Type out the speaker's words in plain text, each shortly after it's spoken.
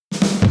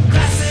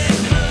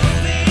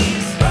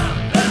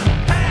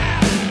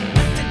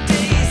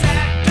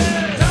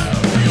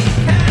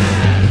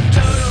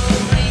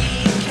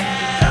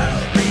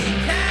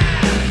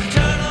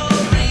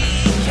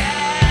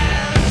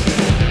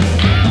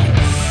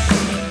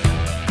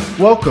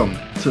Welcome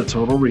to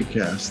Total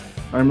Recast.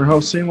 I'm your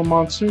host, Samuel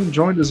Monsoon,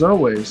 joined as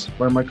always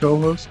by my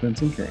co-host,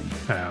 Vincent King.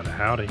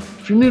 Howdy.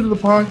 If you're new to the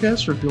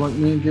podcast, or if you're like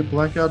me and get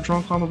blackout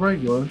drunk on the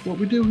regular, what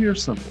we do here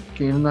is simple.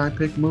 Kane and I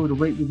pick a movie to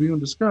rate, review, and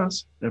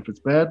discuss. If it's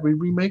bad, we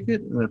remake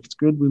it, and if it's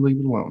good, we leave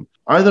it alone.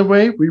 Either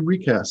way, we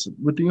recast it,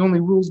 with the only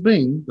rules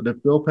being that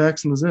if Bill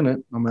Paxton is in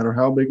it, no matter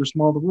how big or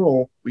small the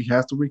role, we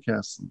have to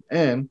recast him,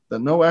 and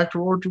that no actor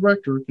or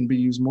director can be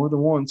used more than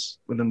once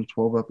within a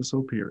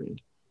 12-episode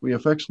period. We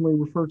affectionately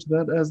refer to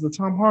that as the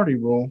Tom Hardy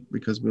rule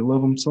because we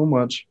love him so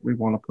much, we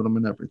want to put him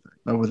in everything.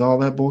 Now, with all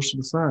that bullshit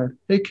aside,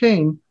 hey,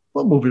 Kane,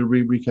 what movie are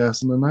we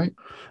recasting tonight?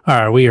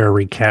 All right, we are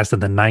recasting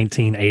the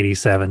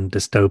 1987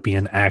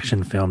 dystopian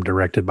action film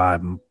directed by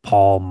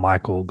Paul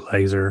Michael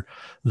Glaser,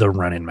 The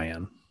Running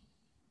Man.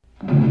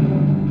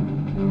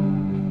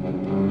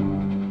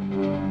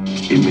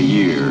 In the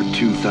year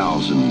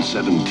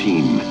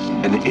 2017,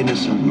 an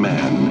innocent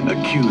man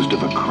accused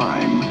of a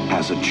crime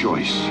has a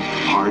choice: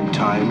 hard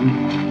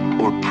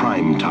time or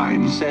prime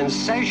time.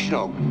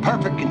 Sensational.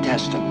 Perfect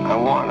contestant. I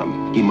want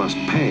him. He must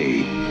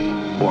pay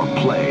or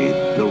play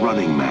the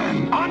running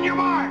man. On your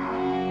mark.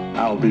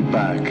 I'll be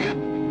back.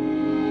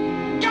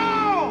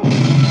 Go!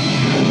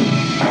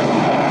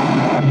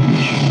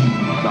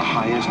 The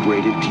highest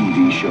rated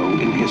TV show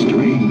in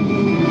history.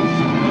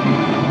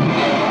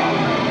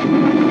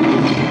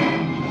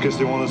 Guess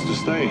they want us to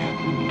stay.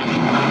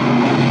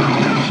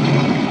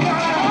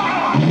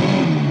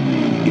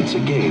 It's a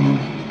game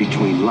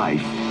between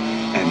life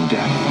and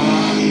death.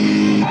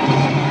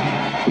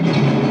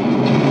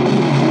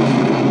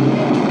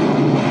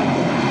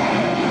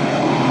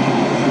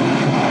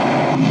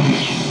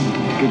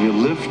 Can you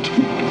lift?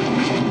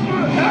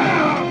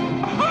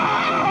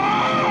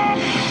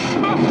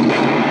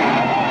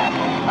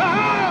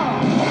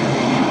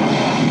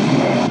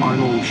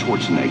 Arnold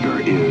Schwarzenegger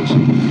is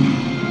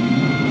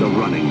the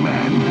running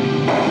man.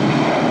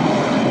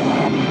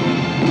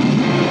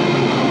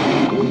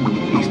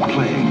 He's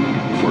playing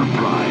for a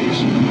prize.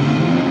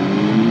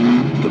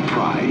 The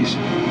prize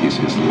is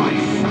his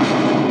life.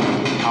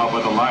 How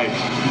about the life?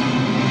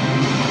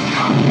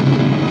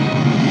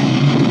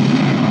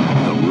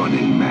 The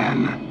running man.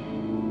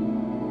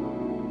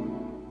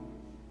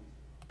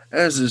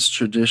 As is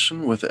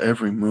tradition with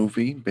every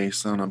movie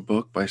based on a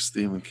book by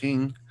Stephen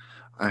King,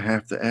 I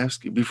have to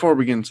ask you, before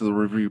we get into the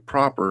review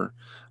proper,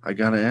 I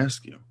got to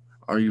ask you,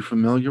 are you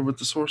familiar with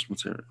the source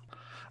material?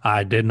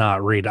 I did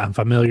not read. I'm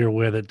familiar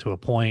with it to a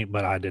point,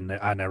 but I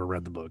never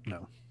read the book.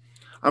 No.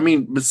 I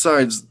mean,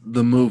 besides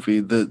the movie,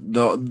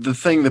 the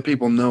thing that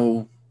people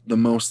know the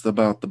most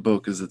about the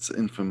book is its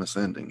infamous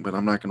ending, but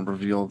I'm not going to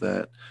reveal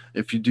that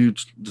if you do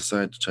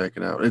decide to check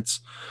it out.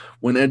 It's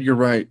when Edgar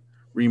Wright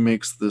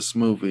remakes this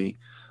movie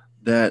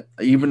that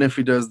even if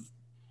he does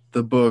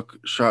the book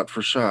shot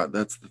for shot,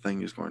 that's the thing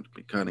he's going to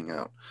be cutting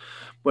out.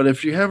 But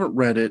if you haven't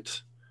read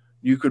it,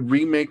 you could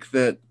remake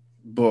that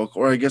book,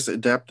 or I guess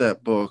adapt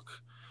that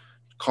book,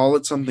 call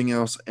it something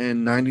else,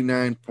 and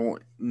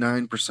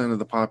 99.9% of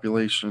the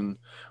population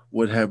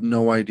would have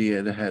no idea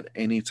it had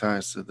any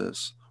ties to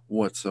this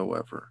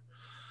whatsoever.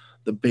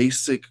 The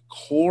basic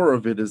core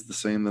of it is the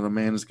same, that a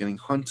man is getting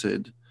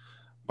hunted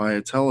by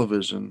a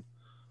television.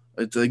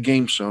 It's a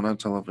game show, not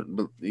television,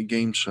 but a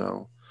game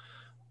show.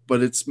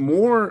 But it's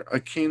more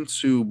akin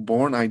to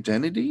Bourne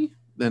Identity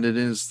than it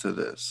is to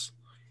this.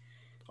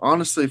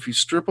 Honestly, if you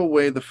strip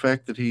away the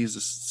fact that he's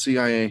a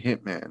CIA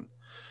hitman,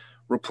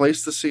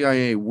 replace the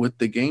CIA with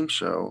the game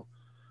show,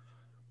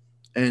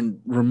 and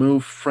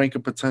remove Franco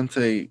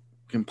Potente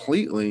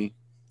completely,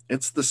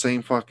 it's the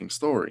same fucking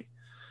story.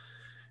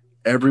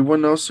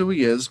 Everyone knows who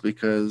he is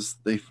because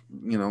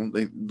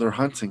they're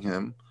hunting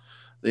him.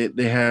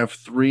 They have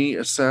 3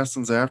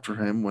 assassins after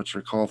him, which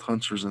are called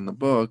hunters in the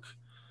book,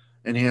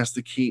 and he has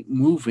to keep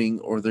moving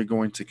or they're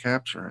going to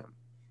capture him.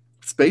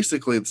 It's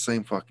basically the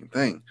same fucking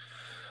thing.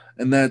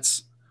 And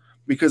that's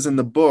because in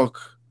the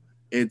book,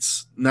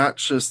 it's not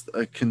just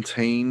a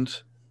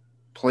contained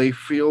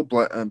playfield,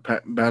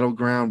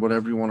 battleground,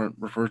 whatever you want to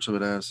refer to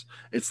it as.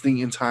 It's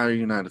the entire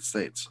United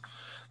States.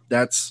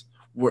 That's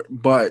where,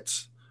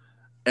 but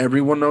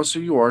everyone knows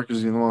who you are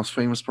because you're the most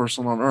famous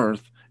person on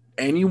earth.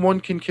 Anyone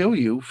can kill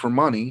you for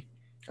money.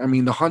 I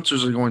mean, the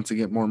hunters are going to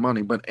get more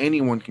money, but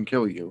anyone can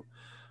kill you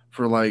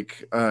for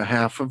like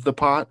half of the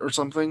pot or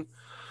something.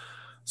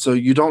 So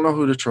you don't know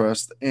who to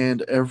trust.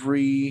 And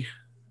every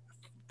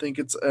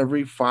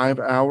 5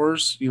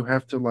 hours, you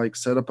have to like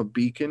set up a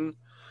beacon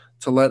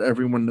to let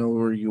everyone know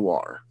where you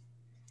are.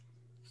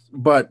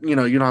 But, you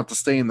don't have to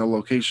stay in the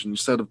location. You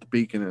set up the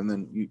beacon and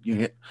then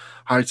you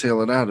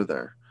hightail it out of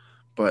there.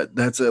 But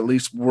that's at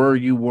least where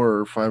you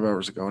were 5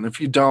 hours ago. And if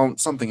you don't,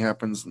 something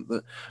happens.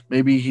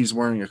 Maybe he's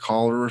wearing a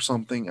collar or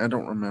something. I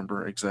don't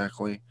remember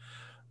exactly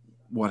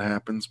what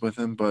happens with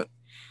him. But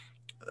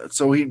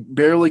so he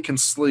barely can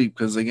sleep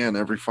because, again,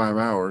 every 5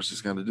 hours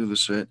he's got to do this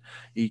shit.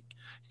 He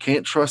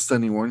can't trust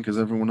anyone because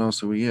everyone knows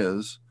who he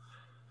is.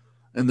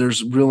 And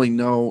there's really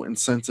no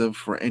incentive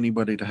for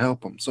anybody to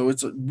help him. So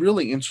it's a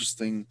really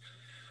interesting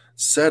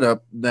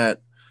setup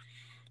that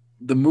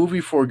the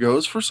movie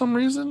forgoes for some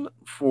reason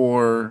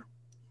for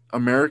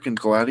American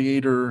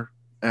Gladiator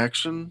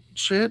action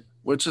shit,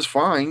 which is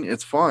fine.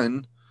 It's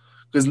fun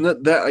because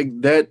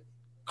that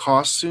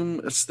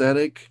costume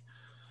aesthetic,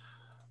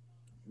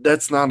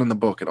 that's not in the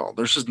book at all.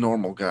 There's just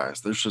normal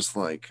guys. There's just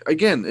like,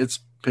 again, it's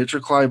picture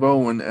Clive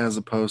Owen as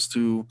opposed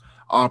to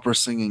opera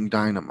singing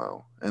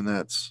Dynamo, and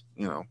that's,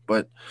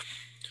 but.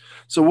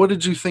 So what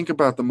did you think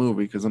about the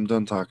movie? Because I'm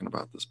done talking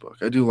about this book.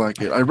 I do like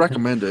it. I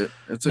recommend it.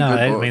 It's a good book.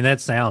 I mean, that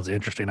sounds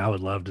interesting. I would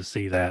love to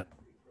see that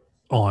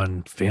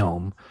on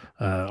film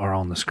or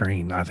on the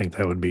screen. I think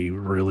that would be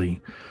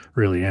really,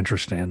 really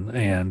interesting.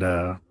 And,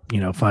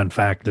 fun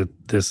fact that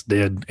this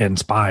did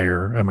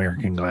inspire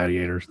American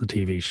Gladiators, the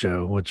TV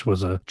show, which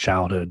was a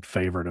childhood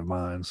favorite of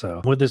mine.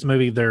 So with this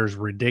movie, there's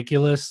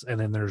ridiculous and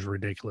then there's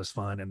ridiculous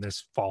fun. And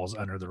this falls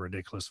under the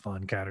ridiculous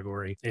fun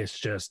category. It's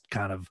just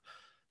kind of,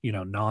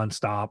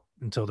 nonstop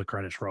until the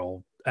credits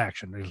roll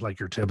action. It's like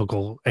your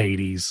typical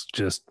 80s,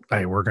 just,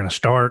 hey, we're going to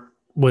start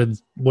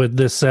with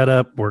this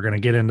setup, we're going to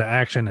get into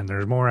action, and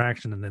there's more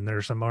action, and then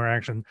there's some more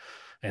action,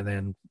 and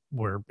then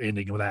we're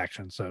ending with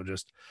action. So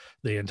just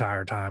the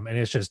entire time, and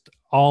it's just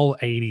all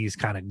 80s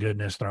kind of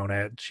goodness thrown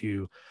at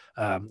you.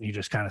 You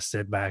just kind of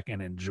sit back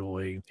and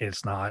enjoy.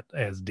 It's not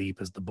as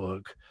deep as the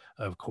book,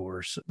 of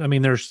course. I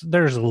mean, there's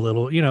a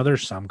little,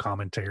 there's some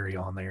commentary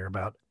on there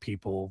about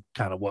people,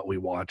 kind of what we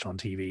watch on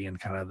TV and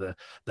kind of the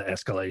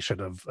escalation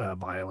of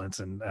violence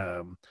and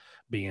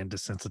being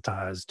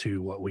desensitized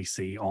to what we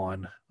see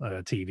on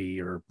TV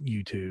or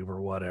YouTube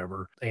or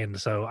whatever. And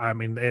so, I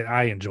mean,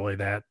 I enjoy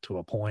that to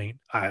a point.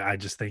 I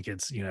just think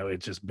it's,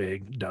 it's just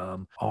big,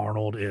 dumb.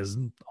 Arnold is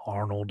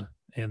Arnold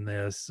in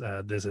this.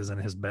 This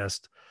isn't his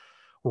best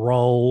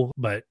role,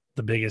 but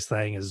the biggest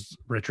thing is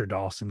Richard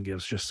Dawson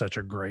gives just such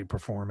a great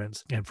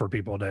performance. And for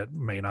people that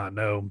may not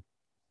know,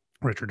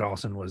 Richard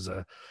Dawson was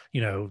a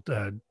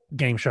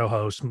game show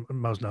host,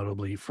 most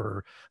notably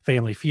for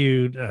Family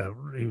Feud.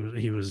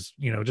 He was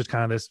just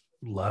kind of this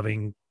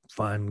loving,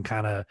 fun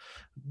kind of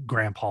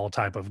grandpa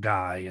type of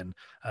guy, and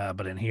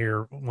but in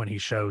here, when he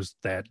shows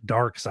that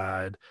dark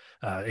side,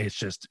 it's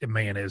just,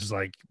 man, it's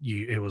like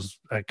it was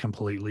a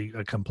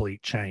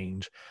complete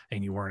change,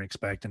 and you weren't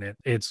expecting it.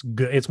 It's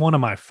good. It's one of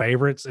my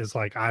favorites. It's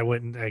like, I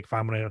wouldn't, like, if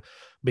I'm gonna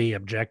be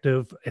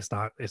objective, it's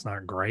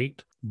not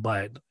great,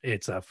 but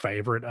it's a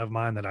favorite of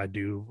mine that I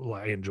do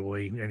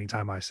enjoy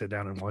anytime I sit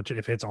down and watch it.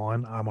 If it's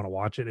on, I'm gonna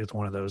watch it. It's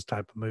one of those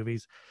type of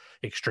movies,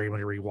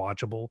 extremely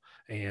rewatchable,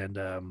 and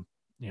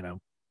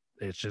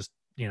it's just,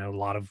 a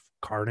lot of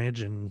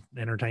carnage and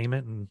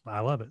entertainment, and I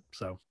love it.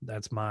 So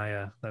that's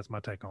my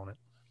take on it.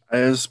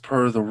 As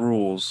per the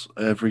rules,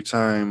 every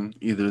time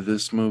either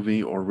this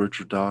movie or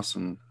Richard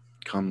Dawson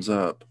comes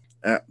up,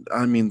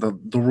 I mean,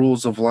 the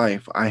rules of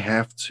life, I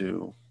have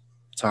to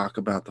talk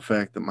about the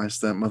fact that my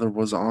stepmother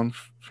was on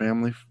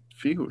Family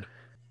Feud.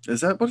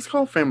 Is that what it's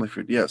called? Family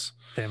Feud, yes.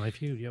 Family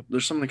Feud, yep.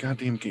 There's so many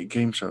goddamn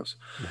game shows.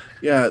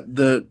 Yeah,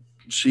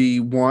 she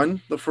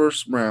won the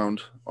first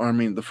round, or I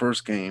mean the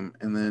first game,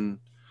 and then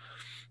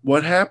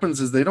what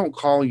happens is they don't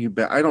call you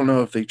back. I don't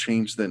know if they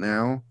changed it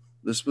now.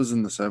 This was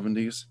in the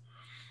 70s.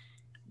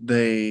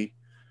 They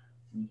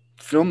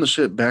film the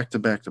shit back to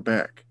back to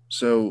back.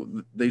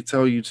 So they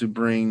tell you to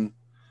bring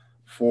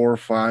 4 or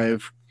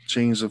 5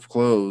 changes of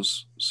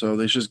clothes. So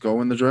they just go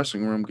in the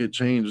dressing room, get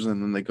changed,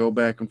 and then they go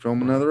back and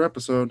film another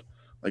episode,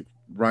 like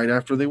right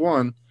after they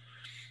won.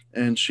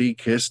 And she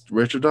kissed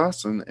Richard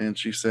Dawson, and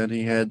she said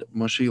he had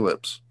mushy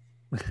lips.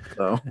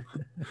 So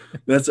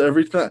that's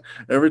every time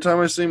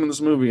I see him in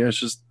this movie, it's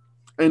just,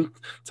 and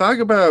talk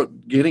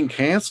about getting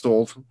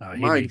canceled. Oh,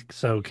 he'd be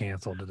so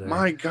canceled today.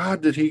 My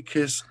God, did he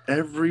kiss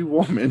every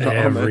woman?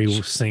 Every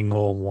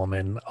single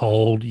woman,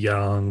 old,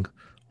 young,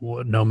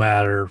 no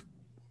matter.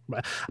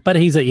 But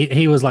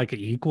he was like an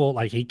equal.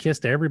 Like, he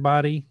kissed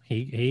everybody.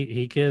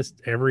 He kissed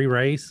every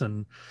race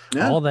and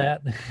all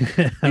that.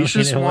 He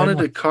just wanted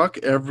to cuck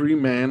every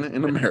man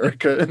in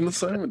America in the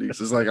 70s.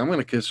 He's like, I'm going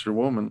to kiss your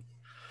woman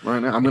right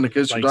now. I'm going to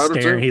kiss your daughter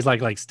too. He's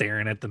like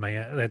staring at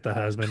the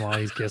husband while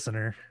he's kissing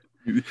her.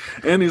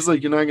 And he's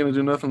like, you're not going to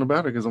do nothing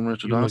about it because I'm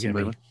Richard Dawson,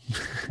 baby.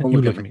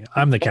 Look at me.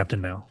 I'm the captain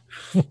now.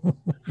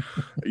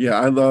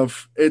 Yeah,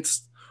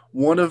 it's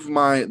one of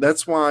my,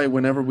 that's why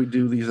whenever we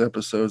do these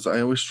episodes,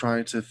 I always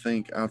try to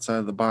think outside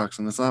of the box.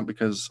 And it's not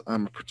because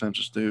I'm a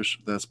pretentious douche,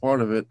 that's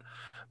part of it,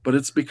 but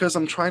it's because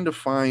I'm trying to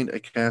find a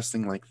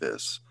casting like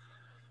this.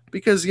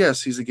 Because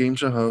yes, he's a game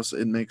show host.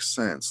 It makes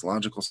sense,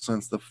 logical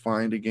sense to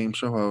find a game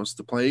show host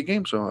to play a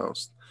game show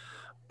host.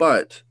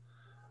 But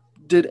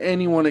did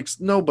anyone,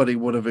 nobody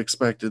would have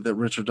expected that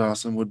Richard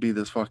Dawson would be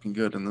this fucking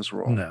good in this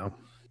role. No.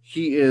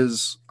 He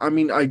is, I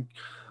mean, a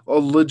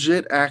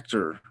legit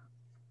actor.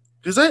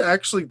 Because I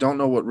actually don't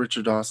know what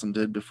Richard Dawson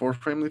did before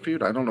Family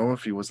Feud. I don't know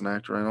if he was an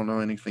actor. I don't know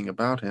anything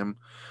about him.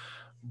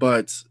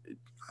 But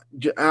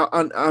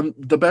I'm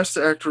the best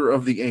actor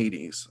of the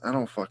 80s. I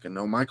don't fucking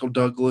know. Michael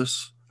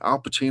Douglas,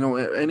 Al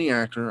Pacino, any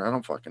actor. I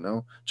don't fucking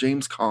know.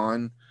 James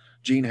Caan,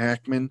 Gene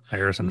Hackman.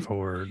 Harrison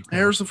Ford.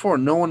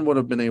 No one would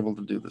have been able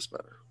to do this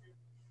better.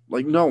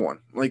 Like, no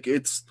one. Like,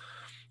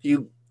 he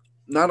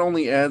not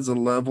only adds a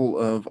level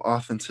of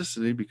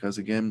authenticity because,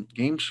 again,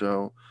 game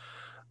show,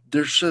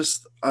 there's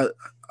just a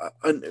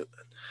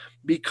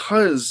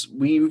because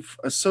we've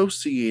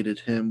associated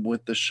him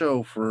with the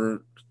show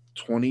for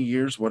 20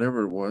 years,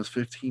 whatever it was,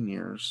 15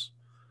 years.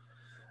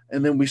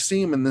 And then we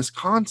see him in this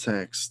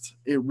context,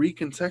 it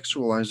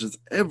recontextualizes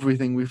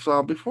everything we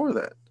saw before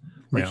that.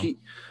 Like Yeah.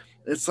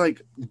 it's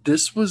like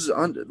this was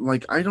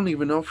like I don't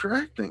even know if you're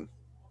acting.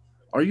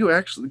 Are you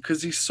actually?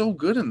 Because he's so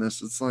good in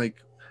this. It's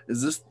like,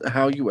 is this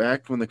how you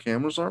act when the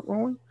cameras aren't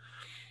rolling?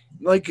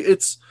 Like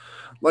it's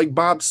like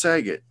Bob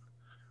Saget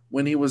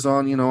when he was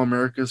on,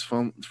 America's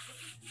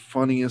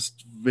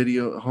funniest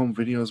home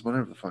videos,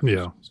 whatever the fuck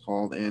Yeah. it's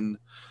called, and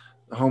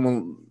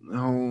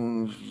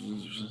home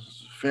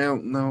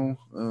fam no.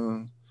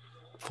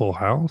 Full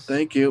House.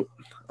 Thank you.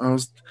 I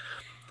was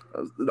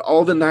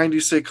all the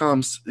 90s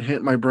sitcoms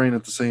hit my brain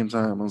at the same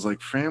time. I was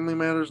like, Family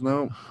Matters?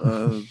 No.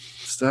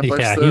 Step by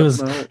Yeah, Step? he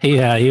was. No.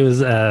 He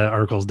was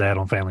Urkel's dad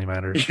on Family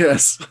Matters.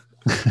 Yes.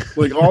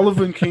 Like all of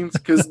them came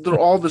because they're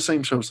all the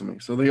same shows to me.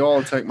 So they all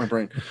attack my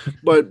brain.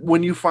 But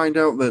when you find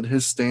out that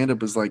his stand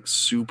up is like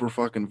super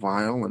fucking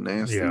vile and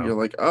nasty, Yeah. you're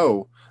like,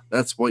 oh,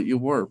 that's what you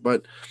were.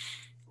 But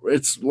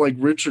it's like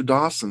Richard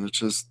Dawson. It's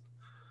just,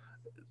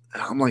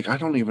 I'm like, I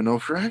don't even know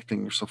if you're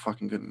acting. You're so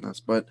fucking good in this.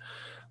 But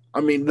I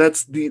mean,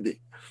 that's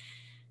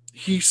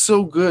he's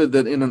so good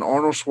that in an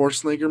Arnold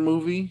Schwarzenegger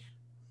movie,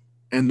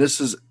 and this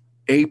is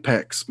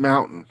apex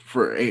mountain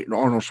for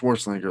Arnold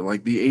Schwarzenegger.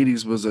 Like the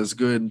 80s was as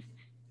good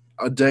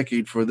a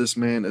decade for this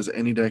man as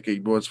any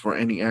decade was for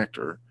any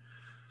actor.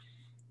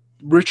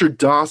 Richard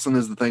Dawson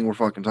is the thing we're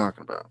fucking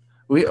talking about.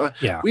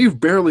 We've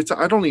barely.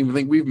 I don't even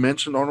think we've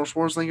mentioned Arnold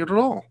Schwarzenegger at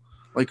all.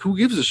 Like, who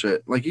gives a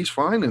shit? Like, he's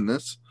fine in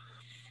this.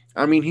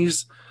 I mean,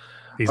 he's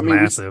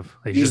massive.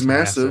 He's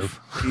massive.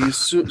 He's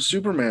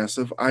super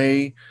massive.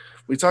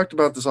 We talked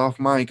about this off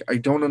mic. I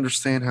don't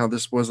understand how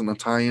this wasn't a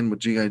tie-in with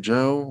G.I.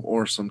 Joe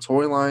or some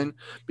toy line,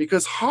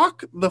 because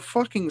Hawk the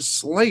fucking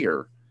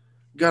Slayer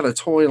got a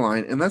toy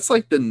line, and that's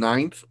like the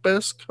 9th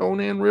best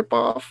Conan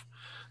ripoff.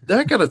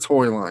 That got a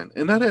toy line,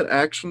 and that had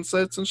action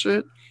sets and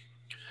shit.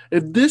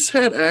 If this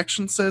had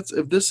action sets,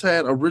 if this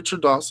had a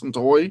Richard Dawson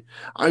toy,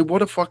 I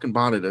would have fucking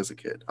bought it as a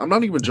kid. I'm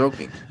not even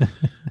joking.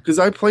 Because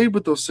I played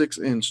with those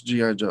 6-inch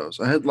G.I. Joes.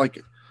 I had like,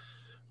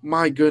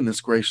 my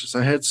goodness gracious,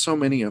 I had so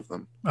many of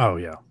them. Oh,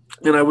 yeah.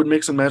 And I would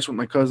mix and match with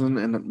my cousin,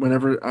 and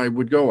whenever I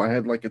would go, I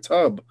had like a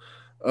tub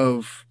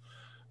of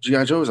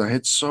G.I. Joes. I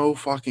had so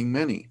fucking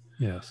many.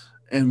 Yes.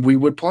 And we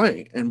would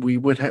play, and we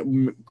would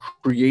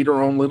create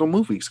our own little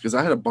movies, because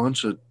I had a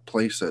bunch of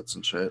play sets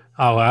and shit.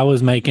 Oh, I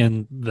was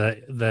making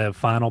the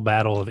final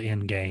battle of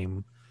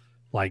Endgame,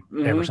 like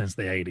ever since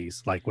the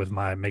 80s, like with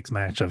my mix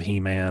match of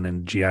He-Man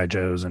and G.I.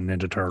 Joes and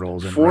Ninja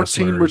Turtles and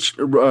 14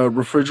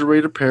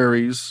 refrigerator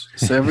Perrys,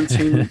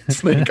 17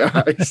 Snake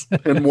Eyes,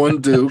 and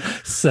 1 Duke.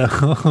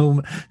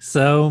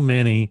 So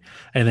many.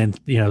 And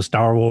then,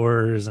 Star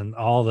Wars and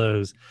all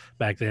those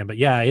back then. But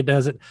yeah, it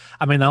doesn't.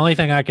 I mean, the only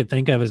thing I could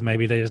think of is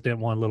maybe they just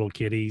didn't want little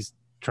kiddies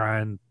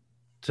trying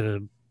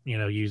to,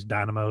 use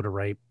Dynamo to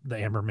rape the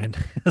Amber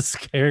Mendes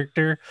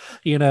character,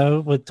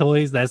 with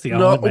toys. That's the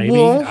only maybe.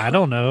 Well, I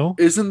don't know.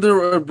 Isn't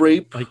there a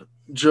rape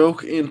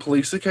joke in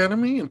Police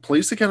Academy? In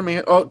Police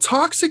Academy,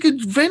 Toxic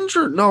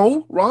Avenger.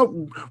 No,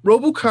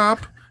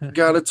 RoboCop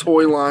got a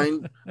toy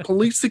line.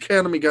 Police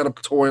Academy got a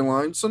toy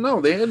line. So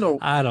no, they had no.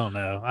 I don't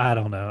know.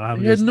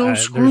 They had no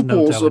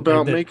scruples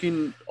about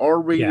making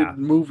R-rated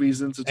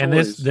movies into toys. And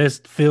this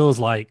feels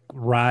like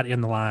right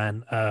in the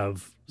line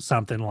of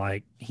something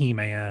like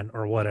He-Man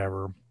or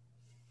whatever,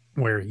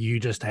 where you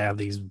just have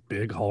these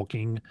big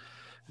hulking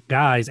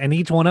guys, and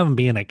each one of them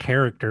being a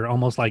character,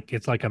 almost like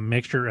it's like a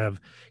mixture of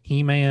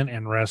He-Man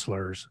and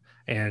wrestlers.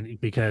 And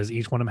because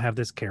each one of them have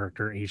this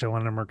character, each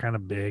one of them are kind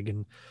of big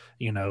and,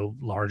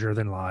 larger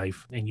than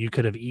life. And you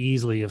could have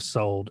easily have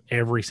sold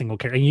every single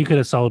character. And you could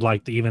have sold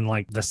even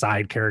the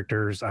side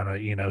characters, I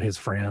don't know, his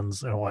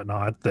friends and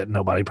whatnot that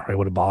nobody probably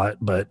would have bought.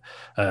 But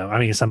I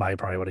mean, somebody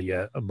probably would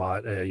have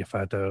bought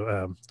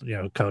Yafato,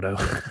 Kodo.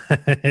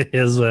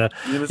 His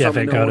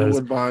Kodo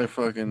would buy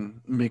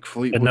fucking Mick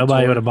Fleetwood. But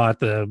nobody would have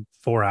bought the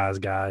Four Eyes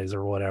guys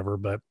or whatever.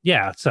 But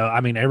yeah, so I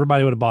mean,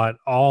 everybody would have bought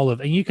all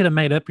of, and you could have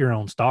made up your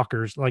own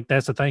stalkers. Like,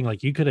 that's the thing.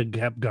 Like, you could have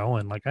kept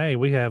going. Like, hey,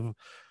 we have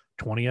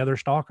 20 other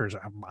stalkers.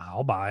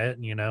 I'll buy it,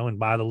 and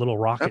buy the little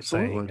rocket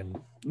thing. And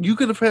you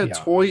could have had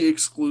toy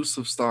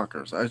exclusive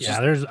stalkers. I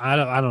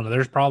don't know.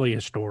 There's probably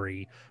a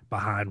story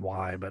behind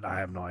why, but I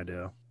have no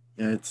idea.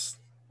 Yeah,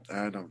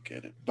 I don't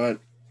get it. But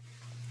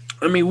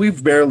I mean,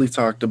 we've barely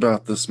talked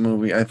about this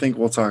movie. I think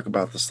we'll talk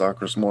about the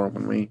stalkers more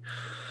when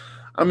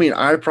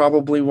I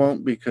probably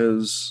won't,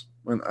 because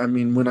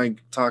when I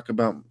talk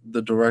about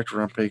the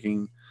director I'm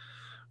picking,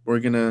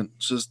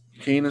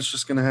 Kane is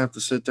just gonna have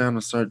to sit down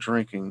and start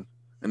drinking,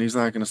 and he's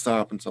not gonna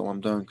stop until I'm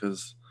done,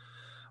 because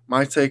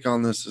my take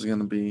on this is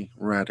gonna be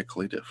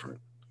radically different.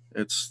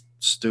 It's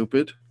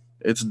stupid,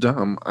 it's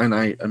dumb, and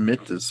I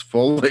admit this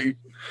fully.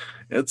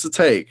 It's a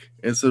take.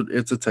 It's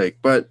a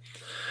take, but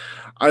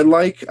I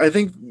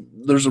think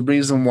there's a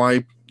reason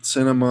why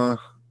cinema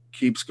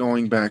keeps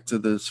going back to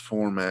this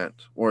format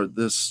or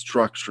this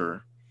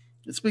structure.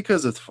 It's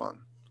because it's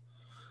fun.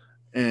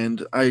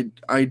 And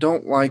I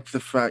don't like the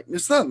fact,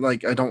 it's not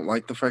like I don't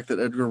like the fact that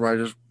Edgar Wright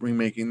is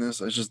remaking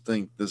this. I just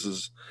think this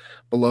is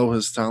below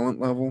his talent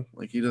level.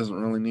 Like, he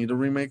doesn't really need to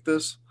remake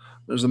this.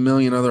 There's a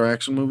million other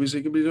action movies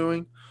he could be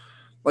doing.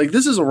 Like,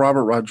 this is a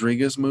Robert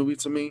Rodriguez movie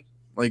to me.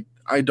 Like,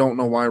 I don't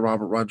know why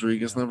Robert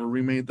Rodriguez never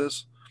remade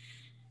this,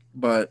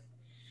 but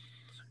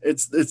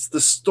it's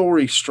the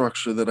story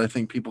structure that I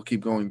think people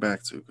keep going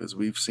back to, because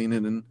we've seen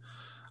it in,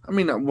 I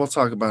mean, we'll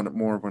talk about it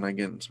more when I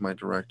get into my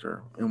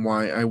director and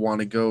why I want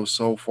to go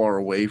so far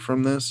away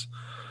from this,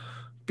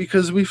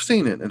 because we've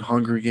seen it in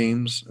Hunger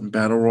Games and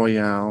Battle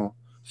Royale,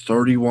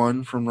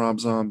 31 from Rob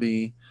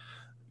Zombie,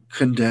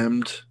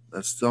 Condemned,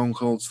 that's Stone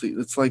Cold Steve.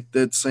 It's like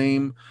that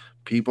same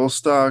people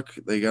stuck,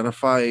 they got to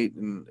fight,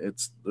 and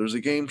there's a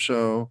game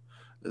show.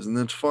 Isn't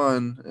it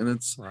fun? And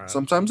it's Right.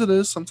 sometimes it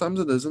is, sometimes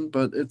it isn't,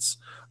 but it's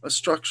a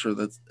structure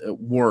that it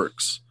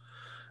works.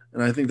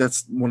 And I think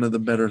that's one of the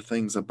better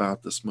things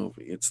about this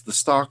movie. It's the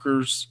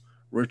stalkers,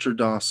 Richard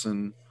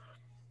Dawson,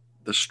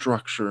 the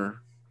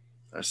structure.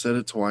 I said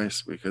it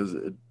twice because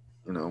you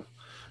know,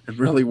 it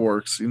really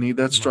works. You need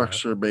that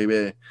structure,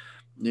 baby.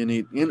 You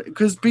need,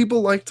 because people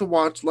like to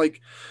watch,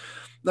 like,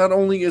 not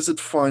only is it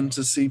fun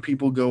to see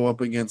people go up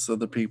against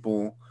other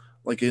people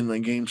like in a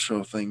game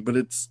show thing, but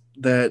it's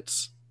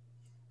that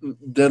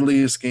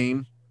deadliest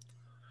game,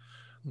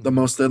 the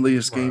most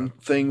deadliest game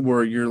thing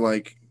where you're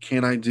like,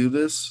 can I do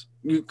this?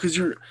 Because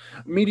you're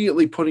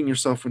immediately putting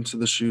yourself into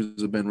the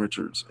shoes of Ben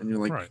Richards, and you're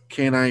like, Right.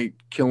 can I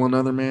kill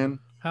another man?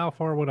 How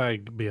far would I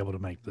be able to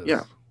make this?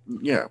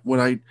 Yeah. Would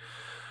I?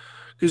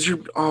 Because you're,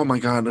 oh my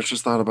God, I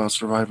just thought about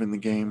surviving the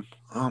game.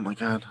 Oh my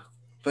God.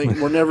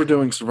 We're never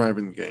doing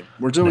surviving the game.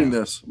 We're doing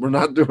this. We're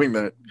not doing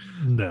that.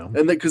 No.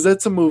 And because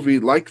that's a movie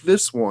like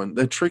this one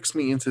that tricks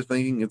me into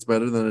thinking it's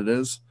better than it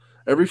is.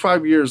 Every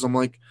 5 years, I'm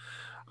like,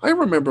 I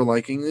remember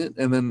liking it,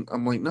 and then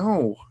I'm like,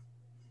 no,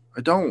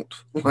 I don't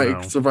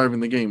like surviving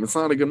the game. It's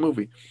not a good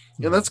movie.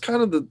 And that's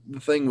kind of the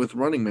thing with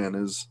Running Man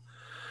is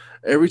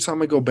every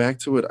time I go back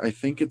to it, I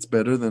think it's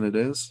better than it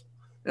is.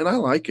 And I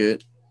like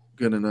it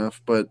good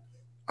enough, but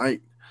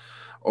I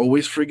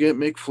always forget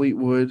Mick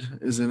Fleetwood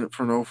is in it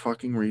for no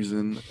fucking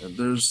reason.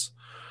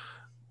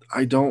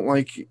 I don't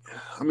like,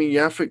 I mean,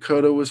 Yaphet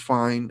Kotto was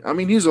fine. I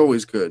mean, he's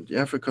always good.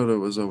 Yaphet Kotto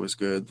was always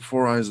good. The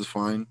Four Eyes is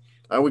fine.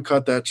 I would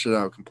cut that shit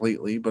out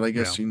completely, but I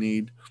guess you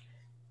need,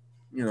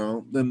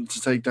 them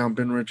to take down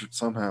Ben Richards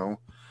somehow.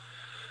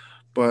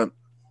 But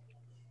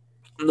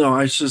no,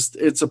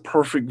 it's a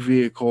perfect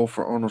vehicle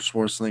for Arnold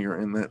Schwarzenegger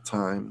in that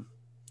time.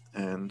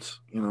 And,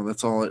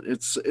 that's all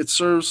it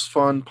serves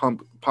fun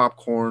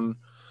popcorn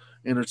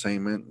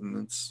entertainment.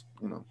 And it's,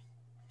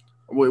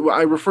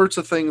 I refer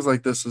to things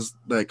like this as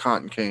that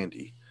cotton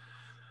candy.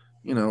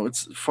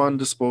 It's fun,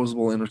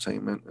 disposable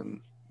entertainment. And,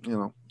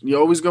 you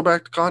always go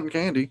back to cotton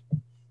candy.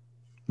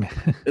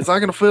 It's not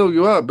going to fill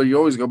you up, but you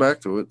always go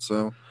back to it.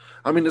 So,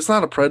 I mean, it's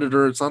not a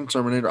Predator. It's not a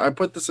Terminator. I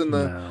put this in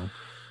the... No.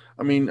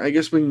 I mean, I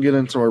guess we can get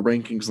into our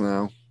rankings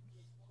now.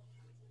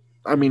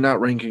 I mean, not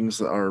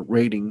rankings, our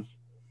rating.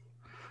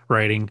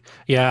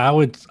 Yeah,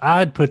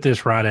 I'd put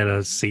this right at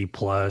a C+.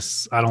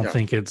 I don't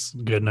think it's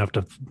good enough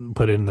to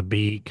put it in the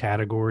B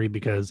category,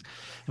 because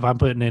if I'm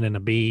putting it in a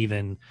B,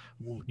 then,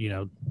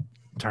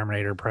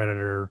 Terminator,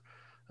 Predator,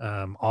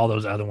 all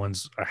those other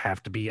ones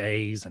have to be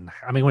A's, and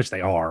I mean, which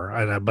they are.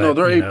 But no,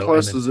 they're A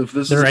pluses. If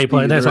this they're is A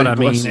plus, that's what I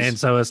mean. pluses. And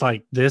so it's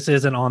like this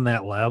isn't on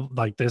that level.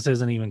 Like this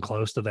isn't even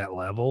close to that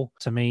level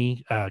to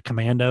me.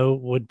 Commando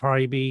would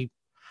probably be.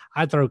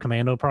 I'd throw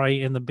Commando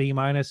probably in the B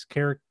minus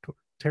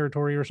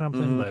territory or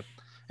something,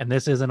 and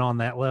this isn't on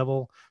that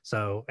level.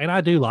 So, and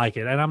I do like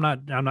it, and I'm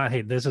not.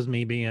 Hey, this is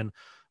me being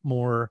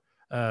more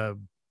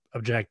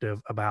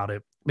objective about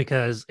it.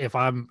 Because if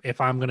I'm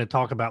going to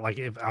talk about like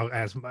if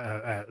as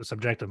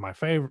subjective my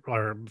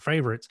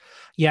favorites,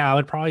 I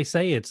would probably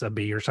say it's a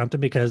B or something,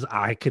 because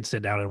I could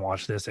sit down and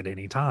watch this at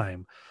any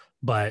time.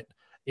 But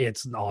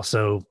it's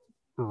also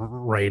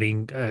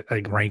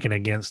ranking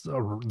against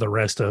the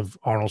rest of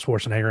Arnold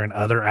Schwarzenegger and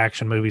other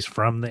action movies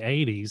from the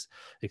 80s,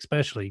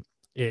 especially.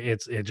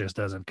 It just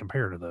doesn't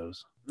compare to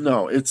those.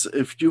 No, it's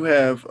if you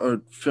have a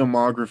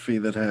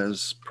filmography that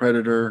has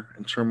Predator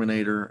and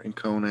Terminator and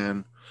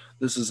Conan,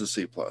 this is a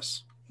C+.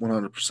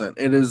 100%.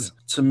 It is,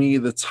 to me,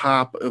 the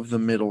top of the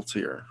middle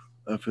tier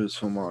of his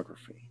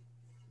filmography.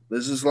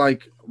 This is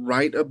like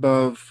right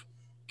above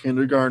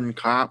Kindergarten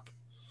Cop,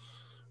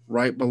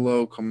 right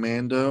below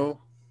Commando.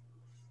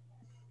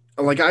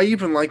 Like, I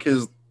even like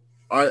his,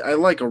 I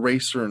like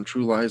Eraser and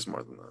True Lies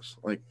more than this,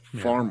 like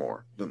far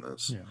more than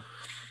this. Yeah.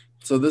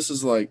 So this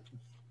is like,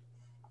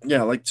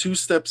 like 2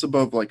 steps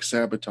above like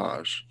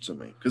Sabotage to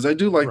me, because I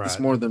do like this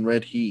more than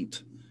Red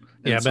Heat.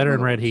 Yeah, better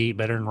than Red Heat,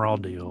 better than Raw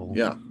Deal.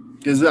 Yeah.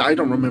 Because I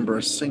don't remember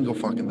a single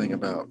fucking thing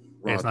about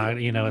Raw It's not,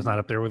 Deal. It's not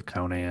up there with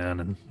Conan,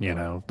 and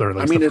or at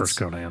least the first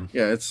Conan.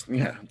 Yeah,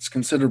 it's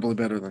considerably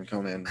better than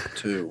Conan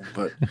 2,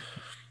 but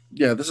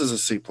this is a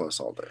C+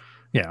 all day.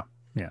 Yeah,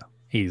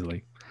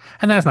 easily,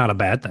 and that's not a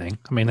bad thing.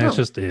 I mean, that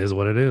just is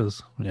what it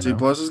is. C+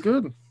 is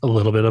good. A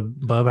little bit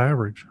above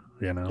average.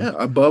 you know? Yeah,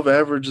 above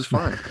average is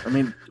fine. I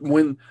mean,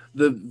 when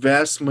the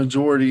vast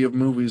majority of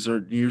movies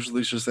are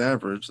usually just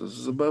average, this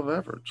is above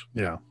average.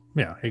 Yeah.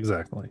 Yeah,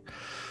 exactly.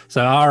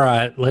 So, all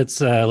right, let's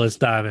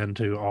dive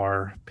into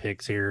our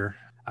picks here.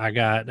 I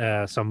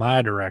got so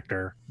my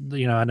director,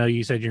 I know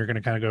you said you're going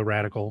to kind of go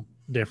radical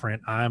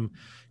different. I'm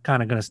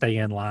kind of going to stay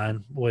in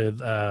line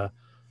with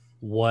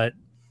what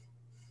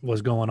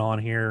was going on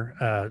here.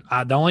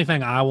 The only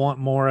thing I want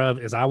more of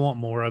is I want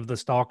more of the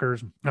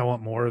stalkers. I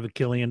want more of the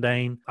Killian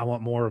Dane. I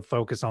want more of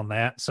focus on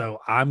that. So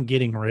I'm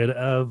getting rid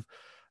of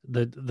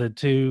the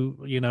two,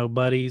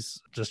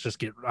 buddies.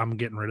 I'm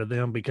getting rid of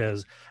them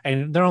because,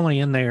 and they're only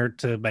in there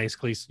to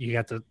basically, you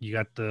got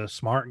the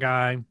smart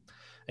guy, and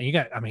you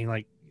got, I mean,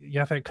 like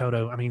Yaphet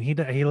Kotto. I mean, he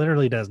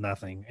literally does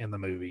nothing in the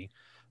movie,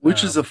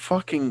 Which is a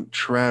fucking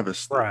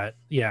travesty. right?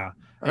 Yeah.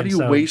 How do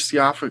you waste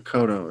Yaphet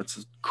Kotto? It's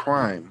a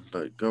crime,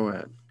 but go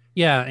ahead.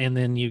 Yeah, and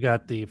then you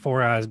got the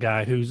Four Eyes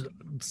guy who's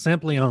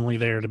simply only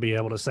there to be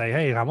able to say,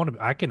 "Hey,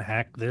 I can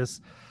hack this.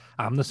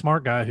 I'm the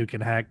smart guy who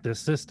can hack this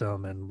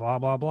system and blah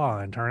blah blah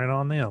and turn it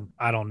on them."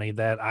 I don't need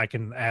that. I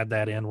can add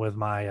that in with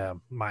my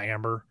my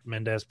Amber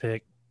Mendez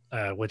pick,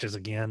 which is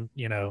again,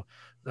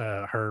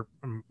 her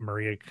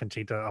Maria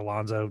Conchita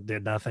Alonso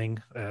did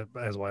nothing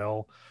as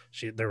well.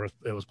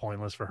 It was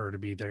pointless for her to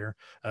be there.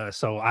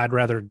 So I'd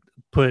rather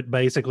put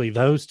basically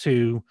those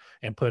two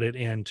and put it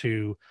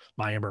into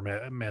my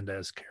Amber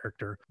Mendez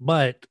character.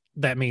 But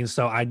that means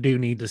so I do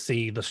need to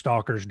see the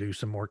stalkers do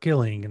some more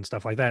killing and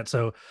stuff like that.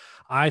 So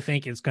I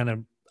think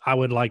I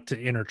would like to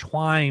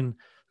intertwine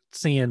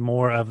seeing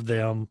more of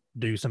them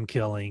do some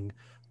killing.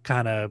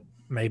 Kind of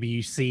maybe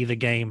you see the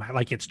game,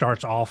 like it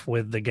starts off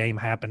with the game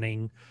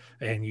happening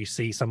and you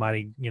see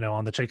somebody,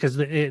 on the check, because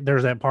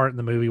there's that part in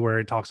the movie where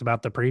it talks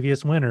about the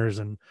previous winners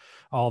and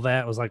all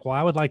that. It was like, well,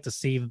 I would like to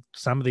see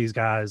some of these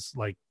guys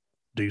like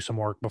do some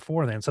work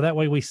before then. So that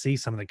way we see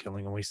some of the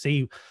killing and we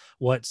see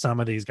what some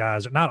of these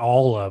guys, not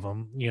all of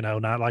them,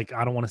 not like,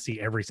 I don't want to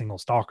see every single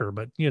stalker,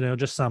 but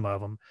just some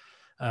of them.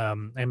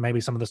 And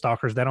maybe some of the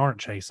stalkers that aren't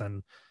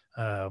chasing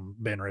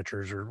Ben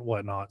Richards or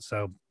whatnot.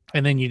 So,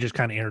 and then you just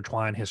kind of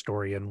intertwine his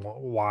story and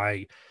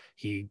why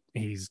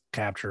he's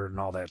captured and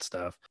all that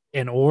stuff.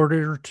 In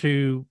order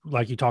to,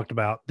 like you talked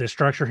about, this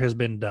structure has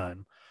been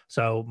done.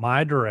 So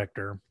my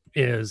director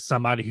is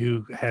somebody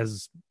who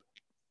has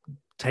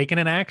taken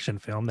an action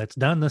film that's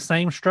done the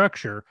same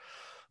structure,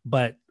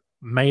 but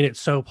made it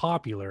so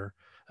popular.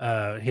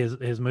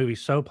 His movie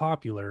so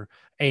popular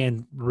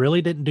and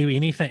really didn't do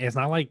anything. It's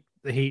not like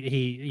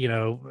he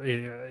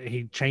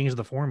changed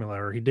the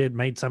formula or he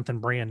made something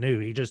brand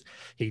new.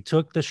 He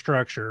took the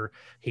structure,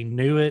 he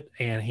knew it,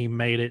 and he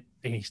made it,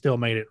 and he still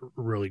made it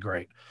really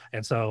great.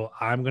 And so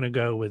I'm going to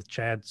go with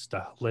Chad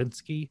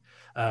Stahelski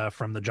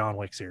from the John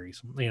Wick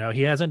series.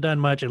 He hasn't done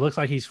much. It looks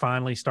like he's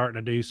finally starting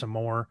to do some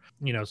more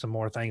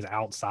things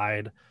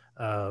outside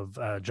of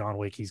John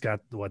Wick. He's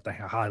got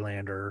the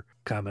Highlander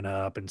coming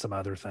up and some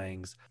other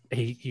things.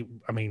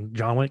 I mean,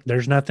 John Wick,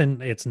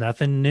 it's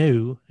nothing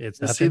new.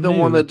 Is he the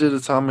one that did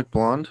Atomic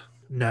Blonde?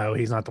 No,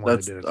 he's not the one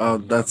that did it. Oh,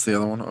 that's the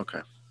other one.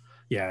 Okay.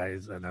 Yeah,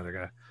 he's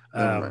another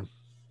guy.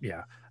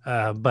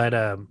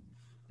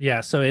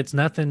 Yeah. So it's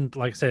nothing,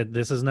 like I said,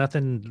 this is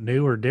nothing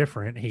new or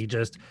different. You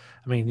got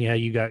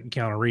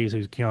Keanu Reeves,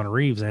 who's Keanu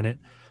Reeves in it,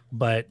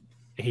 but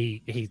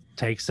he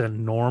takes a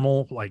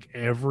normal, like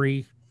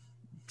every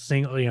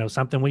single,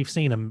 something we've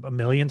seen a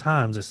million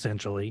times.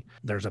 Essentially,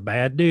 there's a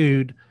bad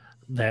dude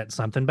that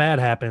something bad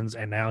happens,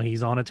 and now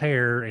he's on a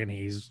tear and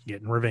he's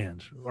getting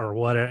revenge or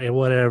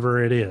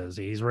whatever it is.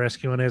 He's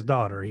rescuing his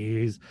daughter.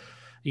 He's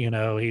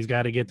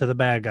got to get to the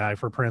bad guy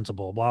for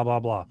principle, blah, blah,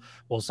 blah.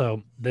 Well,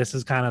 so this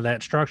is kind of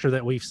that structure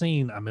that we've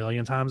seen a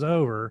million times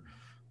over.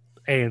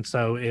 And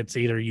so it's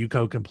either you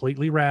go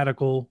completely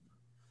radical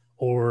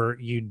or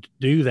you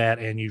do that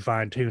and you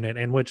fine tune it,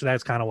 and which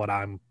that's kind of what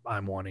I'm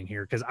wanting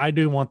here. Cause I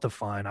do want the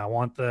fun.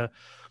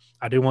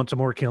 I do want some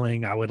more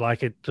killing. I would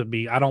like it to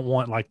be, I don't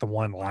want like the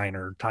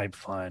one-liner type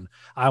fun.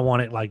 I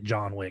want it like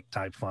John Wick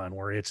type fun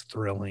where it's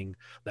thrilling.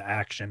 The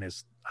action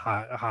is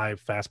high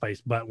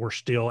fast-paced, but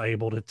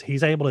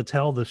he's able to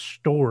tell the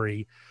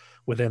story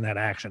within that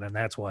action, and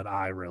that's what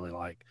I really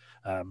like.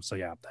 So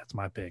yeah, that's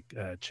my pick,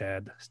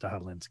 Chad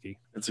Stahelski.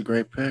 It's a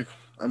great pick.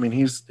 I mean,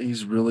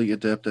 he's really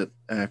adept at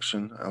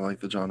action. I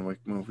like the John Wick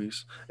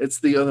movies. It's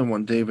the other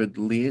one, David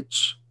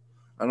Leitch.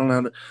 I don't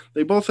know.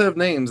 They both have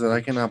names that I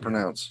cannot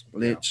pronounce.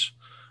 Leitch,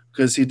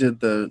 because he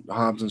did the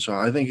Hobbs and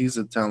Shaw. I think he's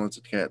a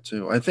talented cat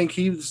too. I think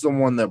he's the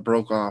one that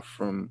broke off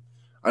from.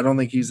 I don't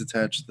think he's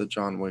attached to the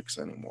John Wicks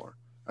anymore.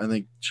 I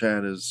think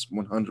Chad is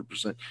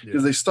 100%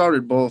 because they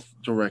started both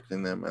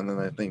directing them, and then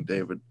I think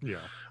David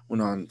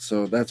went on.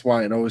 So that's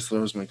why it always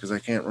throws me because I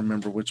can't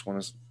remember which one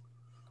is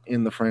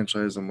in the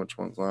franchise and which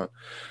one's not.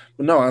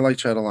 But no, I like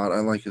Chad a lot. I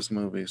like his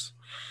movies.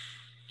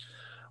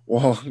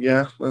 Well,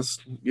 yeah, let's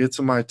get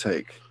to my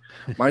take.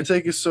 My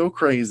take is so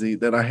crazy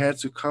that I had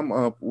to come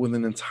up with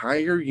an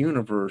entire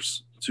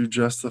universe to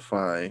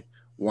justify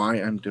why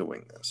I'm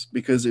doing this,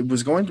 because it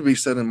was going to be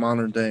set in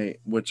modern day,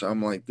 which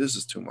I'm like, this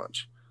is too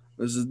much.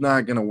 This is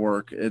not going to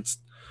work. It's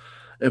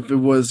If it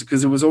was,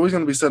 because it was always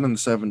going to be set in the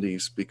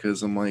 70s,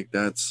 because I'm like,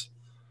 that's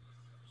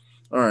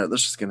all right.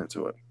 Let's just get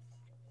into it.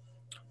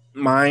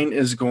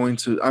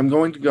 I'm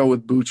going to go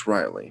with Boots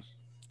Riley,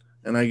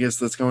 and I guess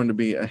that's going to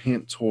be a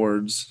hint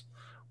towards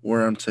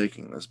where I'm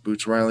taking this.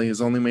 Boots Riley has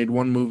only made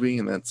one movie,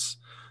 and that's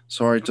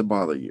Sorry to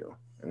Bother You.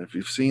 And if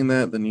you've seen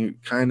that, then you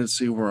kind of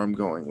see where I'm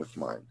going with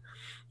mine.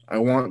 I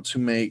want to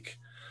make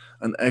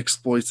an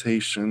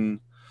exploitation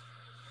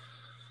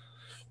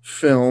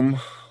film,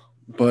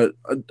 but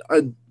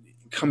a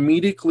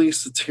comedically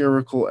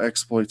satirical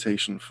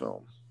exploitation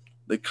film.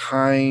 The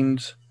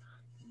kind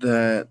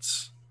that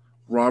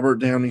Robert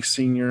Downey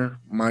Sr.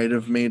 might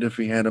have made if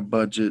he had a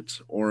budget,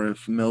 or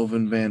if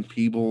Melvin Van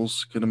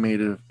Peebles could have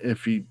made it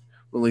if he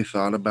really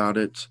thought about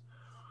it,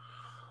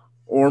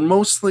 or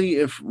mostly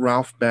if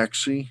Ralph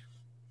Bakshi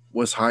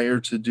was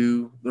hired to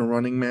do The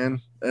Running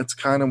Man. That's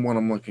kind of what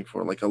I'm looking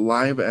for, like a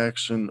live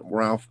action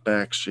Ralph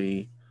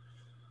Bakshi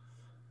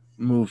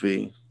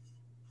movie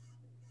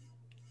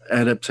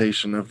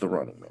adaptation of The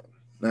Running Man.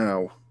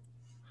 Now,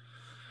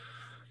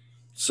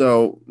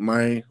 so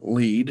my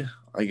lead,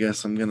 I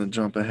guess I'm going to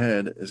jump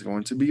ahead, is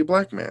going to be a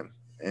black man.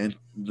 And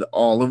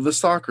all of the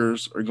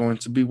stalkers are going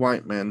to be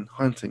white men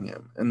hunting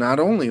him. And not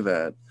only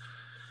that,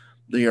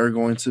 they are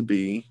going to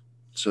be,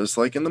 just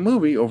like in the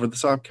movie, over the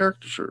top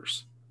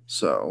caricatures.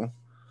 So,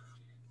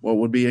 what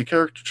would be a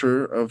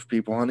caricature of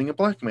people hunting a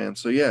black man?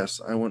 So, yes,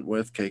 I went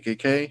with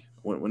KKK,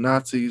 went with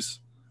Nazis,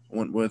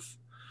 went with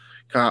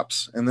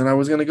cops, and then I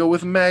was going to go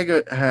with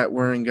MAGA hat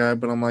wearing guy,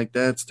 but I'm like,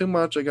 that's too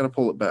much. I got to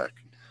pull it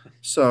back.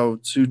 So,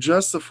 to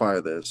justify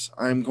this,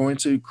 I'm going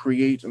to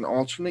create an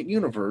alternate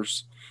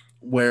universe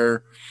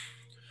where,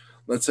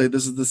 let's say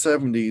this is the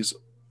 70s,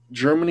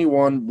 Germany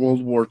won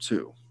World War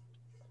II.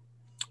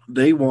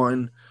 They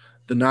won,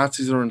 the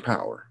Nazis are in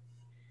power.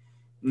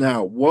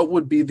 Now, what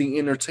would be the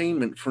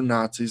entertainment for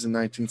Nazis in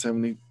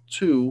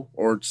 1972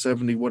 or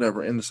 70,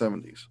 whatever, in the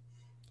 70s?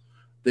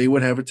 They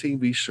would have a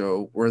TV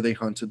show where they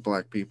hunted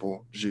black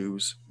people,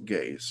 Jews,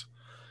 gays.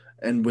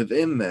 And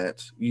within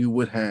that, you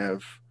would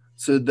have,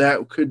 so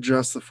that could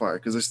justify,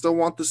 because I still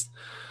want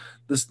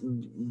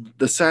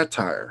the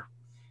satire.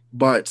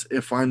 But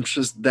if I'm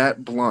just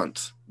that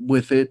blunt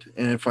with it,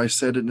 and if I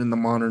said it in the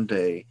modern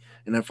day,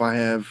 and if I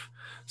have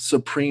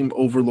Supreme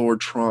Overlord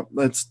Trump,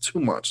 that's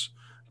too much.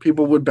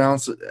 People would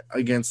bounce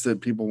against it.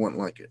 People wouldn't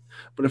like it.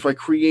 But if I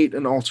create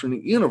an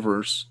alternate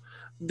universe,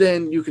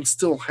 then you can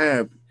still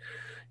have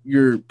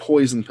your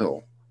poison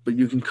pill, but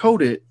you can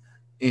code it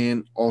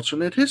in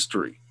alternate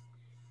history,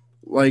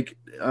 like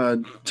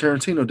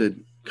Tarantino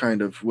did,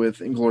 kind of with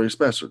Inglourious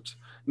Basterds.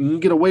 You can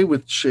get away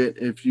with shit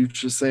if you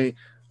just say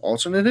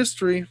alternate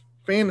history,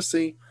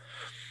 fantasy.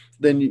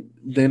 Then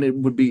it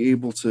would be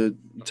able to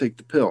take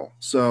the pill.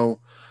 So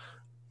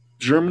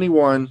Germany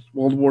won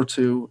World War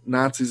II.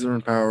 Nazis are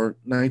in power.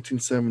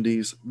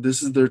 1970s.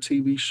 This is their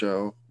TV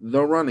show,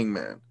 The Running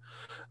Man.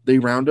 They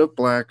round up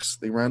blacks,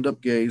 they round up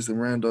gays, they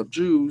round up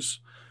Jews,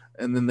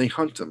 and then they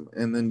hunt them.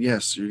 And then,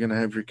 yes, you're going to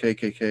have your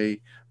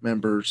KKK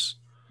members.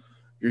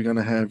 You're going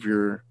to have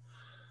your.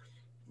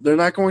 They're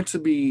not going to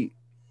be.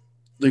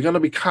 They're going to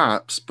be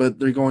cops, but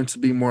they're going to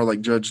be more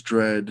like Judge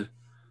Dredd,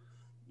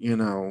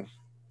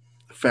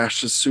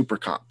 fascist super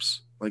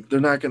cops. Like, they're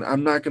not going to.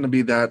 I'm not going to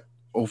be that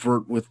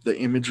overt with the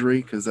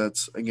imagery, because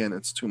that's, again,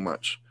 it's too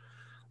much.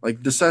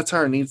 Like, the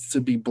satire needs to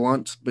be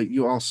blunt, but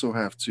you also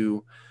have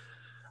to.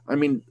 I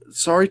mean,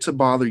 Sorry to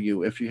Bother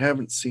You, if you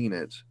haven't seen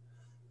it,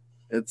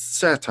 it's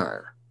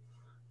satire.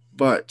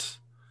 But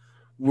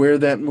where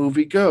that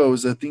movie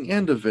goes at the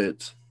end of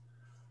it,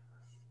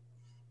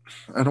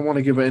 I don't want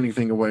to give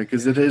anything away,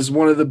 because it is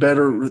one of the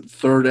better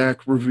third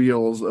act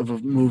reveals of a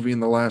movie in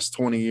the last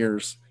 20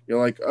 years. You're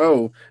like,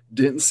 oh,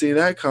 didn't see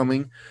that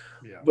coming.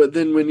 Yeah. But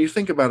then when you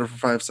think about it for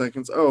 5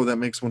 seconds, oh, that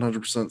makes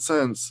 100%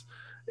 sense.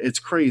 It's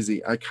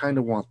crazy. I kind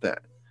of want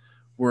that.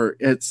 Where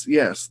it's,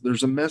 yes,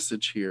 there's a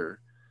message here.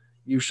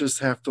 You just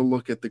have to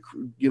look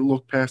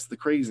past the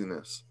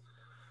craziness.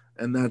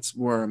 And that's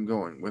where I'm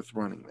going with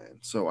Running Man.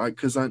 So I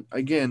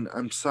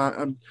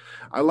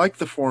like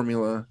the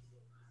formula,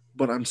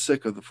 but I'm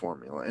sick of the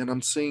formula, and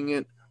I'm seeing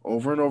it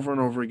over and over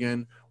and over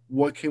again.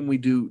 What can we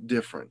do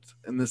different?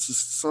 And this is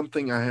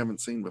something I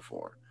haven't seen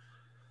before.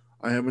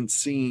 I haven't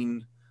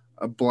seen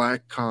a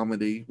black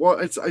comedy. Well,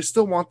 I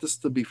still want this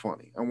to be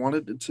funny. I want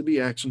it to be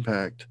action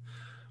packed,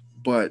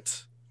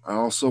 but I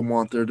also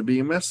want there to be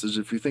a message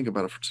if you think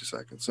about it for 2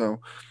 seconds.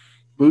 So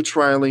Boots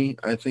Riley,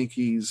 I think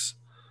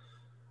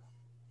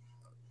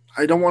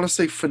I don't want to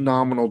say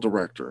phenomenal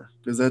director,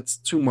 because that's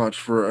too much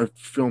for a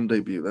film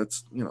debut.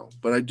 That's,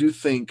 but I do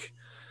think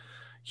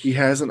he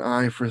has an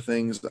eye for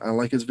things. I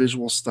like his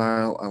visual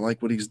style. I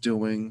like what he's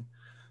doing.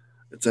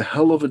 It's a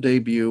hell of a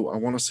debut. I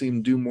want to see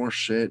him do more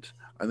shit.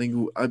 I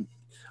think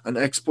an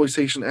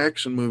exploitation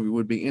action movie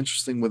would be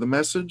interesting with a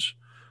message.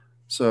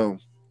 So,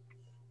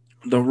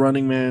 The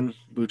Running Man,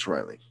 Boots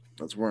Riley.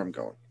 That's where I'm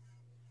going.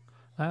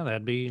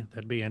 That'd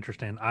be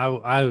interesting.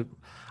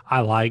 I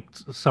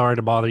liked Sorry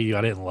to Bother You.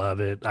 I didn't love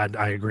it.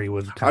 I agree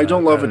with. I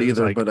don't love it it's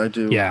either, like, but I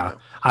do. yeah,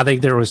 I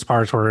think there was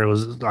parts where it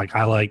was like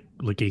I like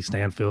Lakeith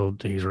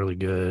Stanfield. He's really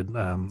good.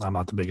 I'm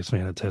not the biggest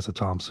fan of Tessa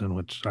Thompson,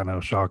 which I know,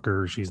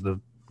 shocker. She's the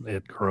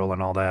it girl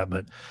and all that,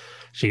 but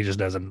she just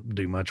doesn't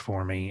do much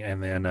for me.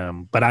 And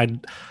then, but I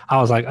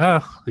was like,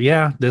 oh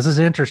yeah, this is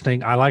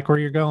interesting. I like where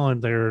you're going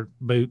there,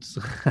 Boots.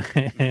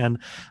 And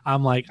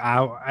I'm like,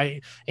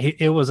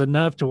 it was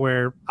enough to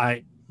where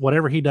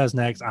whatever he does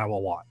next, I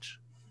will watch.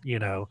 You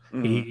know,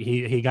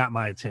 he got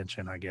my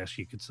attention, I guess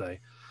you could say.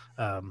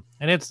 And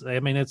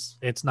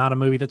it's not a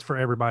movie that's for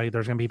everybody.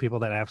 There's going to be people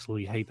that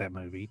absolutely hate that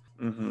movie.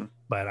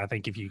 But I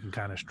think if you can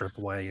kind of strip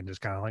away and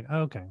just kind of like,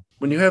 oh, okay.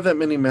 When you have that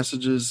many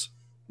messages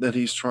that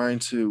he's trying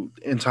to,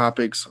 in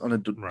topics on a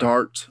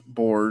dart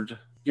board,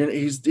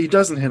 he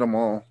doesn't hit them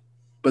all,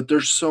 but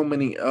there's so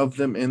many of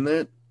them in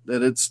it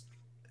that it's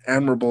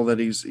admirable that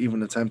he's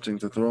even attempting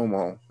to throw them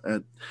all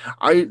at.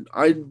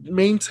 I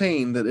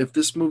maintain that if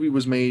this movie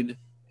was made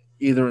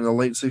either in the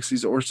late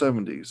 60s or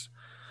 70s,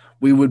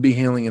 we would be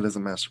hailing it as a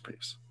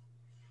masterpiece.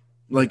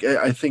 Like,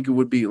 I think it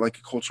would be like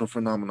a cultural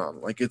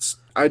phenomenon. Like,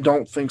 I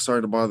don't think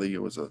Sorry to Bother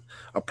You is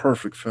a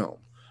perfect film,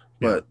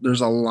 but there's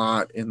a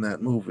lot in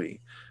that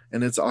movie,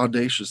 and it's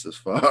audacious as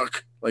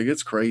fuck. Like,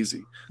 it's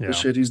crazy, the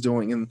shit he's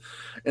doing.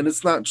 And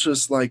it's not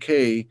just like,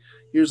 hey,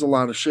 here's a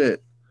lot of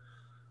shit.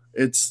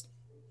 It's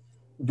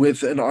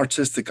with an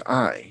artistic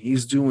eye.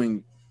 He's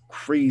doing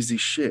crazy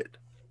shit.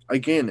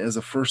 Again, as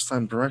a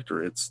first-time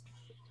director, it's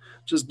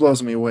just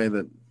blows me away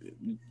that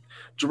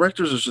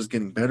directors are just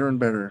getting better and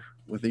better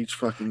with each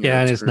fucking year.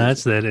 Yeah, and it's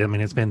nuts that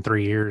it's been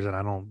 3 years and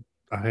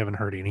I haven't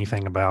heard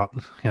anything about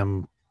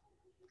him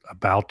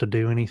about to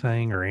do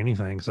anything or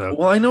anything. So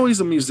well, I know he's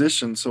a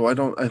musician, so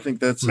I think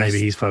that's maybe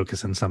he's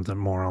focusing something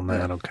more on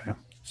that. Okay.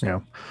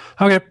 Yeah.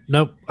 Okay.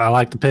 Nope. I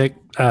like the pick.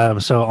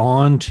 So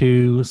on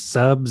to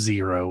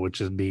Sub-Zero, which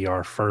would be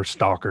our first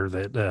stalker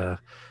that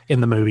in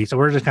the movie. So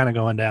we're just kind of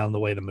going down the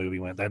way the movie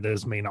went. That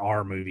doesn't mean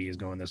our movie is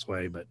going this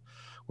way, but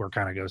we're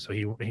kind of go. So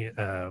he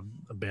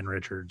Ben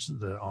Richards,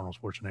 the Arnold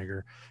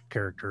Schwarzenegger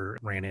character,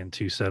 ran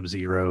into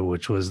Sub-Zero,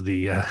 which was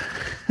the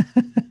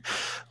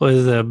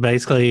was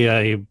basically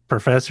a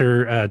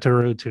Professor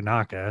Toru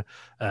Tanaka,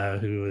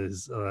 who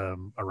is a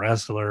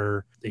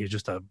wrestler. He's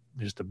just a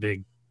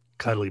big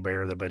cuddly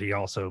bear, but he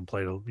also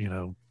played a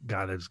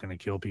guy that's going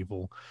to kill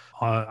people.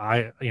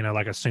 Like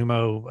a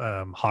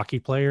sumo hockey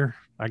player,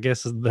 I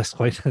guess is the best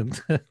way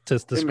to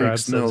describe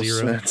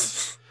Sub-Zero. No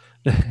sense.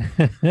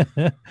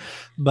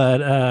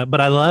 but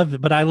I love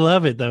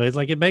it though. It's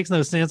like it makes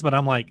no sense, but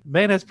I'm like,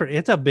 man,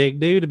 it's a big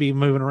dude to be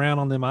moving around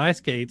on them ice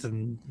skates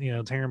and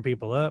tearing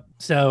people up.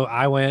 So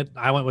I went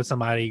with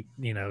somebody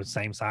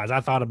same size.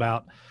 I thought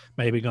about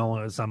maybe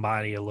going with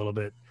somebody a little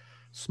bit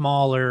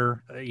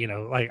smaller,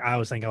 like I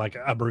was thinking like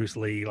a Bruce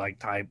Lee like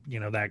type,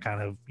 that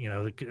kind of,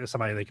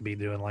 somebody that could be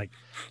doing like,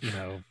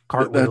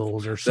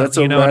 cartwheels or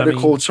something. That's a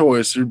radical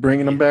choice. You're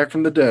bringing them back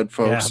from the dead,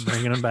 folks. Yeah,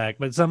 bringing them back,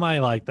 but somebody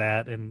like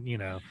that, and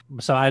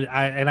so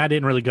I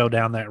didn't really go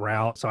down that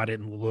route, so I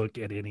didn't look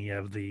at any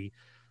of the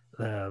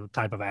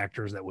type of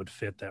actors that would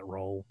fit that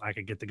role. I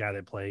could get the guy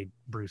that played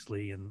Bruce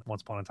Lee in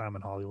Once Upon a Time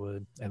in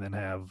Hollywood, and then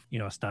have a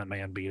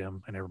stuntman beat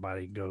him, and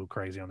everybody go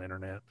crazy on the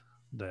internet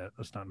that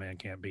a stuntman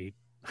can't beat.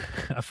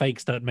 A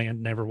fake stuntman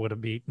never would have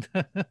beat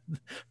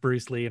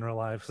Bruce Lee in real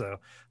life. So,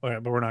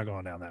 but we're not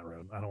going down that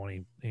road. I don't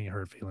want any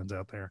hurt feelings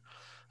out there.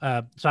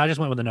 So I just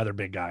went with another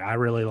big guy. I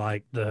really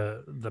like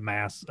the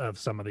mass of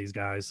some of these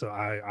guys. So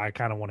I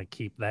kind of want to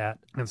keep that.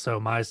 And so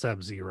my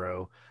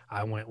Sub-Zero,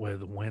 I went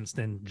with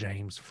Winston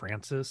James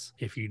Francis.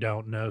 If you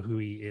don't know who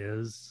he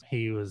is,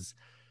 he was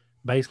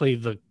basically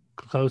the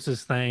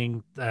closest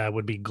thing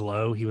would be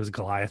Glow. He was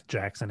Goliath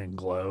Jackson in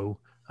Glow.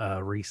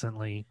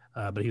 Recently,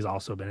 but he's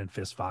also been in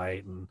Fist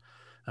Fight and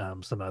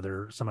some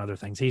other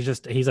things.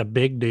 He's a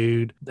big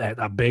dude,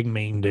 a big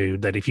mean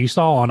dude that if you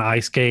saw on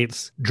ice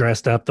skates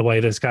dressed up the way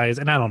this guy is,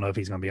 and I don't know if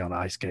he's going to be on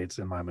ice skates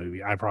in my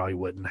movie, I probably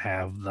wouldn't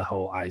have the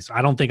whole ice.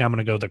 I don't think I'm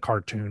going to go the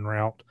cartoon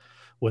route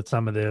with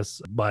some of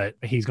this, but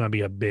he's going to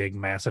be a big,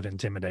 massive,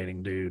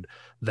 intimidating dude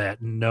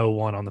that no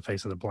one on the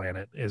face of the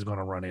planet is going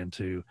to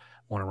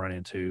want to run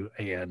into.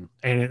 And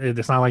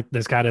it's not like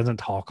this guy doesn't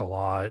talk a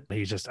lot.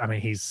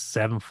 He's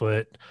 7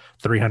 foot,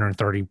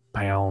 330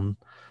 pound,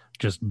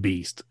 just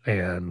beast.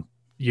 And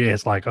yeah,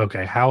 it's like,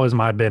 okay, how is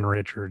my Ben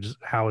Richards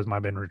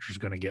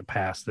going to get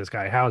past this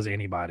guy? How is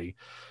anybody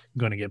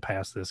going to get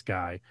past this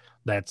guy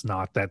that's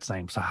not that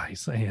same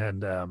size?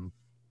 And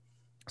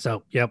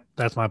so, yep,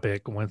 that's my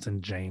pick,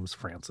 Winston James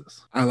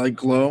Francis. I like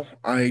Glow.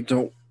 I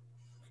don't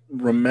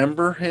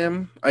remember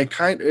him.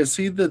 Is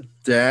he the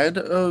dad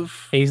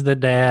of? He's the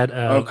dad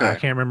of, okay. I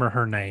can't remember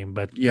her name,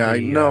 but yeah, I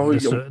know.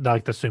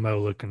 Like the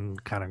sumo looking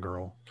kind of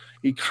girl.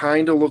 He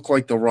kind of looked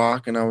like The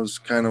Rock, and I was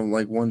kind of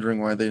like wondering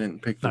why they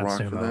didn't pick The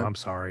Rock sumo, for that. I'm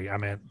sorry, I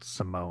meant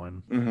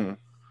Samoan.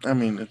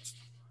 Mm-hmm. It's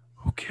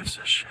who gives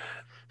a shit.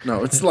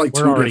 No, it's like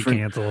we're two already different.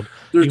 Canceled.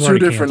 They're two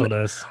different.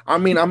 Us.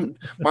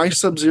 My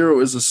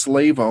Sub-Zero is a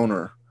slave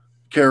owner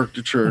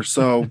caricature.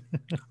 So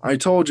I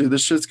told you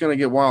this shit's gonna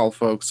get wild,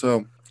 folks.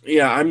 So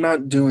yeah, I'm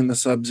not doing the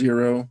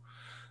Sub-Zero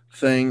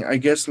thing. I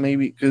guess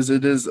maybe because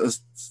it is a.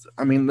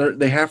 I mean,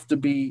 they have to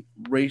be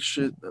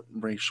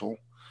racial.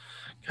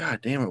 God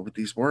damn it with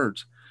these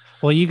words.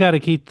 Well, you got to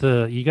keep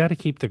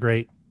the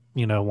great,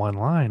 one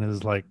line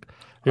is like,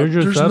 here's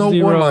your There's no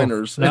Sub-Zero.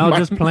 one-liners in Now my-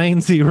 just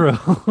plain Zero.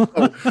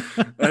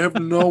 I have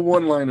no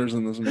one-liners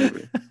in this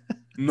movie.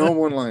 No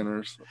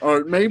one-liners.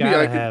 Or maybe Gotta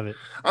I could. have it.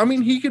 I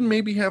mean, he can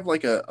maybe have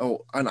like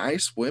an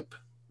ice whip.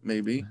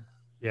 Maybe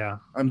Yeah.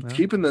 I'm Yeah.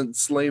 keeping the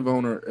slave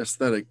owner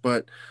aesthetic,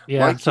 but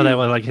Yeah. like So you- that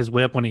way, like his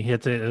whip, when he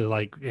hits it,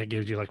 it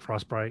gives you like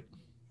frostbite.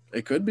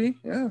 it could be,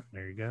 yeah.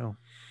 There you go.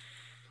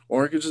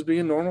 Or it could just be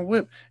a normal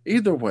whip.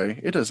 Either way,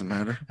 it doesn't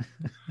matter.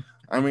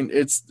 I mean,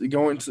 it's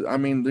going to. I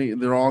mean,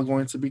 they're all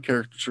going to be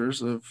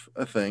caricatures of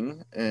a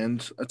thing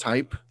and a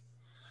type,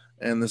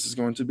 and this is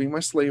going to be my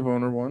slave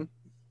owner one.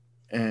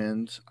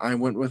 And I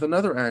went with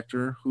another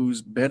actor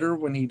who's better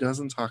when he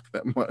doesn't talk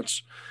that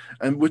much,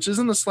 and which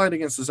isn't a slight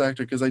against this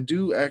actor because I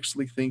do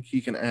actually think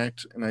he can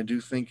act, and I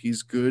do think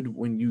he's good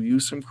when you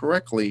use him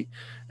correctly,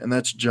 and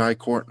that's Jai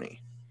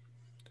Courtney.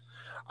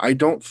 I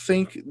don't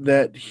think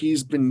that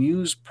he's been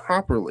used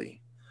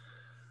properly.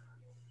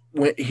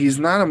 When he's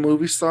not a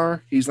movie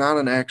star, he's not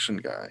an action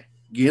guy.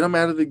 Get him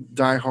out of the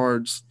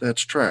diehards,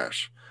 that's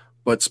trash.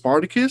 But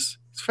Spartacus,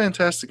 he's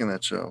fantastic in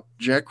that show.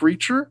 Jack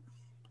Reacher,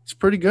 he's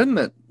pretty good in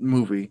that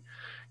movie.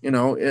 In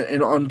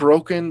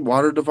Unbroken,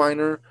 Water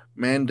Diviner,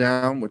 Man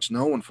Down, which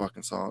no one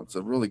fucking saw. It's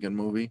a really good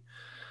movie.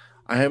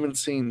 I haven't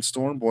seen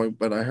Storm Boy,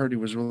 but I heard he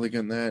was really good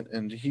in that.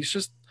 And he's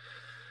just,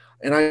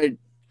 and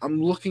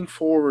I'm looking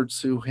forward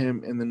to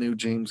him in the new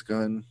James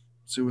Gunn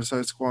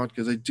Suicide Squad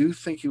because I do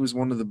think he was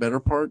one of the better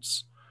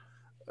parts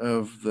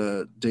of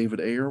the David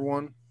Ayer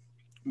one,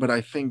 but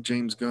I think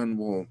James Gunn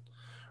will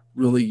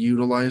really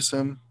utilize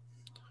him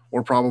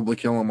or probably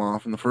kill him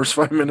off in the first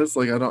 5 minutes.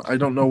 Like I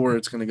don't know where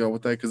it's going to go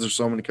with that because there's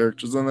so many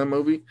characters in that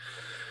movie,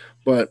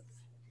 but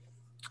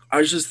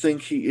I just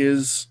think he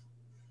is.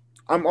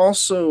 I'm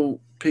also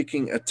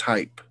picking a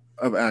type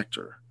of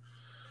actor,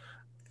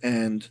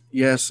 and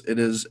yes, it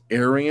is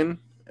Aryan.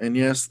 And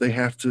yes, they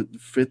have to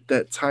fit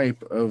that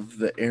type of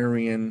the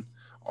Aryan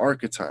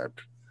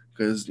archetype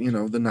because,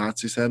 the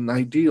Nazis had an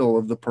ideal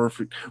of the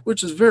perfect,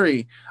 which is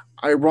very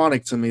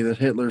ironic to me that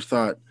Hitler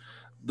thought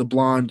the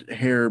blonde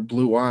hair,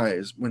 blue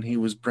eyes when he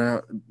was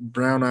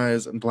brown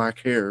eyes and black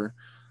hair.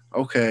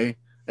 Okay.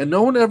 And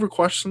no one ever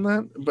questioned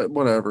that, but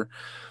whatever.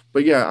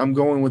 But yeah, I'm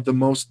going with the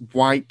most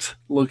white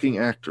looking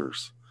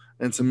actors.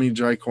 And to me,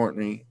 Jai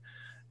Courtney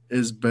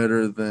is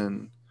better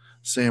than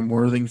Sam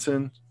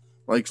Worthington.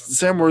 Like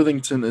Sam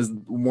Worthington is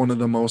one of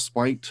the most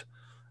white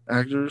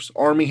actors.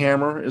 Armie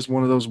Hammer is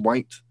one of those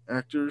white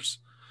actors.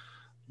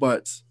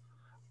 But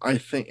I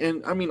think,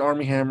 and I mean,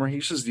 Armie Hammer,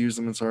 he's just used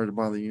them in Sorry to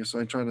Bother You. So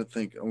I try to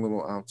think a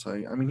little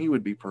outside. I mean, he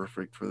would be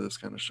perfect for this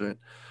kind of shit.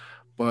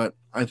 But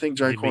I think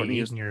Jai Courtney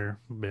is. Your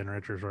Ben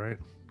Richards, right?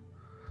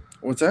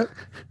 What's that?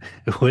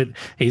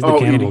 He's the Oh,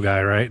 cannibal eating.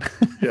 guy, right?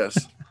 Yes.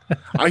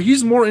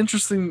 He's more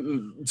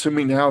interesting to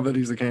me now that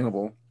he's a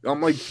cannibal.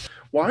 I'm like,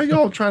 why are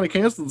y'all trying to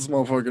cancel this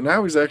motherfucker?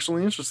 Now he's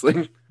actually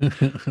interesting.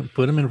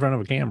 Put him in front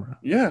of a camera.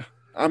 Yeah.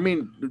 I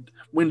mean,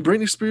 when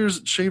Britney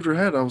Spears shaved her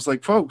head, I was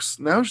like, folks,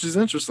 now she's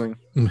interesting.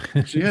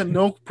 She had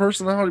no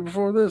personality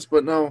before this.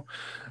 But no,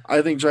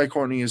 I think Jai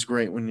Courtney is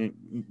great when you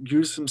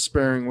use him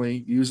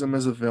sparingly, use him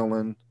as a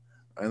villain.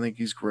 I think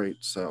he's great.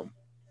 So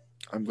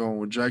I'm going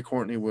with Jai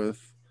Courtney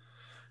with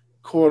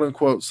quote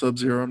unquote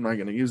Sub-Zero. I'm not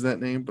going to use that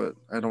name, but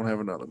I don't have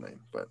another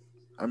name. But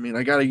I mean,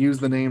 I got to use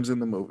the names in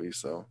the movie.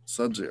 So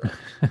Sub-Zero.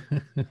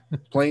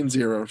 Plain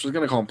Zero. She's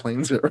going to call him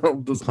Plain Zero.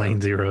 Doesn't Plain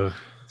matter. Zero.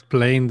 It's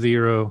Plain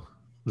Zero.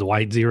 The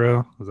White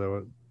Zero. Is that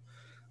what?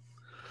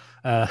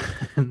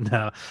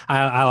 No,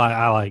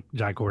 I like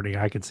Jai Courtney.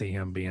 I could see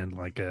him being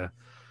like a,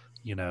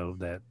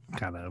 that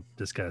kind of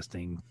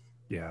disgusting,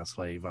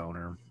 slave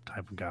owner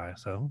type of guy.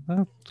 So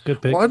it's a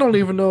good pick. Well, I don't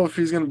even know if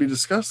he's going to be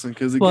disgusting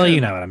because, Well,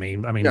 you know what I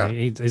mean. I mean, Yeah.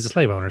 he's a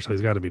slave owner, so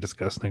he's got to be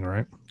disgusting,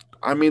 right?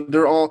 I mean,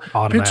 they're all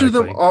picture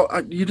them.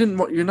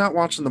 Automatically. All, you're not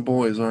watching The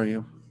Boys, are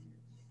you?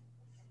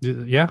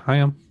 Yeah, I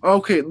am.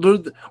 Okay,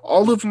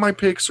 all of my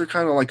picks are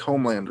kind of like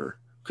Homelander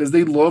because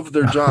they love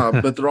their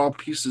job, but they're all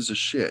pieces of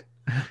shit.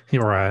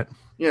 You're right.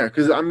 Yeah,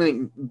 because I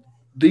mean,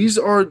 these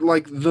are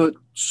like the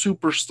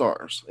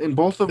superstars in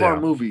both of our Yeah.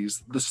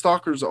 movies. The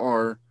stalkers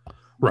are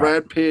Right.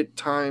 Brad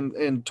Pitt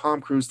and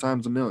Tom Cruise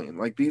times a million.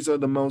 Like these are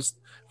the most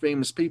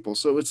famous people.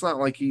 So it's not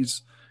like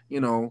he's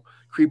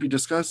creepy,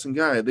 disgusting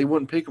guy. They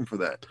wouldn't pick him for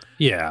that.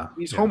 Yeah.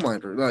 He's yeah.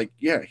 Homelander. Like,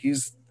 yeah,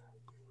 he's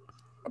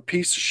a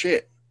piece of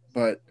shit.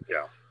 But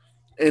Yeah.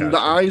 in the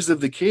Gotcha. eyes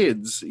of the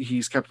kids,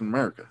 he's Captain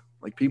America.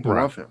 Like people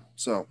Right. love him.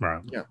 So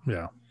Right. Yeah.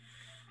 Yeah.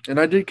 and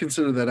I did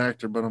consider that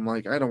actor, but I'm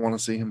like, I don't want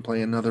to see him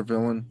play another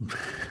villain.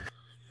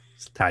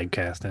 It's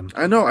typecast him.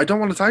 I know I don't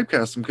want to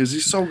typecast him because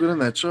he's so good in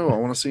that show. I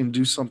want to see him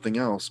do something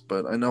else,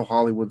 but I know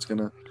Hollywood's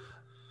gonna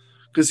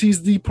because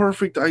he's the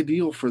perfect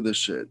ideal for this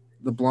shit.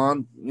 The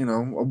blonde,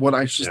 what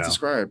I just Yeah.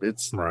 described.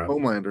 It's Right.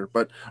 Homelander.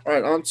 But all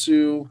right, on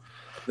to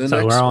The So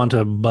we're next on one.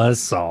 to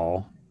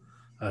Buzzsaw,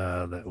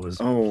 that was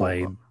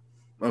played.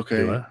 Oh, okay.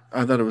 Do it.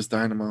 I thought it was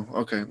Dynamo.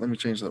 Okay, let me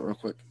change that real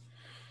quick.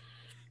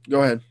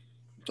 Go ahead.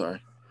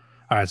 Sorry.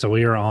 All right, so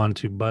we are on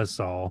to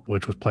Buzzsaw,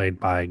 which was played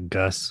by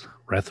Gus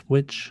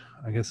Rethwich.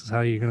 I guess is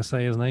how you're going to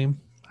say his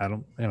name. I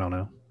don't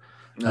know.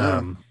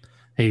 Yeah.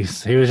 He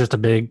was just a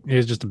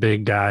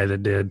big guy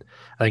that did.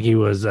 I think he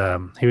was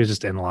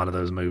just in a lot of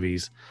those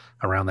movies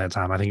around that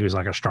time. I think he was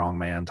like a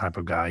strongman type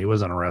of guy. He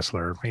wasn't a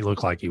wrestler. He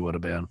looked like he would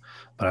have been,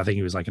 but I think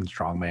he was like in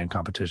strongman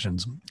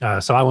competitions.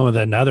 So I went with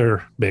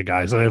another big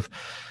guy. So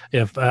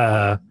if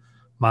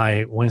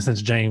my Winston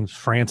James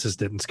Francis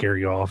didn't scare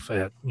you off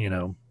at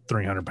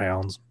 300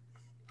 pounds,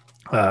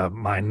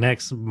 my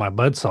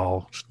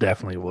Buzzsaw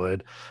definitely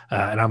would,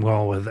 and I'm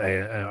going with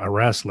a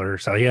wrestler.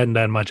 So he hadn't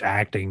done much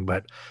acting,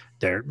 but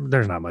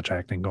there's not much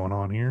acting going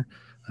on here.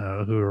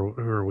 Who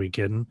are we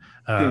kidding?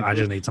 I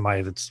just need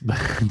somebody that's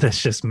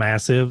that's just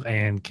massive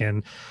and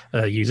can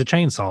use a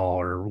chainsaw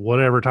or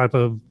whatever type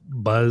of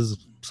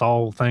buzz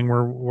saw thing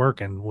we're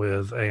working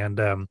with, and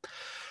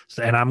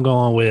I'm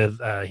going with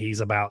he's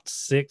about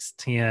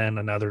 6'10",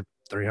 another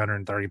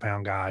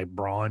 330-pound guy,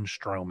 Braun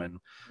Strowman.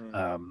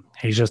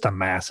 He's just a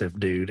massive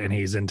dude, and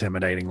he's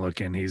intimidating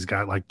looking. He's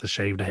got like the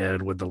shaved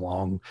head with the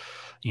long,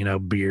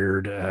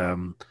 beard,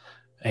 and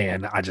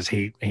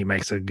he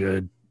makes a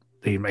good.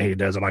 He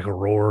does it like a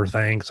roar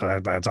thing, so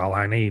that's all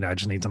I need. I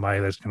just need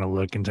somebody that's going to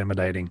look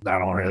intimidating. I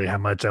don't really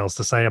have much else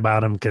to say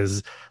about him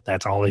because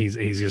that's all he's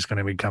just going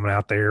to be coming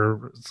out there,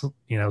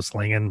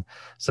 slinging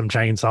some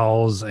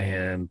chainsaws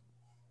and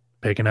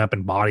picking up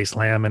and body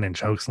slamming and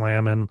choke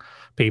slamming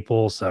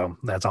people. So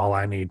that's all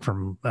I need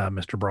from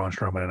Mr. Braun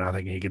Strowman, and I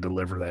think he could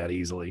deliver that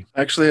easily.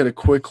 I actually had to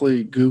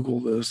quickly Google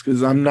this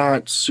because I'm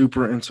not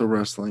super into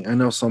wrestling. I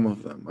know some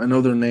of them. I know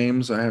their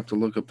names. I have to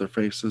look up their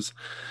faces.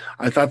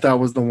 I thought that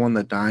was the one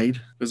that died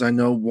because I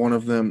know one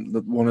of them,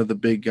 one of the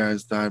big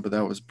guys died, but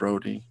that was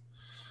Brody.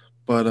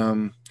 But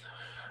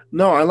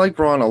no, I like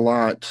Braun a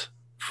lot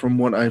from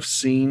what I've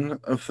seen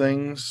of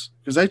things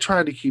because I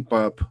try to keep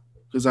up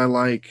because I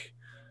like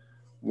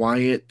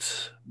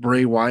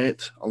Bray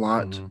Wyatt a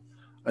lot. Mhm.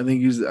 I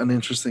think he's an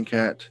interesting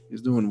cat.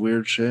 He's doing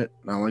weird shit,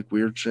 and I like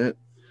weird shit.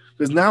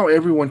 Because now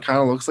everyone kind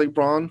of looks like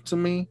Braun to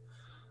me.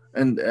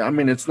 And I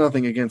mean, it's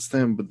nothing against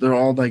him, but they're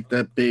all like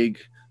that big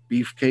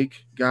beefcake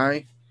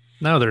guy.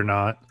 No, they're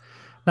not.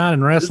 Not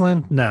in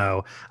wrestling.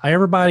 No.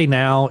 Everybody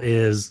now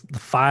is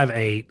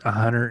 5'8",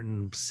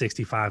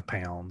 165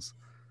 pounds.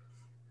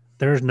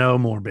 There's no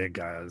more big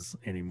guys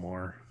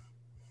anymore.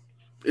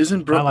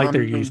 Isn't Not like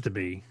there used to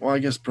be. Well, I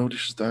guess Brody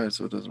just died,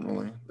 so it doesn't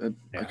really.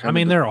 I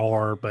mean, there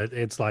are, but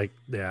it's like,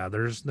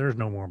 there's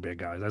no more big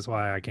guys. That's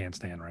why I can't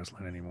stand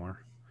wrestling anymore.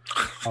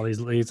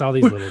 It's all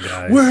these little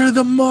guys. Where's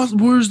the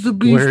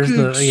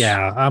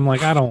beefcakes? I'm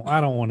like, I don't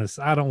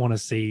want to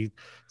see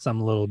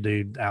some little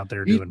dude out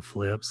there doing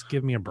flips.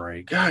 Give me a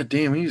break. God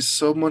damn, he's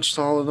so much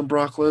taller than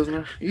Brock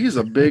Lesnar. He's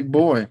a big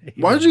boy.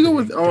 Why'd you go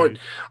with? Oh,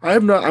 I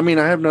have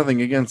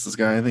nothing against this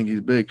guy. I think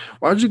he's big.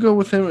 Why'd you go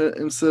with him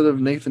instead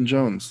of Nathan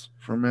Jones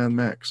from Mad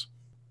Max?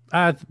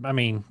 I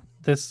mean,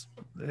 this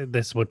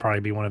would probably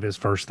be one of his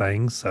first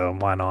things, so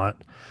why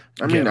not?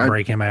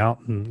 Break him out,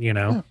 and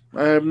Yeah,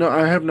 I have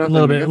nothing.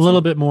 A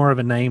little bit more of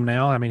a name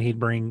now. I mean, he'd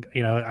bring.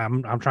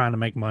 I'm trying to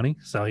make money,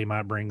 so he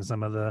might bring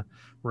some of the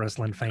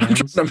wrestling fans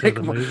to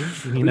the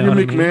movie. You know what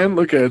McMahon, I mean?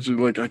 Look at you,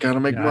 like I gotta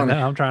make money.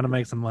 I'm trying to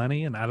make some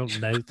money, and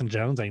Nathan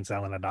Jones ain't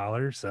selling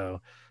 $1,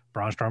 so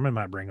Braun Strowman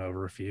might bring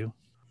over a few.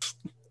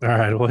 All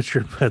right, what's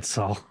your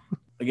Buzzsaw?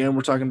 Again,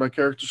 we're talking about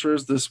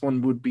caricatures. This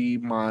one would be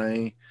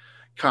my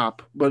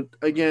cop, but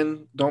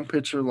again, don't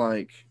picture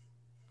like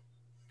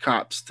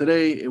cops.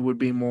 Today, it would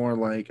be more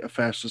like a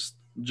fascist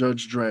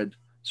Judge Dredd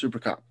super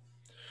cop.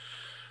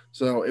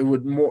 So it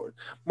would more.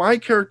 My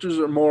characters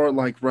are more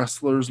like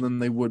wrestlers than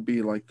they would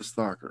be like the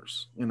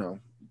stalkers.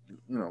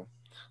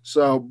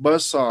 So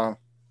Buzzsaw.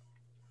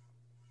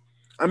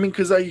 I mean,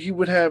 because he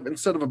would have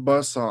instead of a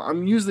buzzsaw.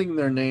 I'm using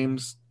their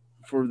names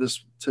for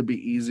this to be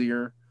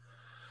easier.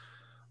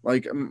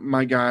 Like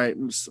my guy,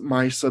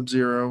 my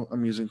Sub-Zero.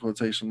 I'm using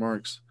quotation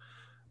marks.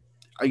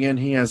 Again,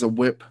 he has a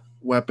whip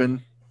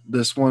weapon.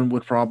 This one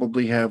would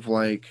probably have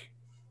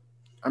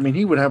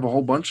he would have a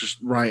whole bunch of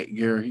riot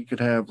gear. He could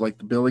have like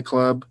the Billy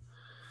Club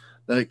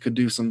that could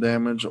do some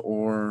damage,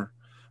 or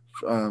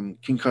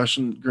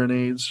concussion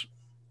grenades,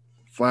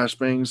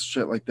 flashbangs,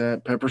 shit like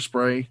that, pepper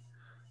spray.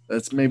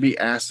 That's maybe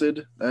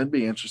acid. That'd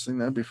be interesting.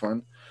 That'd be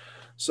fun.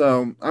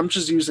 So I'm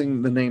just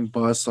using the name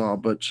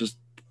Buzzsaw, but just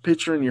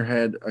picture in your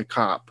head a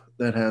cop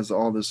that has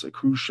all this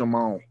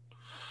accoutrement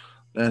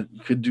that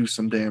could do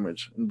some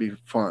damage and be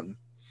fun.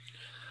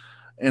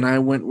 And I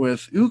went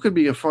with who could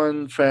be a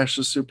fun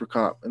fascist super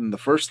cop. And the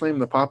first name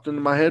that popped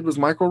into my head was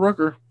Michael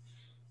Rooker.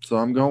 So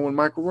I'm going with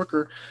Michael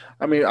Rooker.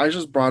 I mean, I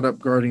just brought up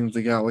Guardians of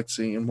the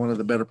Galaxy, and one of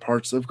the better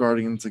parts of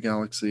Guardians of the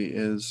Galaxy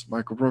is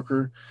Michael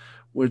Rooker,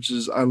 which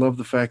is I love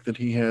the fact that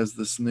he has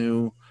this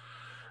new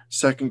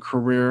second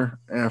career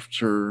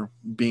after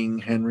being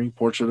Henry,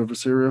 Portrait of a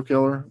Serial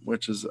Killer,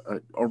 which is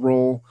a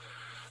role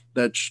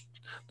that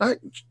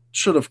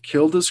should have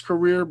killed his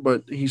career,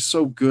 but he's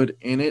so good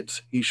in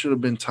it, he should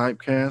have been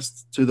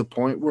typecast to the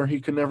point where he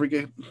could never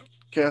get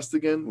cast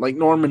again, like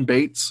Norman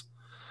Bates.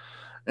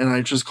 And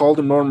I just called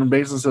him Norman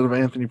Bates instead of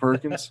Anthony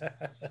Perkins.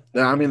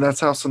 I mean,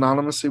 that's how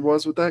synonymous he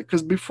was with that.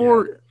 Because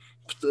before,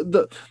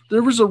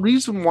 there was a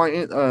reason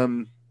why.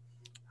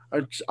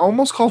 I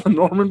almost called him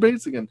Norman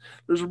Bates again.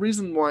 There's a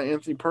reason why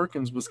Anthony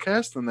Perkins was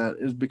cast in that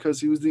is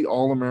because he was the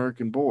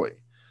all-American boy,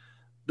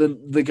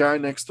 the guy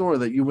next door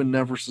that you would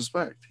never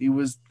suspect. He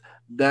was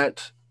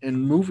that in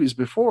movies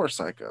before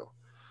Psycho,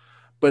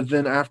 but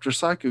then after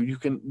Psycho,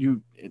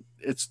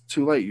 it's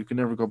too late. You can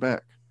never go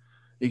back.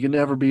 He can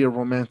never be a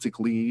romantic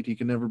lead. He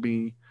can never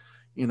be,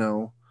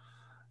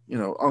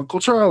 Uncle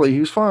Charlie.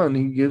 He's fun.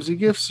 He gives you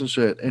gifts and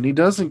shit, and he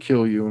doesn't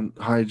kill you and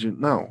hide you.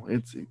 No,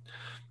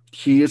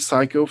 he is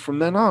Psycho from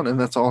then on, and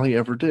that's all he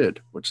ever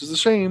did, which is a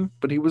shame.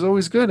 But he was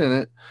always good in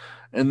it,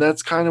 and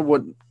that's kind of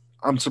what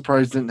I'm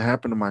surprised didn't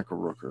happen to Michael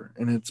Rooker.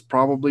 And it's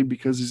probably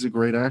because he's a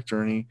great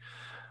actor, and he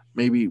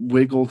maybe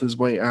wiggled his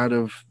way out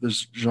of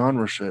this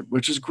genre shit,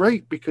 which is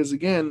great because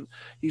again,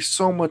 he's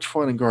so much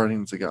fun in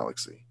Guardians of the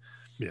Galaxy.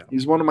 Yeah.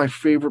 He's one of my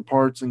favorite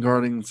parts in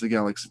Guardians of the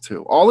Galaxy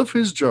 2. All of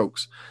his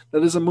jokes,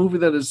 that is a movie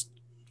that is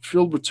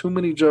filled with too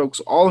many jokes.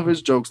 All of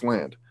his jokes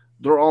land.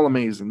 They're all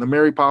amazing. The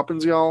Mary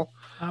Poppins, y'all.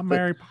 I'm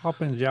Mary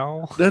Poppins,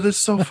 y'all. That is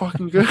so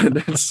fucking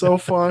good. It's so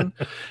fun.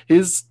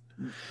 His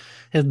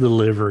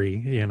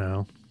delivery,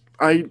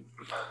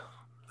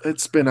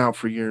 it's been out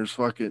for years.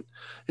 Fuck it.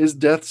 His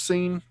death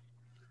scene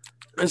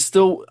is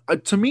still,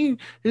 to me,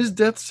 his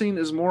death scene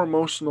is more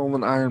emotional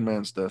than Iron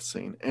Man's death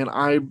scene. And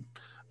I've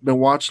been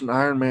watching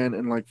Iron Man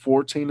in like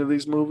 14 of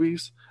these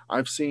movies.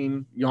 I've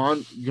seen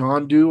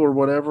Yondu or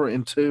whatever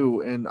in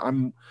 2, and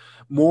I'm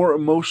more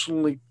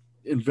emotionally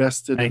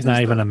invested. He's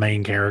not even a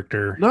main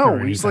character. No,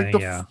 he's like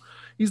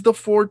he's the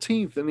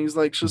 14th, and he's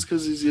like, just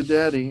because he's your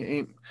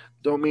daddy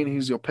don't mean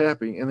he's your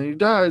pappy. And then he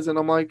dies, and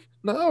I'm like,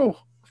 no.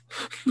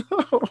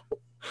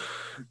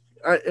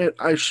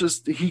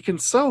 He can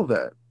sell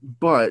that,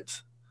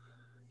 but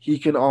he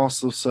can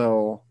also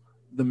sell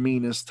the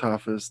meanest,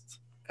 toughest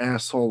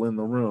asshole in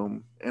the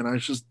room. And I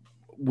just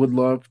would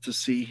love to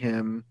see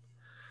him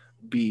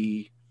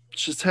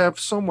have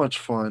so much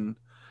fun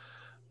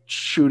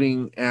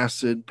shooting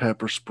acid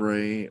pepper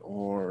spray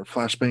or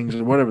flashbangs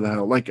or whatever the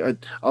hell, like a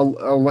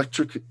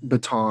electric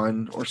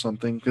baton or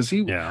something, because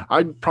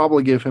I'd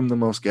probably give him the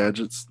most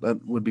gadgets.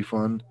 That would be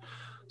fun.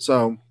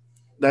 So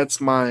that's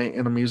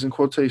and I'm using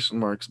quotation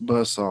marks,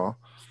 buzzsaw.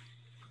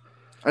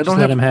 Let's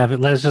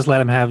just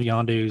let him have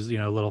Yondu's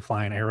little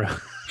flying arrow.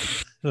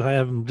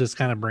 Have him just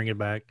kind of bring it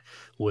back,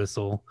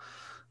 whistle,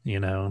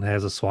 and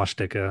has a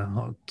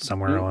swastika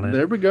somewhere on it.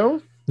 There we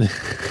go.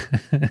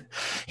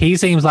 He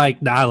seems like,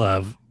 I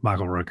love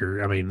Michael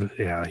Rooker. I mean,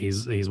 yeah,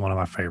 he's one of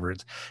my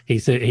favorites. He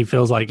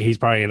feels like he's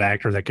probably an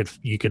actor that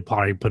you could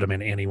probably put him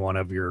in any one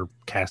of your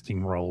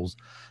casting roles,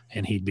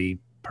 and he'd be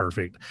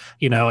perfect.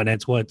 And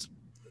it's what's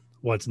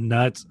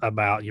nuts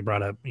about, you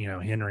brought up,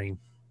 Henry.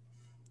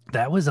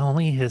 That was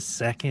only his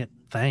second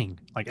thing,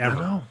 like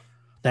ever.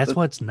 That's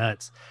what's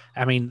nuts.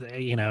 I mean,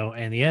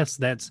 and yes,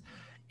 that's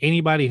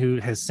anybody who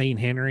has seen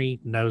Henry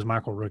knows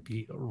Michael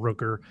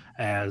Rooker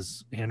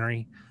as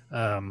Henry.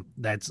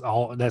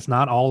 That's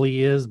not all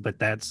he is, but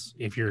that's,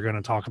 if you're going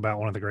to talk about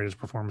one of the greatest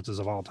performances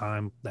of all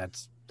time,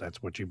 that's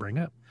what you bring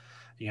up,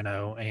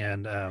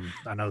 and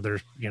I know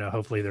there's,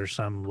 hopefully there's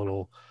some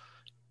little,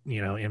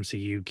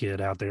 MCU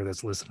kid out there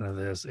that's listening to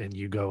this, and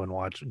you go and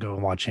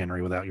watch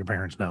Henry without your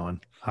parents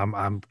knowing.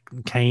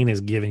 Kane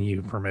is giving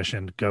you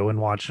permission to go and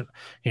watch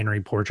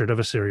Henry, Portrait of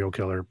a Serial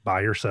Killer,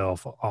 by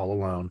yourself, all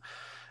alone,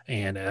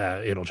 and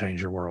it'll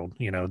change your world,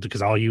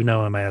 because all you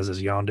know him as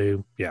is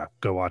Yondu. Yeah,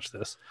 go watch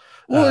this.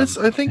 Well, I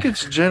think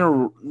it's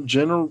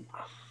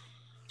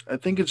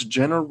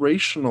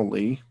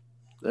generationally.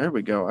 There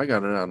we go. I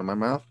got it out of my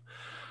mouth.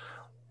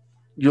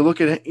 You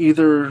look at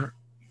either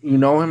you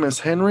know him as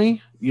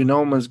Henry, you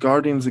know him as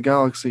Guardians of the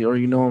Galaxy, or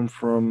you know him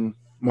from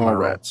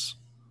Mallrats.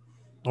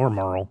 Or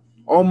Merle.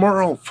 Oh,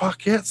 Merle.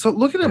 Fuck yeah. So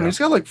look at him. Yeah. He's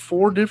got like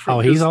 4 different.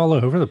 Oh, he's all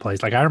over the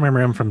place. Like, I remember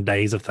him from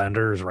Days of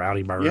Thunder as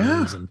Rowdy Burns.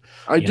 Yeah. And,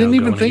 I didn't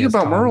even think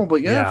about Merle,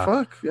 but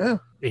fuck. Yeah.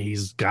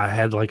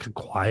 Had like a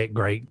quiet,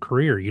 great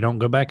career. You don't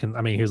go back and,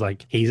 I mean,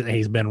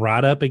 he's been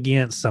right up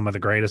against some of the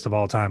greatest of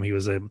all time. He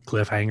was a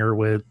Cliffhanger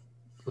with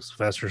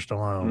Sylvester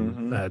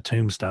Stallone,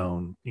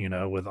 Tombstone,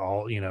 with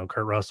all,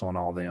 Kurt Russell and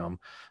all them,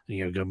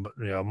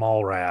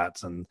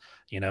 Mallrats, and,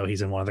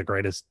 he's in one of the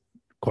greatest,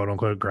 quote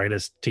unquote,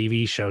 greatest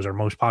TV shows or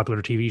most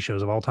popular TV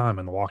shows of all time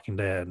in The Walking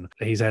Dead. And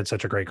he's had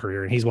such a great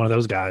career. And he's one of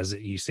those guys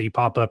that you see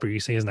pop up or you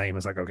see his name.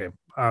 It's like, okay,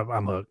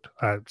 I'm hooked.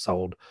 I'm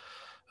sold.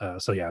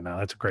 So yeah, no,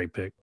 that's a great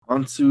pick.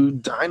 On to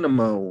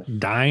Dynamo,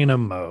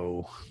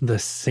 the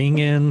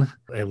singing,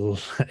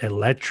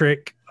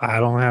 electric, I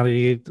don't know how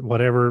to,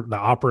 whatever, the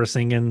opera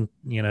singing,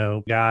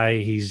 guy.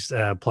 He's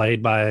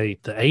played by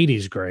the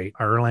 80s great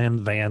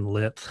Erland Van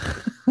Lith.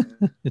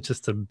 It's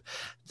just a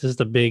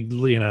big,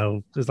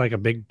 it's like a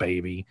big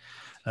baby.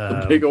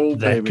 A big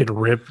old that baby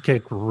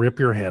could rip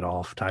your head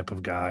off type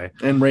of guy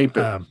and rape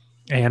it.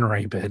 And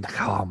Rapid.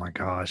 Oh my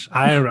gosh.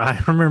 I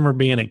remember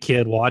being a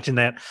kid watching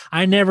that.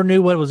 I never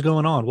knew what was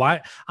going on.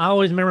 Why? I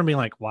always remember being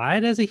like, why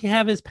does he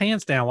have his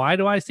pants down? Why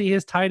do I see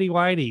his tighty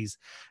whities?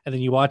 And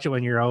then you watch it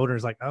when you're older.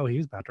 It's like, oh, he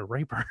was about to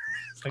rape her.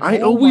 It's like, I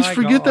oh always my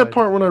forget that God.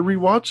 part when I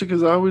rewatch it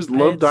because I always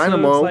love And so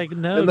Dynamo. it's like,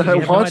 no, and then you I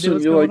have no watch idea it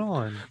what's and you're going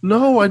like, on.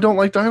 no, I don't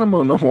like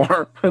Dynamo no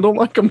more. I don't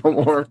like him no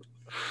more.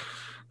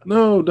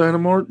 No,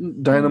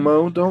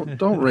 Dynamo,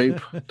 don't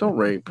rape. Don't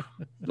rape.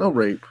 No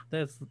rape.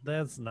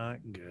 That's not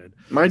good.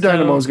 My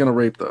Dynamo is gonna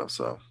rape though,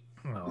 so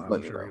Oh, let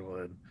I'm me sure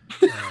know.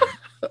 he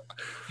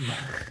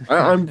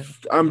would.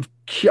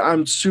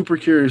 I'm super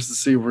curious to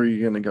see where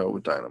you're gonna go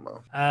with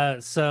Dynamo.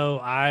 So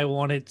I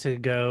wanted to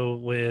go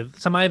with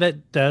somebody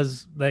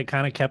that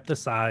kind of kept the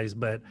size,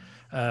 but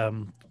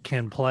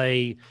can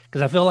play,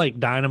 because I feel like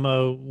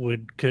Dynamo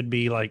could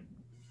be like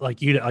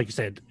you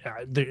said,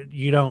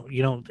 you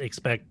don't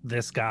expect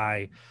this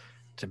guy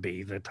to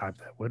be the type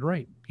that would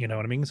rape. You know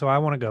what I mean? So I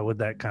want to go with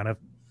that kind of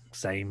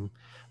same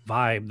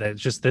vibe. That's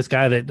just this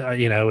guy that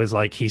is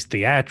like, he's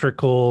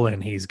theatrical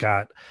and he's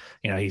got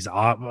he's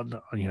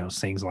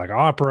sings like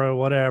opera or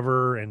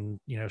whatever, and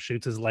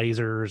shoots his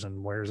lasers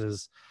and wears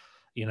his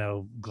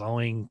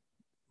glowing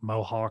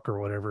mohawk or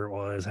whatever it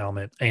was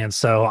helmet. And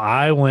so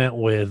I went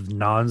with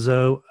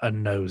Nonzo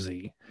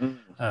Anozie.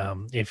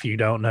 If you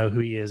don't know who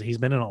he is, he's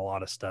been in a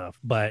lot of stuff,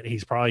 but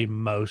he's probably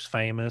most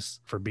famous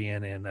for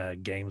being in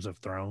Games of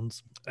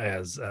Thrones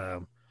as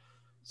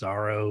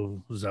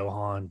Zaro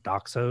Zohan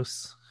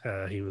Doxos.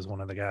 He was one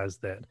of the guys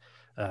that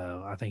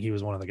I think he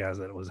was one of the guys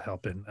that was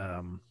helping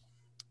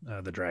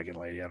the dragon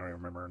lady. I don't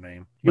remember her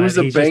name. He was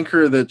a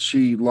banker that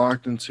she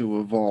locked into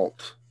a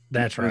vault.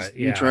 That's right.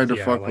 He tried to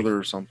fuck with her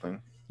or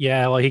something.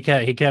 Yeah, well, he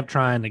kept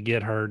trying to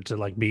get her to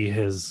like be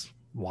his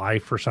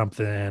wife or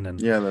something, and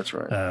yeah, that's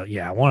right.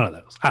 Yeah, one of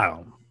those. I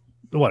don't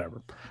know,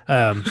 whatever.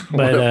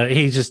 But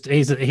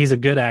he's a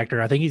good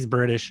actor. I think he's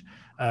British.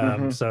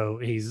 So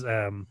he's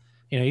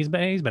he's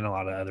been in a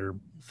lot of other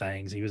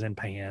things. He was in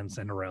Pan,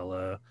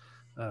 Cinderella,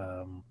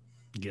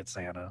 Get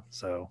Santa.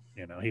 So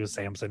he was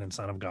Samson and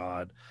Son of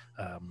God.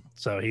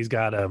 So he's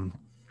got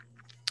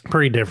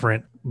pretty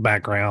different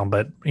background,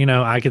 but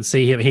I could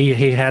see him.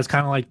 He has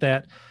kind of like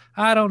that.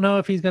 I don't know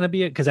if he's going to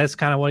be it, because that's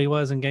kind of what he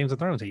was in Games of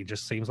Thrones. He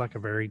just seems like a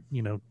very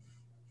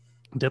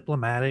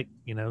diplomatic,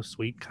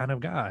 sweet kind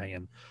of guy.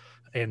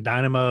 And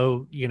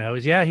Dynamo,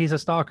 he's a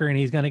stalker and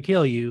he's going to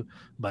kill you,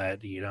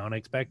 but you don't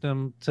expect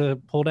him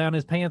to pull down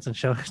his pants and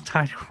show his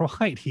tight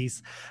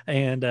whities.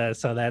 And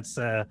so that's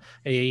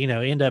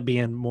end up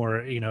being more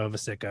of a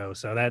sicko.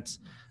 So that's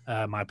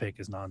my pick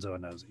is Nonzo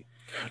Anozie.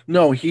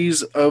 No,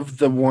 he's, of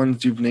the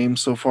ones you've named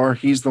so far,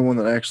 he's the one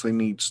that actually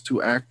needs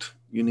to act.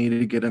 You need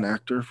to get an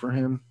actor for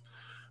him.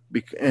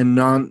 And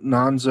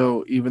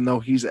Nonzo, even though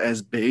he's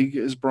as big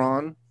as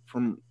Braun,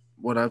 from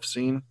what I've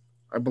seen,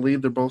 I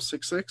believe they're both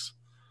 6'6".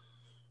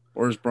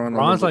 Or is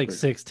Braun's like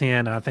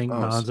 6'10". I think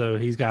Nonzo,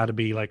 he's got to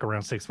be like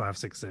around 6'5",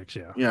 6'6".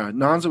 Yeah. Yeah,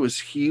 Nonzo is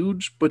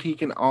huge, but he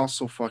can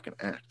also fucking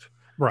act.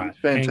 Right.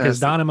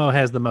 Because Dynamo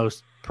has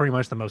pretty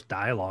much the most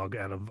dialogue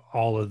out of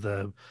all of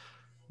the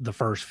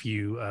first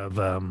few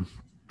of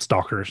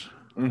Stalkers.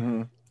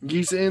 Mm-hmm.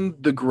 He's in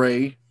The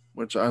Gray,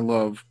 which I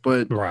love,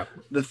 but right.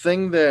 The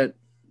thing that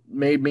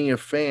made me a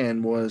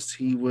fan was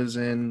he was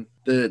in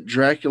the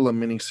Dracula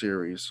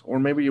miniseries, or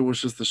maybe it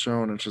was just the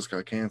show and it just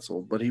got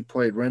canceled, but he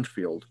played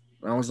Renfield.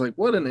 And I was like,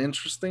 what an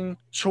interesting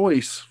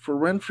choice for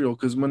Renfield,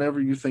 because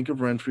whenever you think of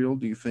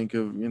Renfield, you think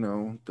of,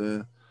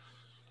 the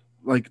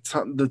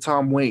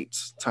Tom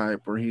Waits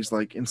type, where he's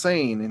like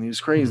insane and he's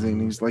crazy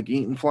and he's like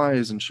eating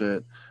flies and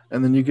shit.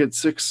 And then you get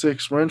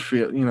 6'6"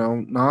 Renfield,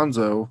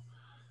 Nonzo.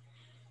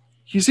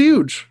 He's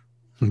huge.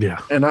 Yeah.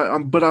 And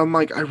I'm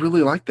like, I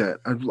really like that.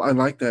 I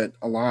like that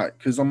a lot,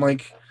 because I'm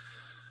like,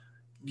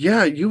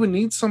 yeah, you would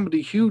need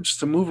somebody huge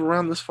to move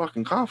around this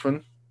fucking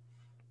coffin.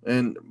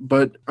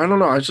 But I don't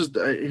know.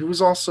 He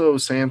was also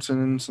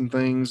Samson in some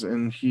things,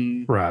 and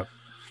right.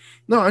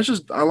 No,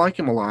 I like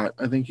him a lot.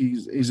 I think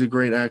he's a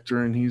great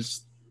actor, and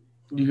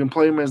you can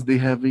play him as the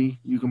heavy,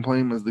 you can play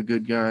him as the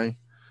good guy.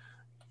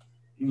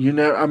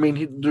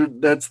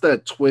 That's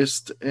that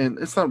twist, and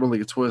it's not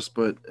really a twist,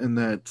 but in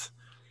that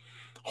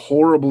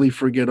horribly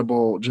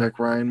forgettable Jack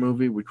Ryan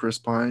movie with Chris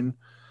Pine.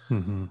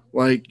 Mm-hmm.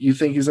 Like, you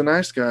think he's a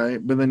nice guy,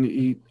 but then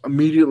he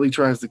immediately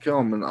tries to kill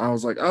him, and I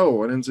was like,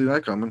 oh, I didn't see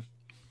that coming.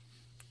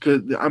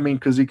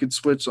 Because he could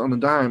switch on a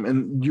dime,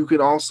 and you could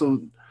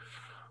also,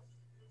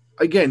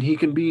 again, he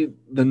can be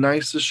the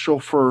nicest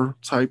chauffeur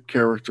type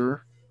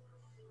character,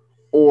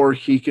 or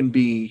he can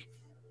be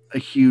a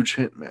huge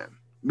hitman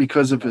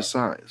because of his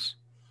size.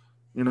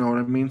 You know what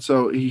I mean?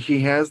 So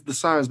he has the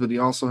size, but he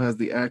also has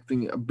the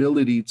acting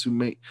ability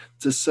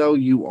to sell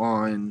you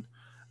on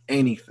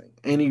anything,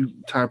 any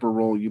type of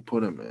role you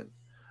put him in.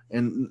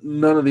 And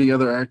none of the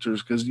other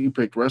actors, because you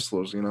picked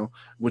wrestlers,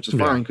 which is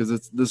fine,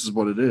 because this is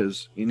what it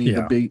is. You need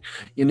the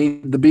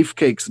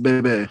beefcakes,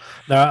 baby.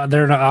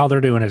 They're not, all they're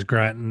doing is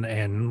grunting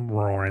and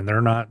roaring.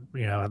 They're not,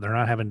 they're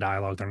not having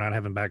dialogue. They're not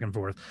having back and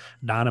forth.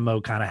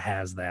 Dynamo kind of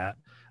has that.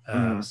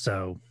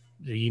 So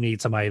you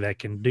need somebody that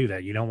can do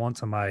that. You don't want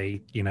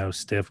somebody,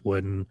 stiff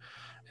wooden.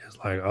 It's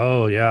like,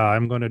 oh yeah,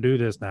 I'm going to do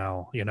this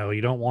now. You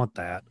don't want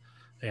that.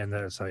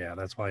 And so yeah,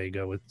 that's why you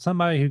go with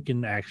somebody who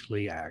can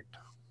actually act.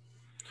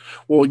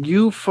 Well,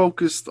 you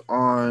focused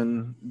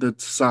on the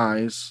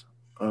size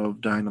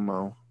of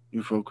Dynamo.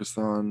 You focused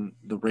on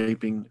the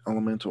raping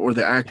element or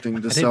the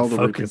acting to I sell didn't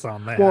the raping. focus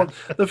on that. Well,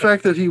 the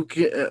fact that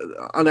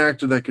an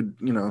actor that could,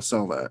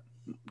 sell that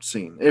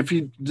scene. If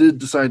he did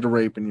decide to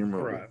rape in your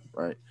movie,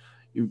 right?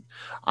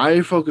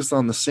 I focused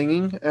on the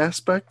singing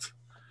aspect,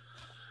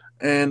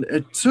 and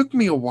it took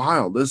me a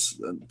while.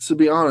 To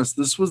be honest,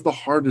 this was the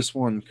hardest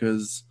one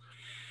because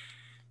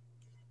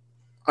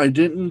I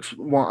didn't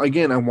want.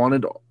 Again, I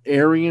wanted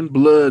Aryan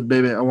blood,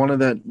 baby. I wanted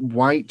that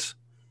white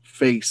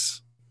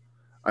face.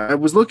 I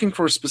was looking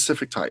for a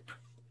specific type,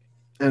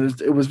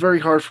 and it was very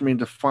hard for me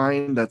to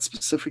find that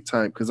specific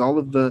type because all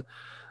of the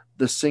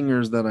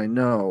singers that I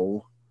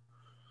know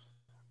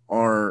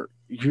are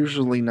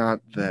usually not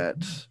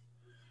that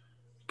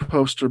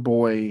poster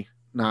boy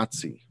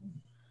Nazi.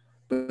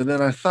 But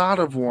then I thought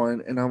of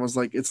one, and I was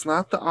like, it's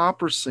not the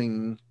opera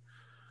singing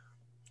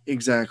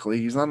exactly.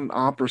 He's not an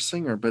opera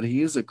singer, but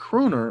he is a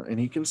crooner, and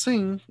he can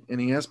sing,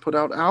 and he has put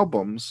out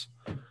albums.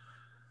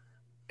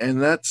 And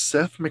that's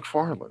Seth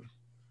MacFarlane.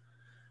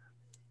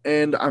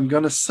 And I'm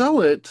going to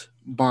sell it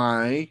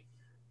by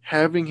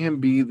having him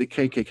be the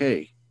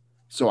KKK.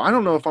 So I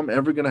don't know if I'm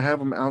ever going to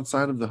have him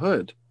outside of the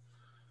hood.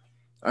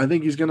 I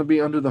think he's going to be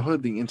under the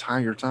hood the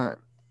entire time.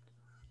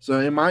 So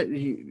it might,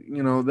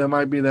 that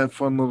might be that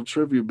fun little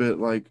trivia bit,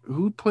 like,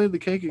 who played the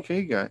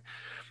KKK guy?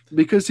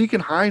 Because he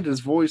can hide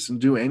his voice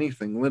and do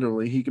anything,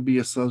 literally. He could be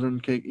a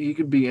Southern KKK. He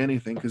could be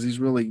anything because he's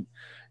really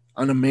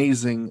an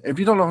amazing... If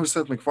you don't know who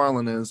Seth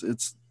MacFarlane is,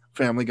 it's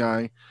Family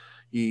Guy.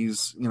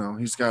 He's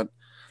got...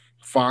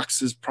 Fox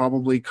has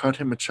probably cut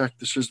him a check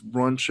to just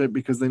run shit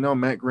because they know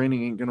Matt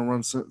Groening ain't going to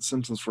run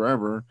Simpsons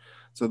forever.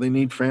 So they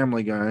need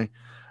Family Guy.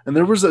 And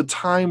there was a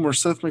time where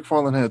Seth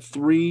MacFarlane had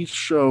 3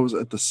 shows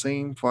at the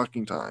same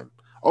fucking time.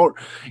 Or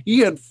he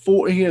had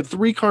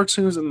 3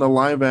 cartoons in the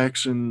live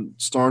action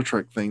Star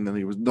Trek thing that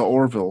the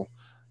Orville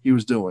he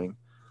was doing.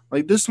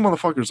 Like, this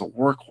motherfucker's a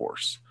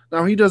workhorse.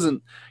 Now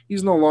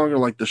he's no longer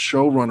like the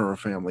showrunner of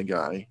Family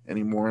Guy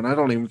anymore. And I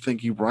don't even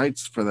think he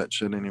writes for that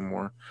shit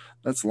anymore.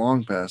 That's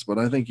long past, but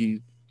I think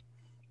he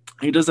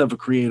does have a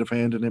creative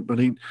hand in it, but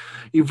he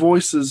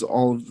voices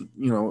all of,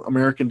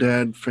 American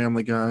Dad,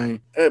 Family Guy,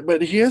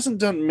 but he hasn't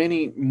done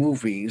many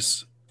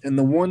movies. And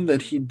the one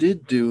that he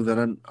did do that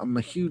I'm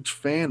a huge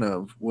fan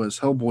of was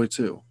Hellboy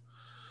 2.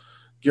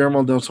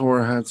 Guillermo del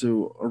Toro had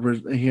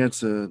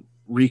to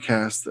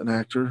recast an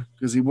actor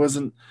because he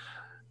wasn't,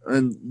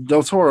 and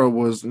Del Toro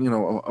was,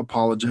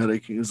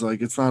 apologetic. He was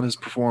like, it's not his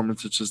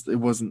performance. It's just, it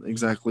wasn't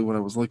exactly what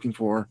I was looking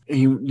for.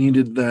 He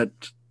needed that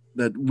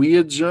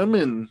weird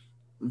German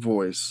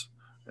voice,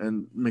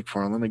 and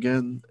MacFarlane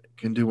again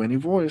can do any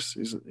voice.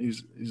 He's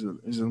an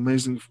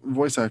amazing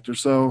voice actor.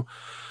 So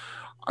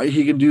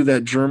he can do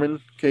that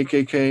German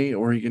KKK,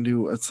 or he can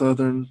do a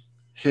Southern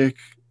hick,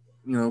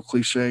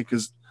 cliche.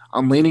 Because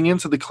I'm leaning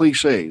into the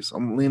cliches.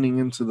 I'm leaning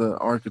into the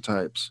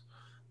archetypes.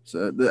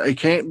 So it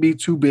can't be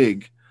too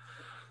big.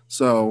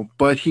 So,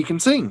 but he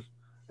can sing,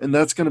 and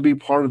that's going to be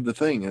part of the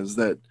thing. Is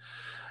that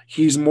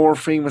he's more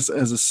famous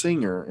as a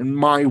singer in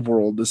my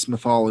world, this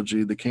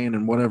mythology, the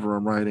canon, whatever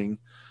I'm writing,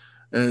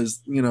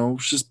 as,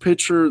 just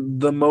picture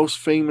the most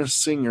famous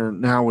singer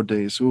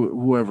nowadays,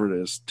 whoever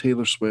it is,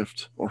 Taylor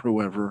Swift or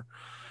whoever,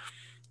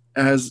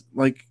 as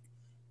like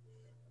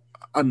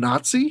a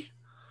Nazi,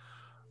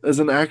 as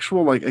an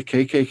actual, like a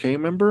KKK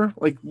member.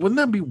 Like, wouldn't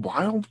that be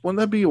wild? Wouldn't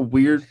that be a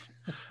weird...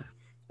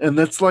 And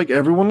that's like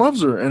everyone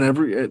loves her,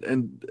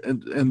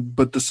 and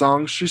but the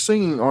songs she's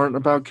singing aren't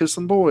about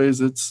kissing boys;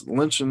 it's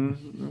lynching.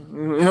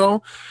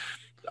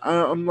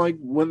 I'm like,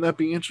 wouldn't that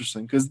be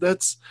interesting? Because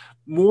that's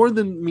more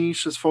than me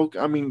just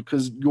focus. I mean,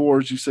 because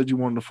you said you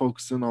wanted to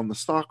focus in on the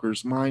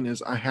stalkers. Mine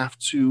is I have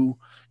to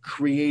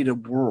create a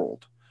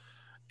world,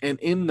 and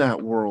in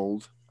that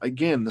world,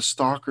 again, the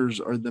stalkers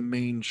are the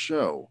main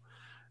show.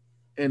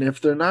 And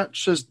if they're not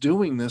just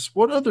doing this,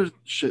 what other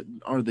shit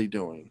are they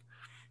doing?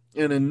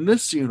 And in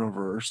this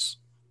universe,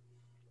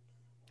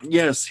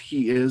 yes,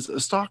 he is a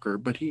stalker,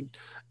 but he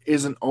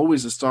isn't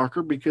always a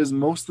stalker because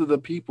most of the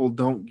people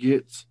don't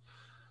get...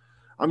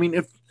 I mean,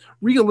 if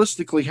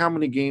realistically, how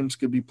many games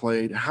could be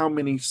played? How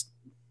many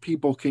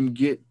people can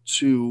get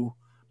to...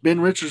 Ben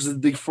Richards is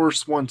the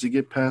first one to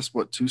get past,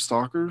 2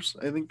 stalkers,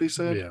 I think they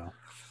said? Yeah.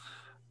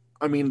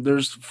 I mean,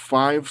 there's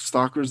 5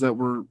 stalkers that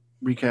we're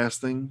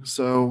recasting.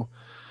 So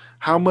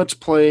how much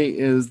play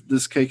is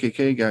this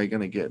KKK guy going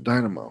to get,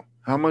 Dynamo?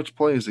 How much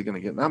play is he going to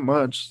get? Not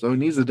much. So he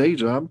needs a day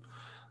job.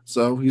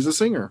 So he's a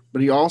singer.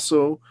 But he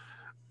also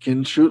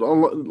can shoot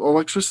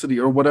electricity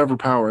or whatever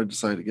power I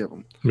decide to give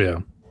him.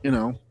 Yeah.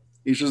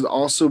 He's just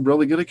also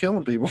really good at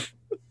killing people.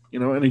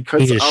 And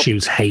he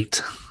shoots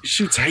hate. He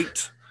shoots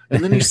hate.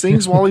 And then he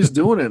sings while he's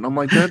doing it. And I'm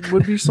like, that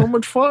would be so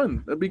much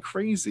fun. That'd be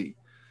crazy.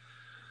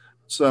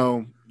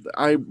 So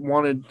I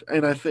wanted,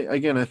 and I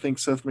think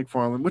Seth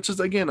MacFarlane, which is,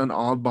 again, an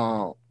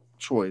oddball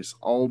choice,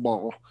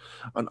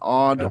 an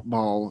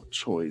oddball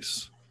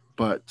choice.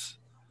 But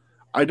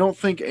I don't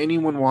think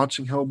anyone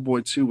watching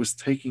Hellboy 2 was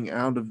taking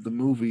out of the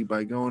movie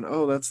by going,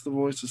 "Oh, that's the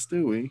voice of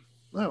Stewie."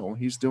 No,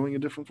 he's doing a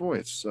different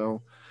voice.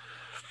 So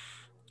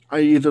I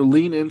either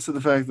lean into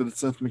the fact that it's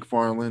Seth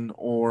MacFarlane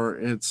or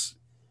it's,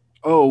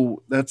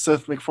 oh, that's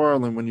Seth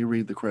MacFarlane when you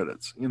read the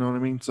credits. You know what I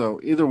mean? So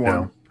either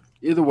one,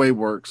 either way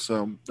works.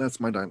 So that's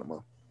my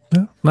Dynamo.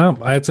 Yeah, no,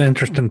 it's an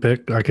interesting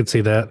pick. I could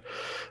see that.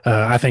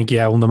 I think,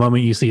 when the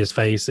moment you see his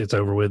face, it's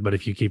over with. But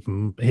if you keep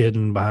him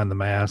hidden behind the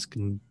mask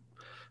and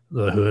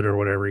the hood or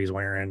whatever he's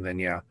wearing, then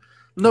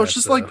No, it's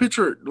just like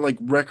picture like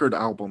record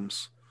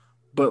albums,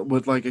 but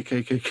with like a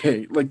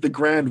KKK, like the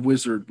Grand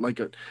Wizard, like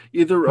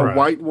either a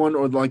white one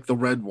or like the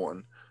red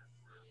one.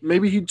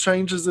 Maybe he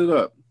changes it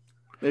up.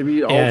 Maybe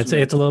it's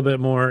a little bit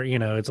more,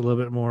 it's a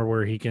little bit more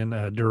where he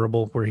can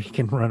durable, where he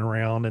can run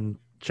around and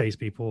chase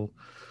people,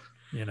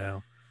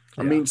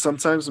 I mean,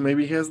 sometimes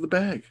maybe he has the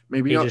bag.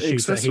 Maybe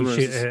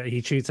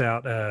he shoots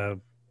out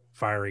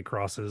fiery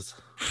crosses.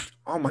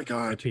 Oh my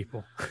god,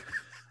 people!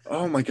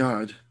 Oh my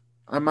god,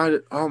 I might.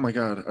 Oh my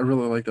god, I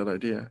really like that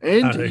idea.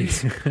 And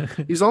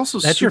he's also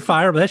that's your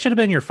fire. That should have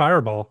been your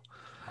fireball.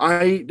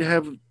 I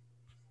have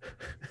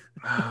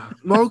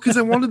no, because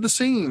I wanted the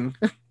scene.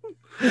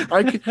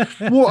 I'm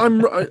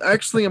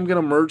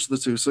gonna merge the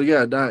two. So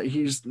yeah,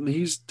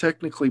 he's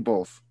technically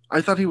both.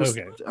 I thought he was.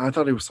 Okay. I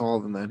thought he was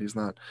taller than that. He's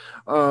not.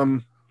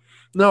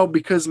 No,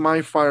 because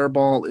my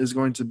fireball is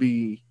going to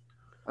be.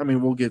 I mean,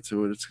 we'll get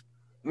to it.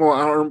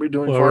 Aren't we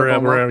doing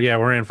fireball?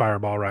 We're in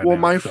fireball right now. Well,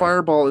 my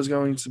fireball is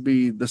going to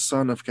be the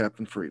son of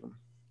Captain Freedom.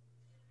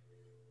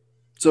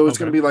 So it's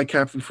going to be like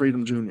Captain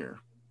Freedom Jr.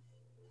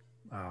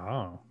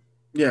 Oh.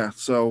 Yeah.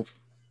 So,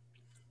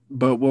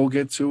 but we'll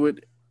get to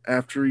it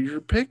after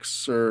your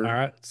picks. All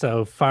right.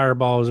 So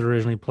fireball was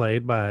originally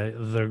played by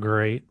the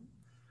great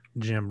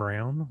Jim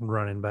Brown,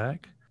 running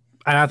back.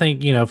 And I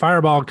think,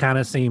 Fireball kind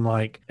of seemed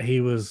like he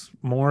was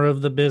more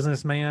of the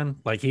businessman.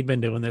 Like he'd been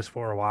doing this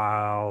for a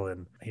while,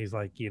 and he's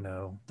like, the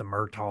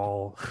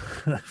Murtaugh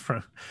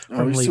from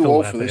he's too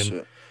old for this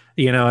shit.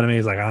 You know what I mean?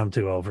 He's like, I'm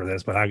too old for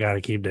this, but I got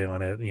to keep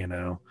doing it.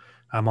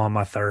 I'm on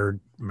my third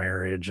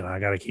marriage, and I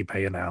got to keep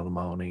paying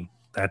alimony,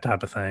 that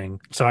type of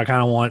thing. So I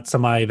kind of want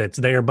somebody that's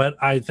there, but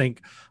I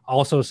think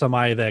also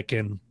somebody that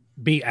can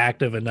be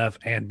active enough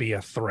and be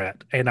a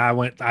threat. And I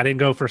didn't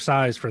go for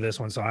size for this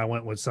one. So I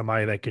went with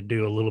somebody that could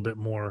do a little bit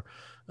more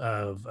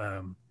of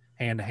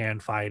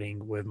hand-to-hand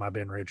fighting with my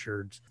Ben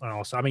Richards. And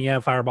also,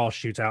 Fireball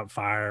shoots out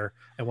fire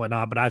and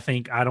whatnot, but I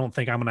don't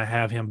think I'm going to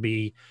have him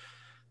be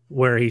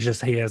where he has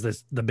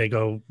the big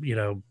old,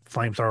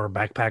 flamethrower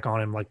backpack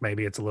on him. Like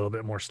maybe it's a little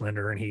bit more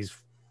slender and he's,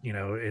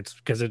 it's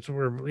because it's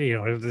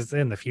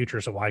in the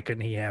future. So why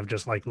couldn't he have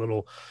just like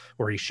little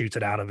where he shoots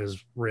it out of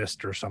his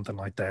wrist or something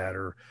like that,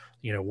 or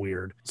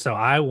weird. So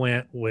I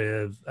went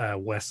with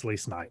Wesley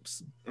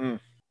Snipes.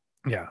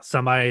 Yeah,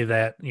 somebody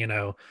that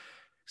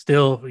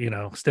still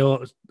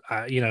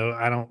I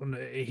don't.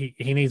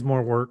 He needs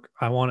more work.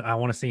 I want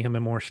to see him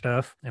in more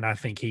stuff, and I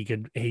think he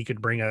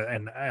could bring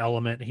an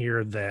element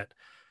here that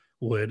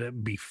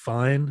would be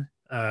fun.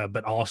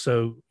 But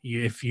also,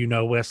 if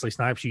Wesley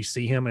Snipes, you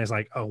see him and it's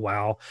like, oh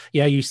wow,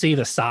 yeah. You see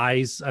the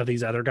size of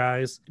these other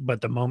guys, but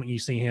the moment you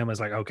see him, it's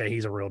like, okay,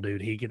 he's a real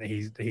dude.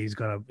 He's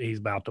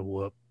about to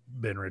whoop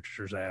Ben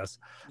Richards' ass.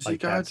 Like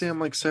goddamn,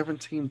 like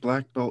 17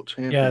 black belt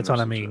champion. Yeah, that's what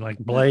I mean. Like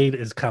Blade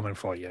is coming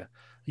for you.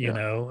 You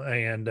know,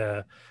 and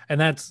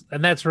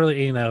that's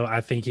really, I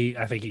think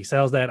he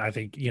sells that. I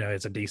think,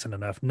 it's a decent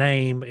enough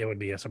name. It would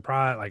be a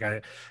surprise.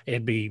 Like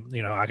it'd be,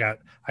 I got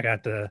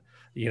the,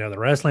 the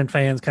wrestling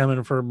fans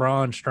coming for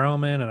Braun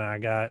Strowman, and I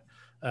got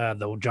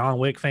the John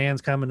Wick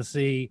fans coming to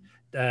see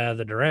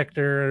the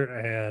director,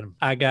 and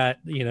I got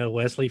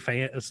Wesley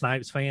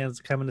Snipes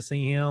fans coming to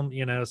see him.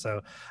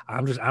 So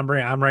I'm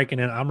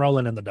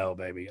rolling in the dough,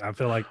 baby. I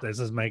feel like this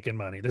is making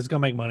money. This is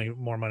gonna make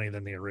more money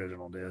than the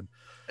original did.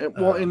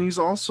 And he's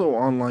also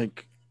on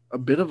like a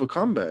bit of a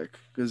comeback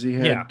because he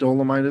had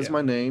Dolomite is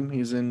My Name.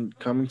 He's in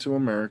Coming to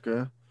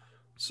America.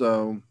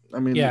 So I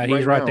mean,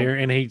 he's right there,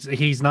 and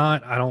he's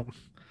not. I don't.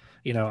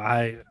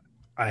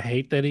 I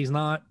hate that he's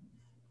not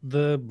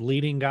the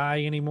leading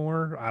guy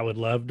anymore. I would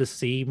love to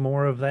see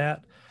more of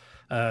that.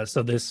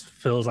 So this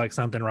feels like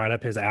something right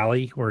up his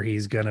alley where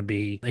he's going to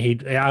be,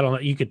 I don't know,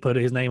 you could put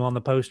his name on the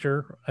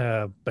poster,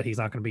 but he's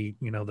not going to be,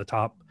 the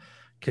top,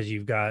 because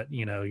you've got,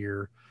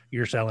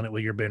 you're selling it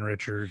with your Ben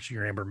Richards,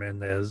 your Amber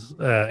Mendez,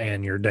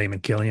 and your Damon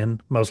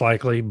Killian, most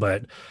likely.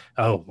 But,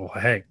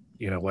 heck,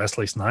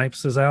 Wesley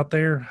Snipes is out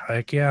there.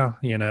 Heck yeah.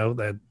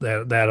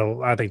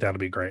 I think that'll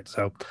be great.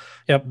 So,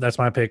 yep, that's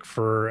my pick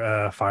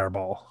for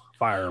Fireball.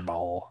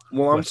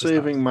 Well, I'm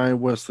saving my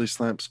Wesley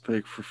Snipes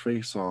pick for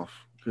Face Off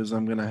because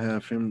I'm going to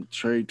have him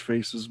trade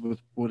faces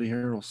with Woody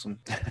Harrelson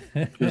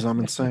because I'm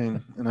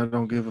insane and I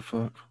don't give a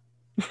fuck.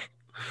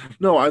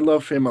 No, I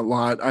love him a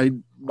lot. I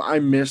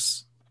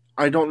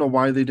don't know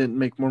why they didn't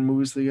make more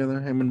movies together,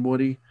 him and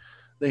Woody.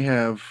 They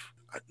have,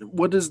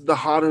 what is the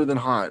hotter than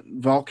hot?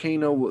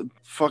 Volcano,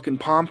 fucking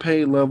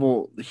Pompeii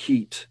level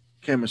heat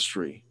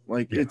chemistry.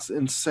 Like, it's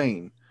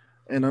insane.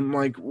 And I'm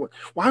like,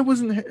 why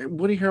wasn't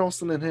Woody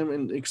Harrelson and him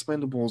in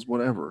Expendables,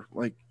 whatever?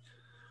 Like,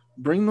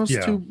 bring those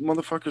Yeah. two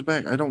motherfuckers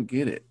back. I don't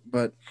get it.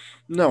 But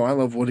no, I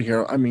love Woody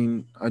Harrelson. I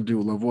mean, I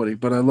do love Woody,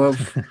 but I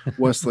love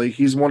Wesley.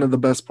 He's one of the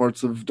best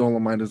parts of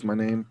Dolomite Is My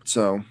Name.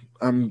 So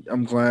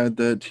I'm glad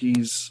that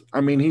he's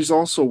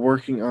also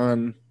working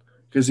on,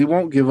 because he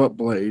won't give up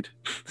Blade.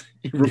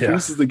 He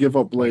refuses to give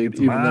up Blade,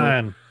 It's even though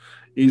mine.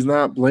 he's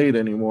not Blade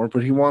anymore,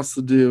 but he wants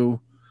to do.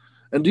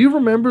 And do you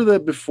remember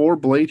that before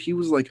Blade, he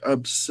was like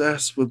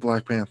obsessed with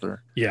Black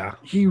Panther? Yeah.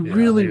 He Yeah,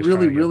 really, he was really,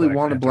 trying to get really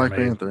wanted Black made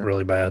Panther.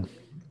 really bad.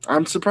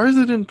 I'm surprised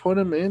they didn't put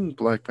him in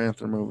Black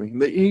Panther movie.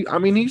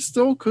 He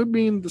still could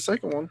be in the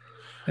second one.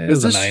 It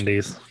was the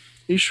 90s.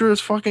 He sure as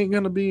fuck ain't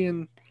gonna be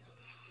in,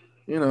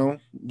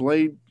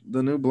 Blade,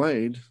 the new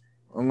Blade,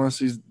 unless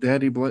he's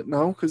Daddy Blade.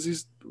 No,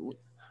 because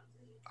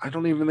I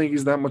don't even think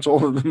he's that much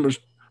older than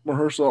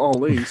Mahershala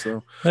Ali.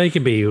 So He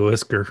could be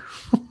Whisker.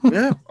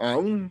 yeah,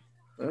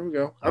 there we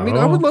go. I mean,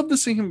 I would love to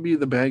see him be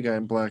the bad guy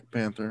in Black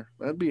Panther.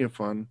 That'd be a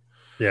fun.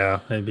 Yeah,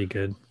 that'd be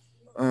good.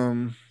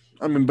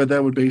 But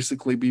that would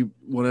basically be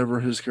whatever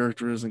his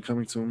character is in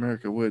Coming to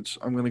America, which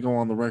I'm going to go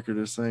on the record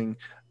as saying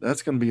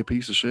that's going to be a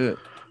piece of shit.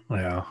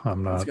 Yeah,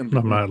 I'm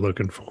not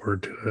looking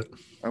forward to it.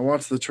 I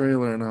watched the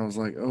trailer and I was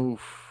like, oh.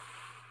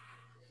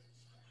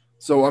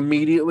 So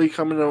immediately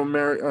coming to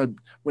America,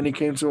 when he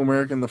came to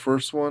America in the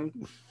first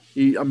one,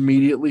 he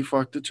immediately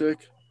fucked a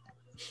chick.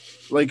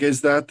 Like,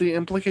 is that the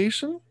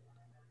implication?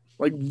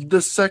 Like,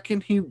 the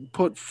second he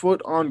put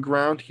foot on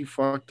ground, he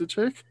fucked a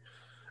chick?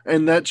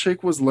 And that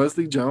chick was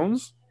Leslie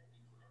Jones?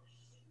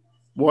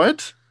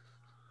 What?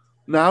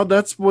 Now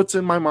that's what's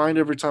in my mind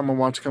every time I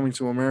watch Coming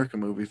to America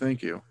movie.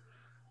 Thank you.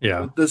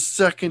 Yeah. The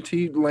second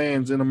he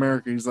lands in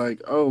America, he's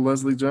like, oh,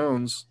 Leslie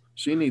Jones,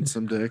 she needs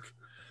some dick.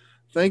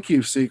 Thank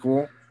you,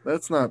 sequel.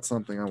 That's not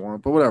something I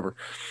want, but whatever.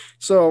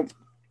 So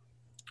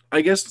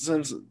I guess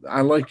since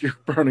I like your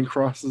Burning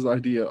Crosses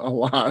idea a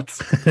lot,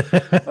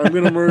 I'm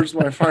going to merge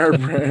my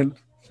Firebrand.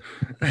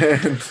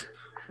 And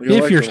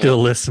if you're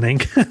still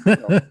listening,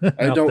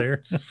 I don't.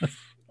 There.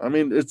 I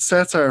mean, it's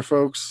satire,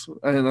 folks.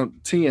 And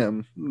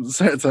TM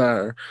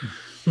satire.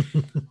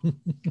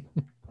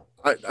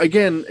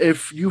 Again,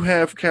 if you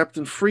have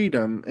Captain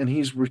Freedom and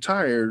he's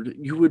retired,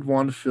 you would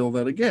want to fill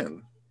that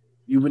again.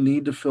 You would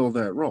need to fill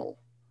that role.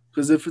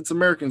 Because if it's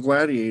American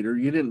Gladiator,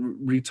 you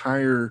didn't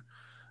retire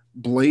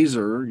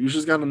Blazer. You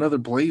just got another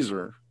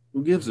Blazer.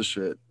 Who gives a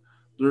shit?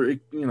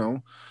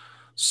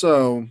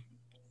 So,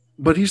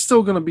 but he's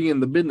still going to be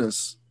in the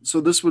business. So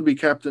this would be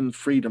Captain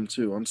Freedom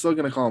too. I'm still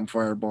going to call him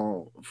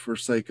Fireball for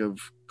sake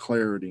of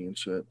clarity and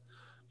shit.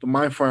 But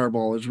my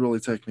Fireball is really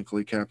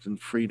technically Captain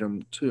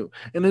Freedom too.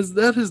 And is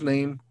that his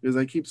name? Because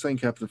I keep saying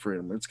Captain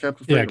Freedom. It's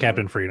Captain Freedom. Yeah,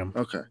 Captain Freedom.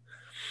 Okay.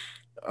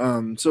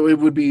 So it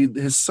would be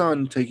his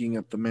son taking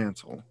up the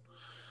mantle.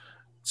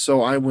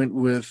 So I went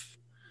with,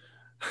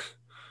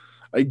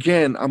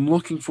 again, I'm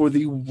looking for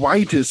the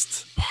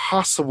whitest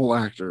possible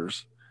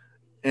actors.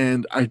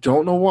 And I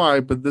don't know why,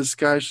 but this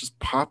guy just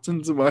popped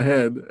into my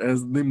head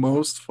as the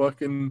most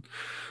fucking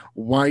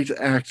white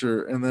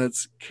actor. And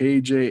that's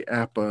KJ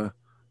Apa,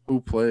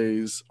 who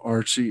plays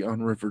Archie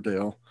on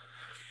Riverdale.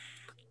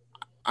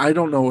 I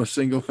don't know a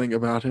single thing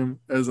about him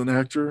as an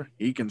actor.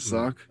 He can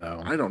suck.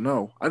 No. I don't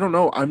know.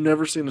 I've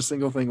never seen a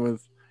single thing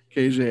with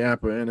KJ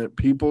Apa in it.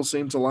 People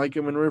seem to like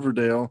him in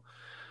Riverdale.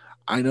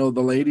 I know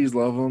the ladies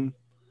love him.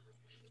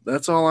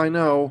 That's all I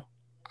know.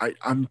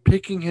 I'm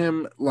picking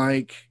him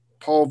like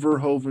Paul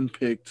Verhoeven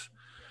picked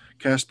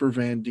Casper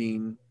Van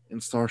Dien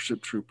in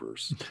Starship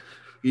Troopers.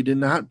 He did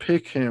not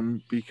pick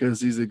him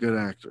because he's a good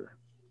actor.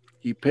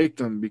 He picked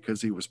him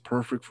because he was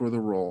perfect for the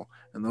role.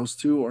 And those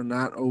two are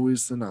not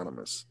always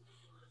synonymous.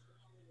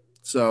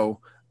 So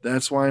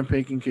that's why I'm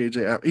picking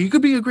KJ Apa. He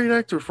could be a great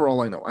actor for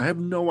all I know. I have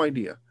no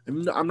idea.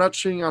 I'm not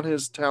shitting on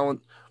his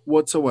talent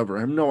whatsoever.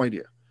 I have no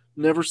idea.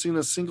 Never seen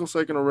a single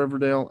second of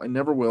Riverdale. I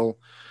never will.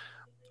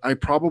 I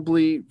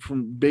probably,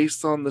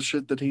 based on the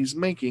shit that he's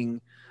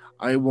making,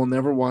 I will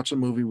never watch a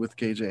movie with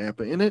KJ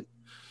Apa in it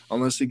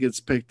unless he gets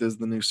picked as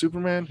the new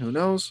Superman. Who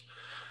knows?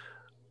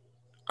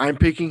 I'm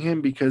picking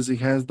him because he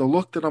has the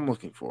look that I'm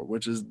looking for,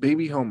 which is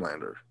baby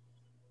Homelander.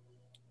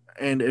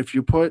 And if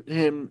you put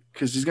him,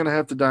 because he's going to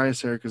have to dye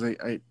his hair, because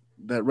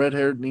that red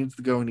hair needs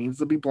to go. He needs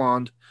to be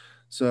blonde.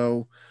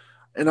 So,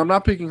 and I'm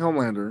not picking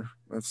Homelander.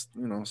 That's,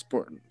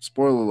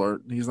 spoiler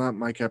alert. He's not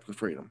my Captain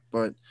Freedom.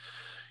 But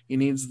he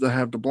needs to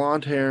have the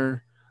blonde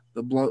hair,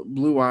 the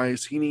blue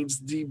eyes. He needs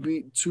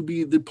to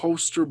be the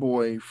poster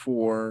boy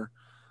for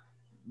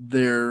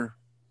their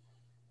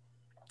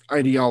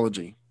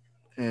ideology.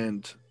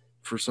 And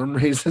for some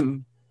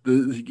reason,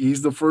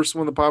 he's the first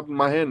one that popped in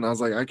my head. And I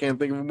was like, I can't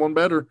think of one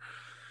better.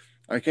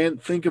 I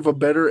can't think of a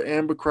better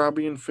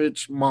Abercrombie and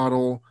Fitch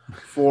model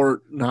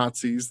for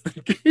Nazis than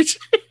KJ.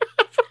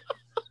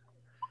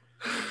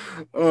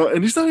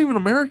 And he's not even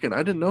American.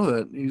 I didn't know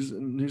that. He's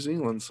in New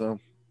Zealand, so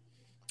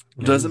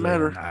it doesn't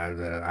matter.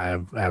 I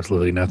have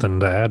absolutely nothing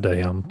to add to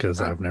him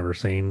because I've never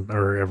seen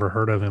or ever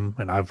heard of him,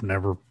 and I've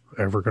never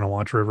ever going to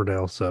watch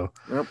Riverdale. So,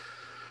 yep.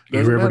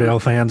 You Riverdale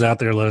fans out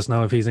there, let us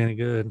know if he's any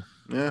good.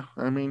 Yeah,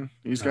 I mean,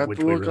 he's got which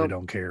the we look really up.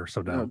 don't care.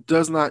 So No, don't.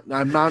 does not.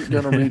 I'm not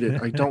gonna read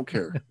it. I don't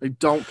care. I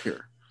don't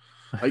care.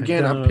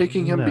 Again, I'm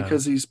picking him No.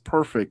 because he's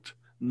perfect,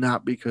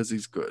 not because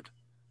he's good.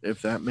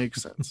 If that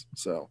makes sense.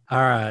 So All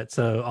right,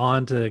 so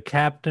on to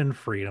Captain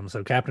Freedom.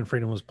 So Captain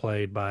Freedom was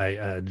played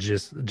by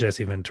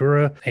Jesse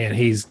Ventura, and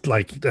he's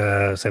like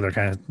Sailor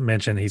kind of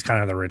mentioned, he's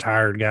kind of the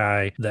retired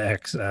guy, the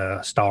ex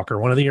stalker,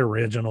 one of the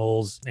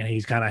originals, and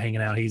he's kind of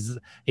hanging out. He's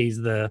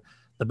the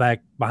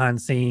back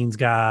behind scenes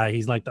guy.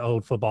 He's like the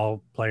old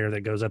football player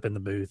that goes up in the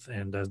booth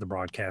and does the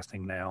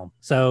broadcasting now.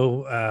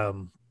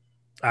 So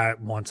I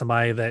want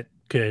somebody that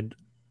could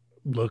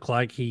look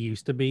like he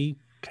used to be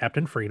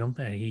Captain Freedom,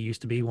 and he used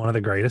to be one of the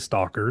greatest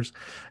stalkers,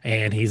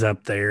 and he's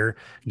up there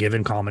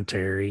giving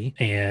commentary,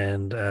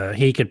 and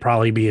he could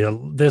probably be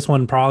this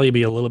one probably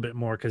be a little bit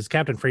more because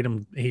Captain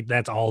Freedom,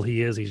 that's all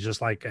he is. He's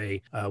just like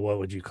a what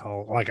would you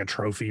call, like a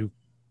trophy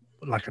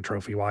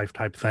wife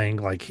type thing.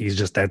 Like he's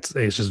just, it's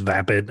just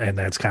vapid, and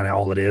that's kind of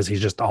all it is. He's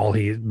just, all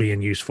he's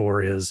being used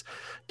for is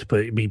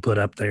to be put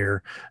up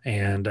there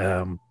and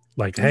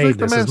like, he's hey, like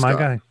the this is my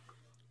mascot. guy.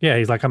 Yeah,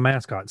 he's like a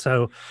mascot.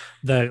 So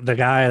the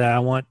guy that I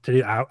want to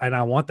do, and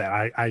I want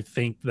that. I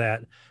think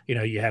that,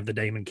 you have the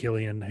Damon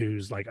Killian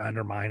who's like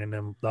undermining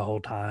him the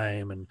whole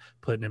time and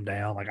putting him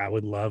down. Like I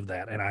would love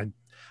that, and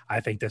I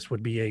think this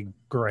would be a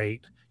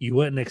great. You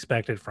wouldn't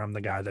expect it from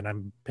the guy that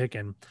I'm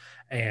picking,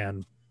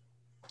 and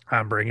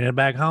I'm bringing it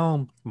back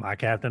home. My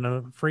Captain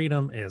of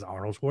Freedom is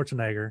Arnold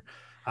Schwarzenegger.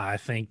 I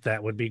think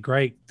that would be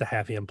great to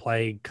have him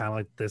play kind of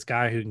like this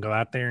guy who can go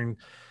out there and,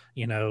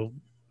 you know,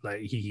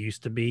 like he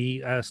used to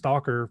be a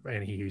stalker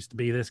and he used to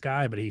be this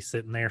guy, but he's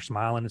sitting there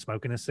smiling and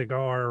smoking a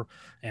cigar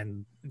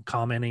and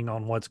commenting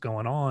on what's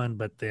going on.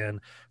 But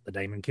then the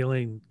Damon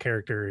Killing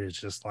character is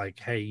just like,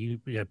 hey, you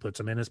puts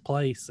him in his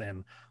place,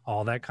 and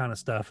all that kind of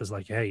stuff is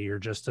like, hey, you're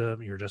just a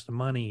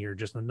money, you're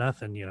just a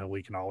nothing.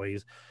 We can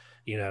always,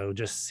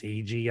 just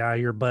CGI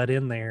your butt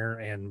in there,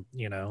 and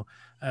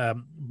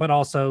but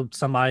also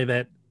somebody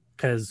that,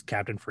 because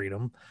Captain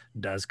Freedom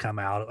does come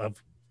out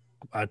of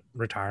a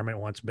retirement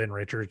once Ben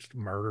Richards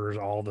murders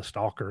all the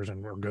stalkers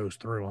and goes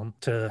through them,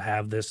 to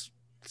have this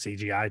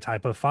CGI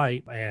type of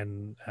fight,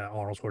 and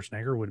Arnold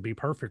Schwarzenegger would be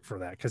perfect for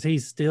that because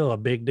he's still a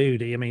big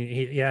dude. I mean,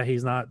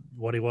 he's not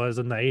what he was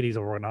in the 80s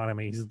or whatnot. I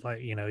mean, he's like,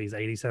 he's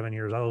 87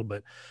 years old,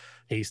 but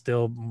he's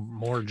still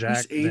more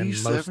jacked he's than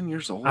 87 most.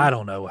 years old. I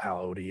don't know how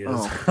old he is.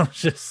 Oh. I was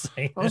just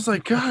saying. I was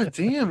like, God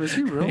damn, is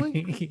he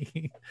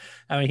really?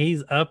 I mean,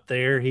 he's up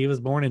there. He was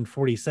born in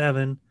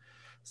 47.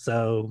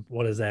 So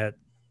what is that?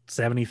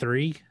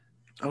 73?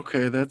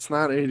 Okay, that's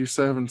not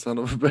 87, son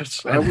of a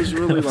bitch. I was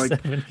really like,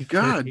 73.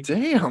 God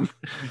damn,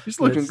 he's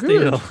But looking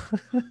good.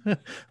 still,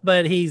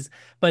 but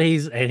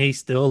he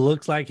still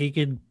looks like he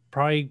could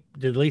probably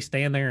at least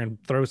stand there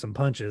and throw some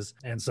punches.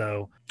 And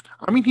so,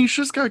 I mean, he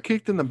just got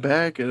kicked in the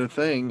back at a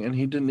thing, and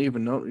he didn't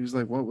even know. He's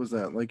like, what was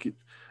that? Like,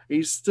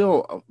 he's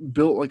still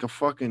built like a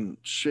fucking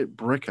shit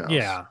brick house.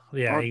 yeah,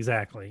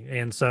 exactly.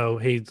 And so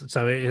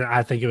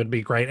I think it would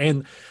be great.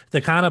 And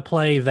the kind of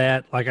play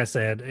that, like I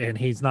said, and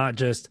he's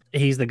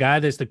the guy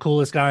that's the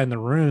coolest guy in the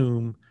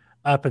room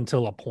up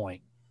until a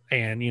point.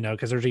 And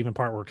because there's even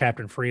part where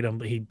Captain Freedom,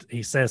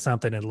 he says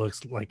something and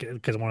looks like,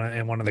 because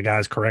one of the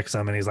guys corrects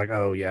him and he's like,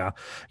 oh yeah,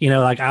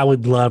 like I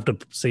would love to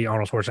see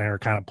Arnold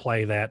Schwarzenegger kind of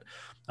play that.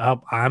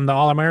 I'm the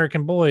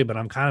all-American boy, but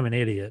I'm kind of an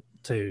idiot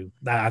too.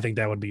 I think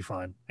that would be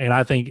fun, and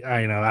I think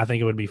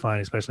it would be fun,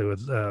 especially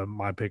with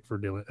my pick for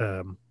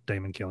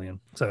Damon Killian.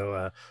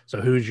 So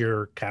who's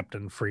your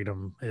Captain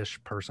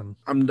Freedom-ish person?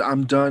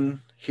 I'm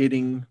done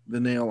hitting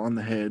the nail on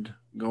the head,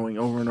 going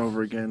over and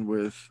over again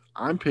with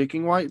I'm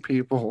picking white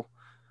people.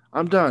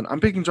 I'm done. I'm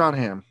picking John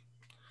Hamm.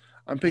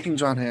 I'm picking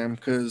John Hamm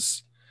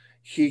because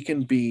he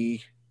can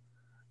be.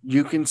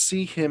 You can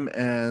see him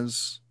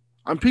as.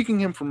 I'm picking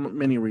him for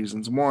many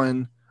reasons.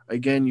 One,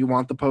 again, you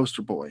want the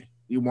poster boy.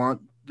 You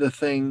want the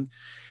thing.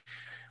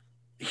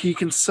 He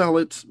can sell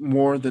it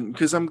more than,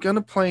 because I'm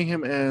gonna play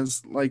him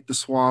as like the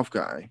suave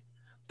guy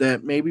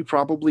that maybe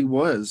probably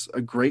was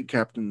a great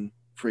Captain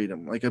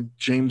Freedom, like a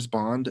James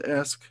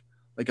Bond-esque,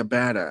 like a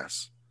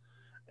badass,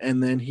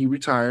 and then he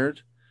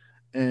retired,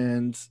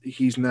 and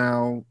he's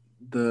now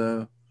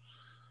the,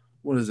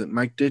 what is it,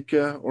 Mike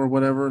Ditka or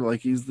whatever,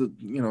 like he's the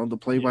the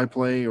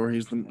play-by-play, or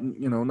he's the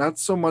not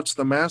so much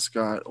the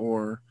mascot,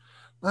 or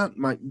not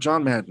Mike,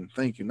 John Madden,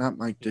 thank you, not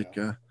Mike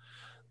Ditka.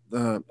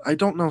 I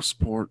don't know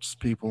sports,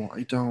 people.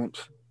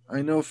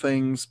 I know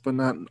things, but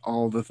not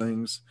all the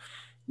things.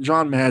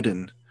 John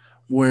Madden,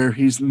 where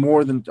he's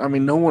more than, I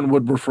mean, no one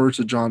would refer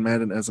to John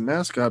Madden as a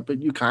mascot,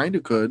 but you kind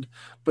of could.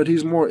 But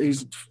he's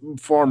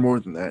far more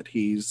than that.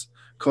 He's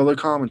color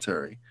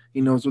commentary.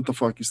 He knows what the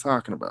fuck he's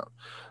talking about.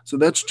 So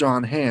that's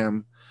John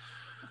Hamm.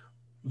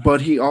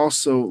 But he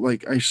also,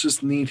 like, I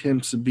just need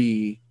him to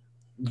be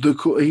the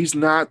cool. He's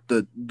not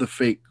the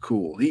fake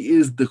cool. He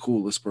is the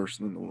coolest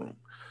person in the room.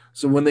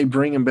 So when they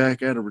bring him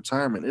back out of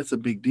retirement, it's a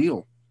big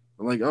deal.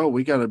 They're like, oh,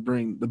 we got to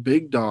bring the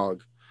big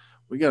dog.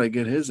 We got to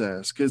get his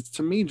ass. Because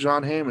to me,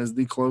 John Hamm is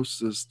the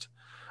closest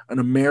an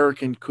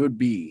American could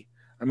be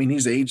I mean,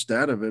 he's aged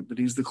out of it, but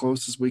he's the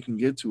closest we can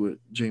get to it,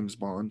 James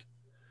Bond.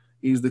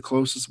 He's the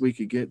closest we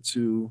could get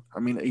to. I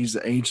mean, he's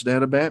aged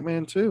out of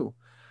Batman too,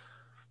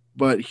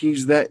 but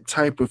he's that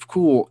type of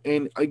cool.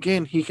 And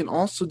again, he can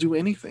also do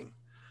anything.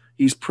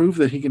 He's proved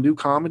that he can do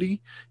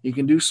comedy, he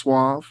can do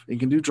suave, he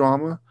can do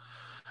drama,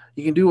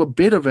 he can do a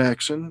bit of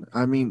action.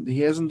 I mean,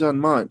 he hasn't done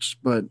much,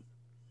 but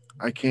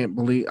I can't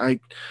believe I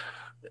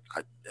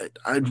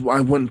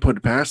wouldn't put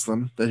it past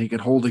them that he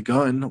could hold a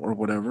gun or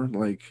whatever.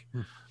 Like,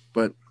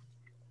 but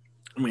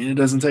I mean, it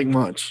doesn't take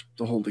much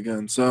to hold a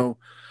gun. So,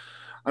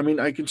 I mean,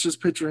 I can just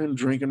picture him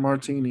drinking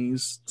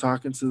martinis,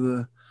 talking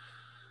to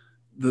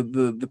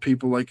the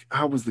people. Like,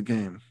 how was the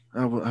game?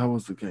 How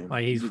was the game?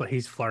 Like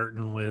he's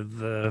flirting with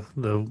the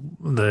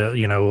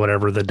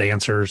whatever the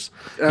dancers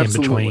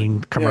Absolutely.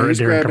 in between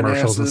during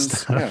commercials and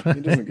stuff. Yeah,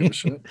 he doesn't give a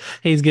shit.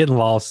 He's getting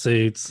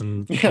lawsuits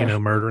and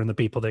murdering the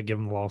people that give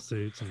him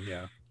lawsuits and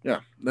yeah,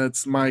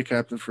 that's my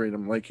Captain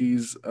Freedom. Like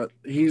he's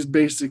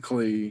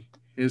basically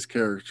his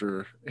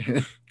character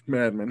in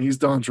Mad Men. He's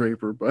Don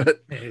Draper,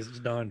 but he's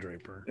Don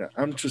Draper. Yeah,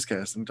 I'm just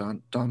casting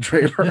Don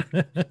Draper.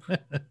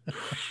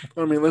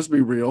 I mean, let's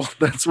be real.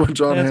 That's what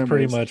John Hamm is. That's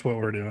pretty much what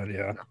we're doing.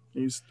 Yeah,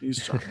 he's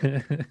John.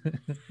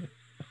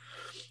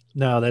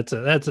 No, it's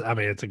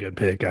a good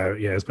pick.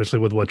 Especially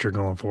with what you're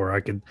going for.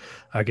 I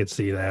could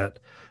see that.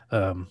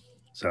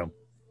 So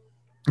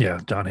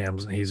yeah, John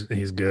Hamm's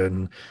he's good.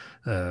 And,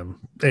 I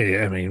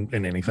mean,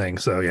 in anything.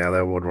 So yeah,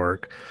 that would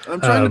work. I'm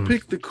trying to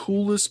pick the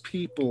coolest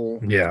people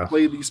to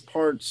play these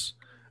parts.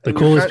 The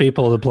coolest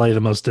people to play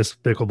the most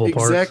despicable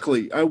parts.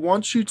 Exactly. I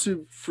want you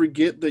to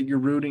forget that you're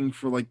rooting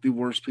for like the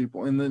worst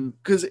people. And then,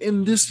 because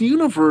in this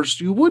universe,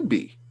 you would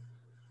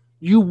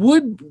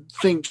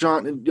think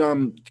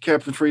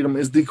Captain Freedom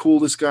is the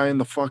coolest guy in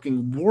the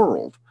fucking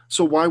world.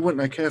 So why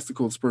wouldn't I cast the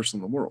coolest person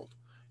in the world?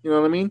 You know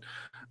what I mean?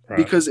 Right.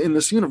 Because in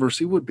this universe,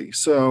 he would be.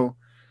 So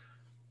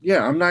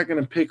yeah, I'm not going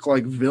to pick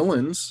like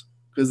villains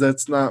because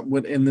that's not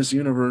what in this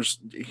universe.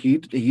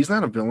 He's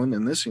not a villain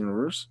in this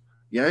universe.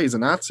 Yeah, he's a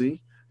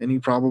Nazi. And he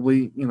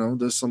probably,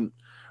 does some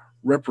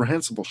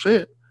reprehensible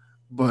shit,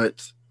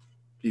 but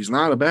he's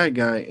not a bad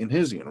guy in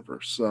his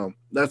universe. So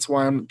that's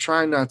why I'm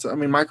trying not to. I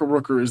mean, Michael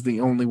Rooker is the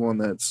only one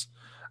that's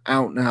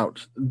out and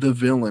out the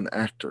villain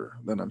actor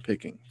that I'm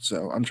picking.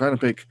 So I'm trying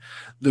to pick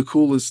the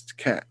coolest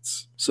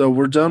cats. So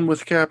we're done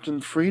with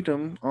Captain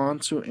Freedom. On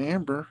to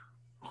Amber.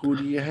 Who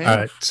do you have? All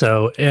right.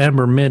 So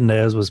Amber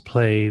Mendez was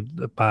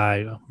played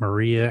by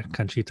Maria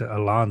Conchita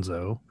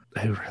Alonso,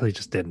 who really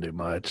just didn't do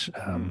much.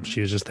 She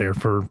was just there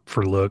for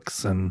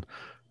looks and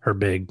her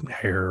big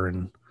hair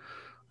and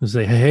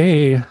say,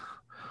 "Hey,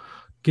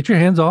 get your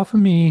hands off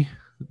of me."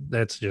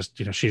 That's just,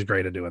 she's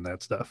great at doing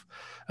that stuff.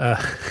 But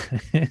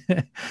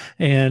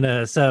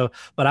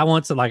I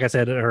want to, like I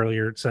said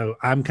earlier, so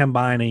I'm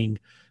combining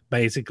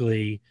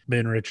basically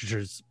Ben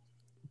Richards'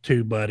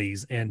 two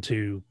buddies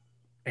into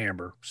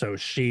Amber. So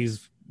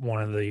she's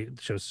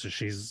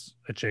she's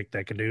a chick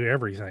that can do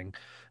everything.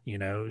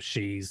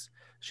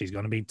 She's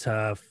going to be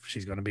tough.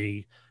 She's going to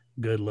be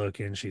good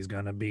looking. She's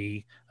going to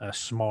be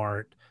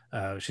smart.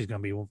 She's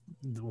going to be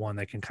the one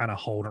that can kind of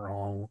hold her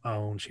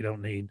own. She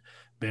don't need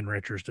Ben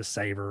Richards to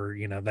save her.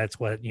 That's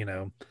what,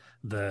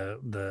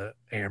 the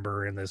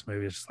Amber in this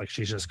movie is just like,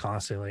 she's just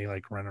constantly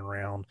like running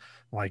around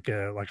like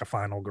a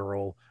final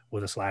girl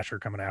with a slasher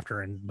coming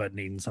after her but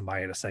needing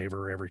somebody to save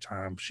her every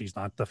time. She's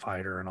not the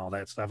fighter and all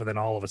that stuff. And then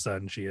all of a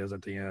sudden she is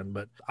at the end,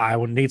 but I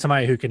would need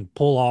somebody who can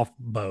pull off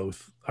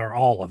both or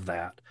all of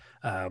that.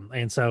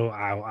 And so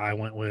I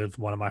went with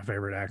one of my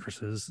favorite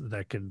actresses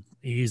that could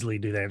easily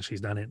do that. And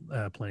she's done it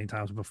plenty of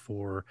times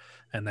before.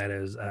 And that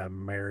is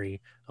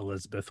Mary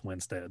Elizabeth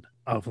Winstead.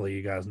 Hopefully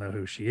you guys know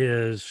who she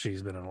is.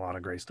 She's been in a lot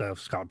of great stuff.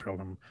 Scott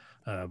Pilgrim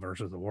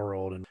versus the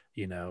World. And,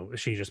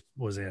 she just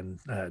was in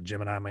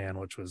Gemini Man,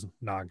 which was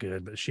not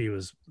good, but she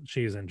was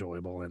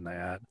enjoyable in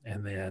that.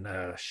 And then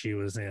she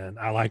was in,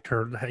 I liked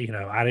her,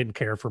 I didn't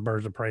care for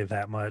Birds of Prey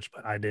that much,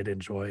 but I did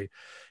enjoy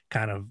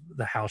kind of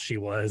how she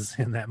was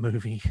in that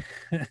movie.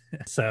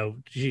 So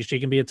she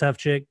can be a tough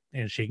chick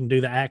and she can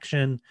do the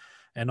action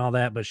and all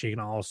that, but she can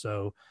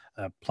also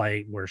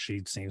play where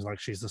she seems like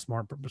she's the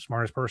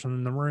smartest person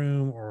in the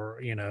room, or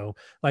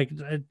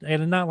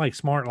and not like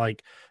smart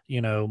like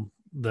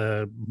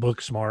the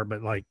book smart,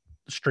 but like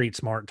street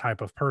smart type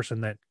of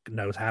person that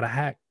knows how to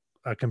hack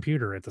a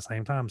computer at the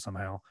same time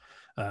somehow.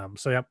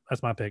 So yep,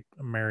 that's my pick,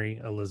 Mary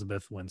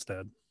Elizabeth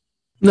Winstead.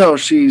 No,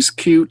 she's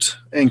cute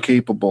and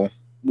capable,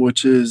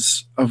 which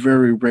is a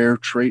very rare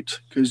trait,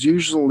 because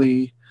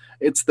usually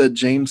it's the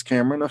James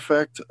Cameron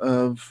effect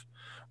of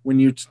when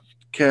you're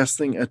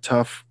casting a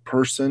tough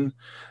person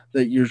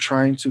that you're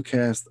trying to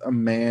cast a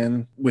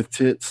man with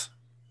tits,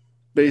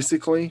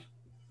 basically.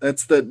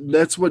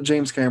 That's what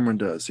James Cameron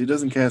does. He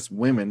doesn't cast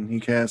women, he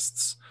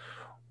casts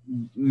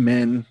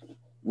men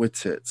with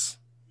tits,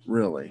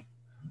 really.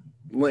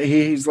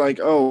 He's like,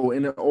 oh,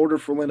 in order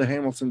for Linda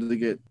Hamilton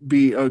to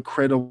be a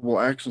credible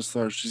action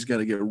star, she's got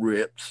to get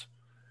ripped.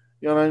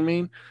 You know what I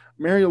mean?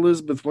 Mary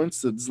Elizabeth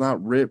Winstead's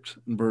not ripped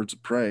in Birds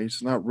of Prey.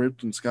 She's not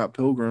ripped in Scott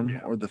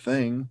Pilgrim or The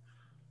Thing.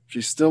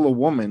 She's still a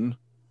woman,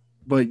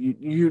 But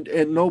you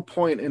at no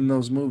point in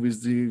those movies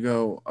do you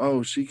go,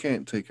 oh, she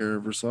can't take care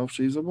of herself.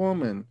 She's a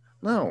woman.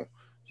 No,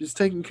 she's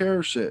taking care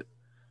of shit.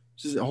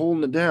 She's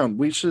holding it down.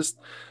 We just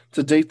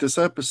to date this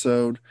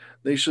episode,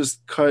 they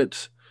just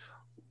cut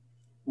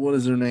what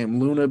is her name,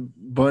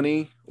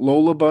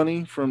 Lola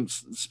Bunny from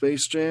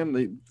Space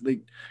Jam. They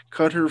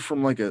cut her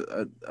from like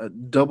a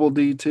double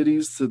D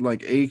titties to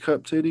like A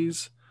cup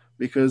titties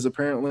because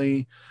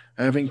apparently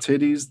having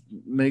titties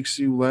makes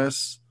you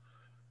less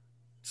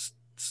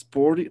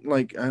sporty.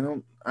 Like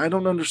I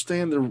don't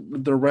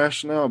understand their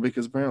rationale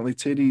because apparently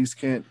titties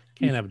can't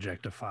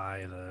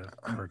objectify the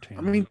cartoon.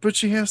 I mean, but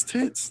she has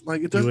tits. Like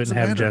it you doesn't wouldn't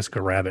have matter.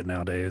 Jessica Rabbit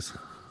nowadays.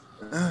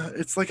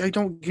 It's like I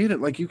don't get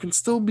it. Like you can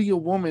still be a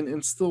woman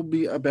and still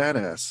be a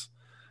badass.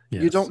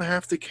 Yes. You don't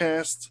have to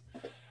cast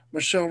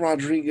Michelle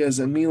Rodriguez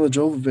and Mila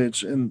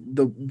Jovovich and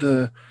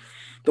the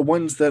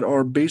ones that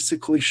are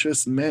basically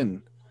just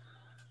men.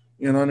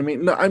 You know what I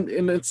mean? No,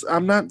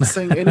 I'm not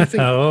saying anything.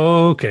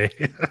 Okay.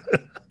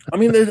 I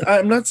mean,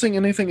 I'm not saying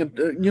anything.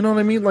 You know what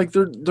I mean? Like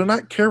they're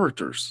not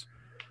characters.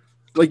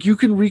 Like you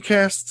can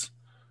recast.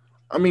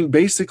 I mean,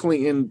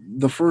 basically in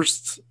the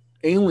first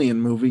Alien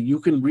movie, you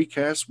can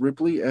recast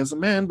Ripley as a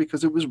man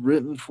because it was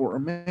written for a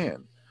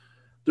man.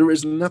 There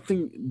is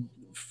nothing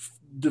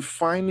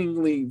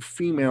definingly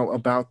female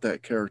about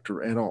that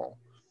character at all.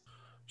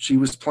 She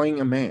was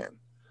playing a man.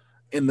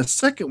 In the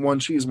second one,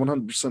 she is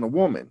 100% a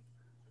woman.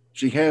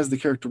 She has the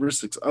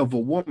characteristics of a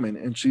woman,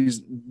 and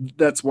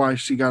that's why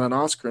she got an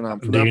Oscar nom.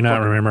 Do you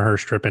not remember her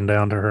stripping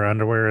down to her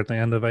underwear at the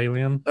end of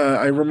Alien?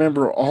 I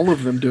remember all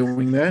of them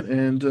doing that,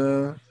 and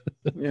you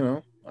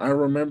know, I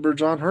remember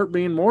John Hurt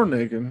being more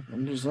naked.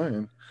 I'm just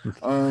saying.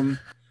 I'm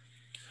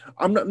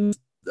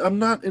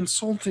not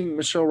insulting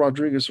Michelle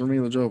Rodriguez or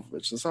Mila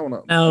Jovovich. That's not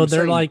what No, I'm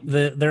they're saying. like.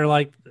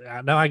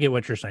 No, I get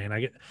what you're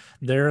saying.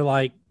 They're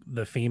like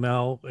the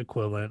female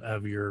equivalent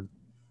of your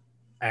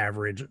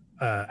average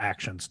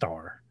action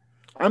star.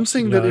 I'm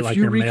saying that if like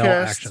you your male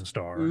recast action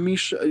star,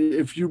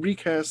 if you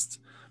recast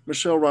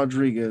Michelle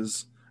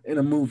Rodriguez in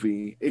a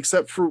movie,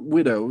 except for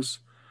Widows,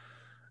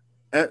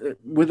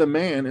 with a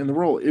man in the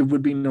role, it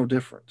would be no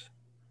different.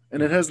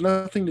 And it has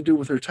nothing to do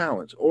with her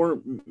talent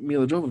or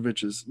Mila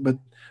Jovovich's, but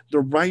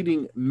they're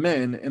writing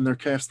men and they're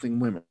casting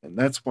women.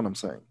 That's what I'm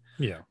saying.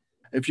 Yeah.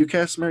 If you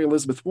cast Mary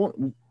Elizabeth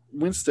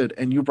Winstead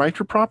and you write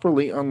her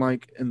properly,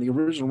 unlike in the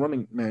original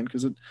Running Man,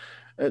 because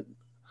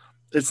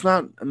it's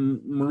not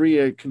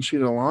Maria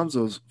Conchita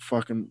Alonso's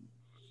fucking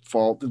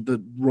fault.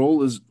 The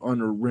role is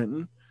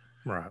underwritten.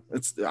 Right.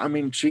 I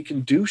mean, she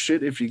can do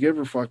shit if you give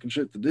her fucking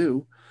shit to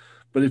do.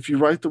 But if you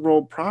write the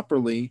role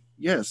properly,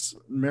 yes,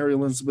 Mary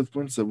Elizabeth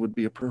Winstead would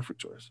be a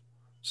perfect choice.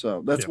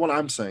 So that's what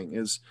I'm saying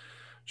is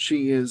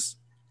she is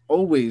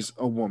always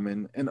a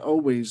woman and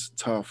always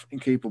tough and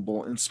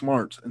capable and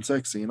smart and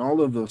sexy and all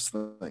of those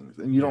things.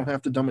 And you don't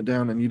have to dumb it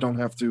down and you don't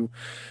have to,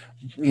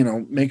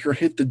 make her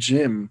hit the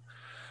gym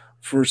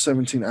for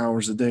 17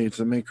 hours a day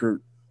to make her,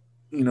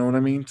 you know what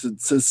I mean?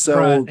 To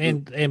sell.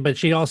 Right. But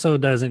she also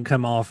doesn't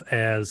come off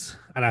as,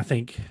 and I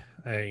think,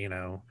 we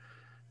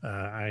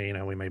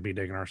may be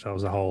digging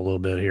ourselves a hole a little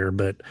bit here,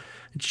 but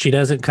she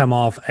doesn't come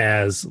off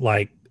as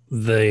like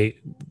the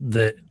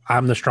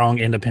I'm the strong,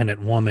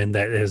 independent woman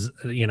that is,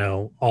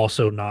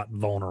 also not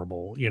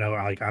vulnerable,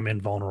 like I'm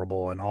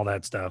invulnerable and all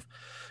that stuff.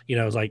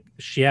 It's like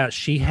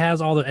she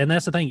has all the, and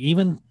that's the thing,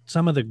 even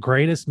some of the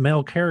greatest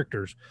male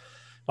characters,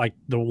 like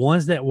the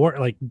ones that were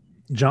like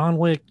John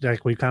Wick,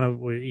 like we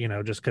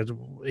just because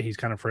he's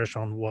kind of fresh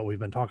on what we've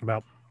been talking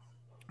about.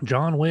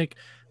 John Wick,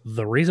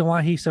 the reason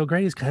why he's so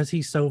great is because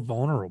he's so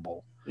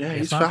vulnerable. Yeah,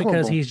 it's not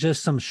because he's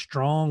just some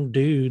strong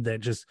dude that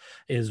just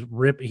is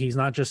He's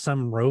not just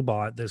some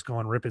robot that's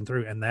going ripping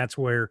through. And that's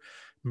where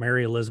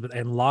Mary Elizabeth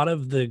and a lot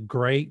of the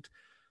great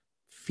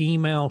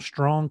female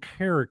strong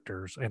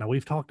characters, and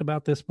we've talked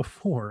about this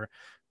before,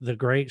 the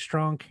great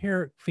strong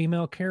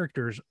female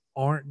characters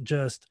aren't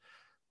just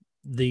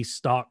these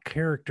stock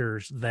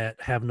characters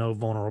that have no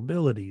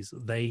vulnerabilities.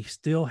 They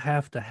still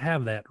have to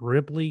have that.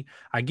 Ripley,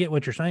 I get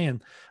what you're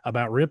saying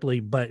about Ripley,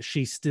 but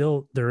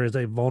there is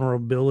a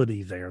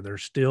vulnerability there.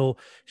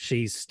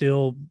 She's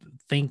still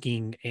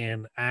thinking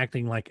and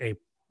acting like a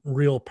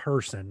real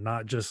person,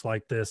 not just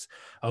like this,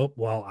 oh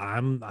well,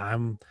 I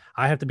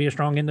have to be a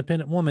strong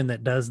independent woman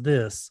that does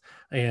this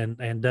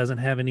and doesn't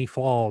have any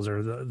flaws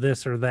or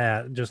this or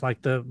that, just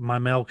like my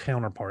male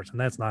counterparts. And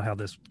that's not how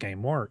this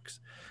game works.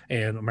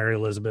 And Mary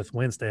Elizabeth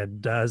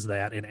Winstead does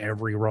that in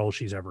every role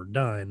she's ever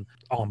done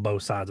on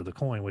both sides of the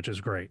coin, which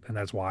is great. And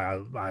that's why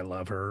I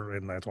love her,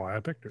 and that's why I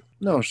picked her.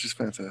 No, she's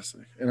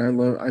fantastic.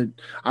 And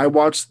I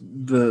watched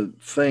the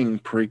Thing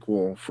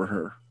prequel for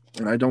her,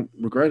 and I don't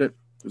regret it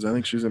because I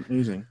think she's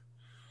amazing.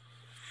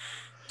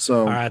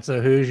 So, all right, so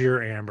who's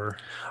your Amber?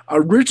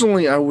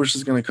 Originally, I was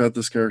just going to cut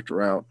this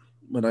character out,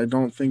 but I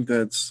don't think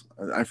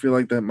I feel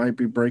like that might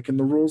be breaking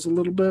the rules a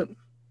little bit.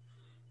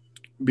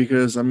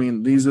 Because I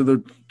mean, these are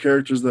the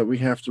characters that we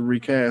have to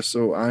recast.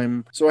 So I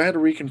had to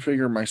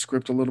reconfigure my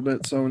script a little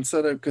bit. So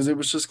because it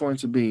was just going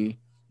to be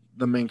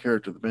the main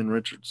character, the Ben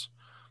Richards,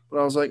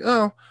 but I was like,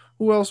 oh,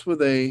 who else would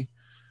they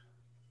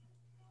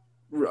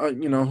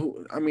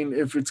I mean,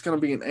 if it's going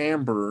to be an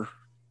Amber,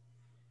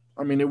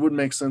 I mean, it would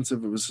make sense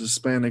if it was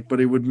Hispanic,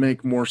 but it would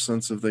make more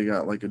sense if they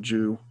got like a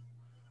Jew,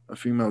 a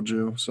female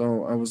Jew.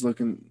 So I was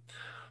like,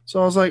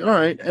 all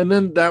right. And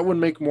then that would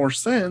make more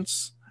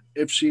sense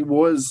if she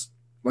was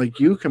like,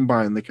 you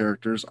combine the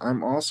characters.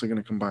 I'm also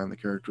going to combine the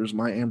characters.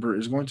 My Amber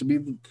is going to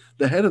be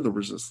the head of the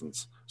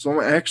resistance. So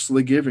I'm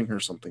actually giving her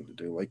something to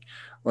do,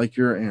 like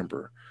your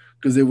Amber,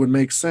 because it would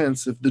make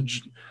sense if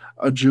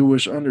a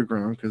Jewish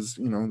underground, because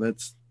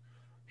that's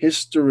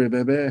history,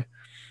 baby.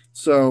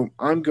 So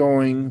I'm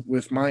going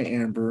with my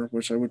Amber,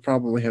 which I would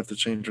probably have to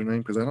change her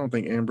name because I don't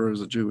think Amber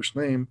is a Jewish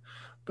name,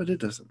 but it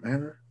doesn't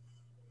matter.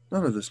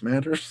 None of this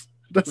matters.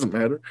 It doesn't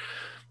matter.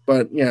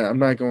 But yeah, I'm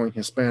not going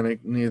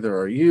Hispanic. Neither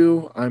are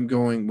you. I'm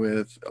going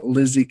with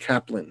Lizzie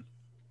Kaplan,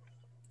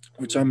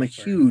 which I'm a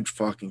huge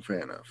fucking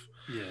fan of.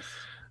 Yes.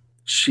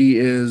 She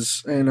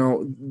is,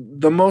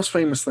 the most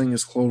famous thing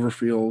is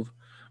Cloverfield.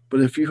 But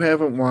if you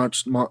haven't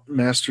watched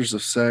Masters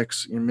of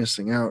Sex, you're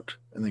missing out.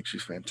 I think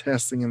she's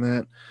fantastic in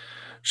that.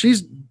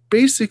 She's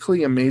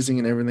basically amazing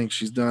in everything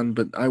she's done,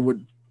 but I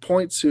would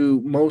point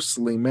to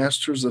mostly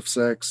Masters of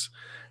Sex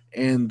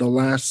and the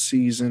last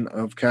season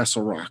of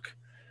Castle Rock,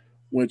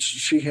 which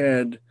she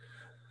had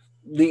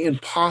the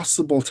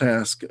impossible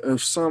task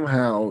of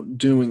somehow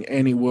doing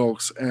Annie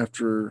Wilkes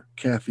after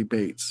Kathy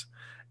Bates.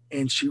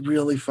 And she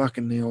really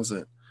fucking nails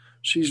it.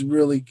 She's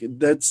really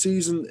that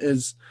season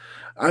is.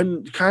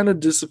 I'm kind of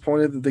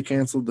disappointed that they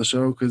canceled the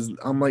show because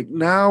I'm like,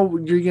 now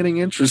you're getting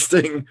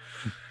interesting.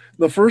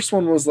 The first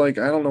one was like,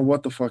 I don't know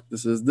what the fuck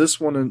this is. This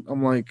one,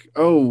 I'm like,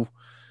 oh,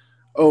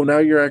 now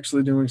you're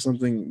actually doing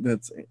something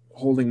that's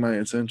holding my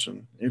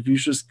attention. If you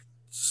just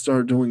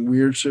start doing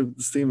weird shit with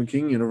the Stephen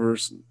King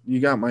universe, you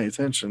got my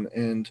attention.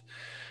 And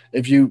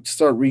if you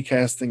start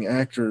recasting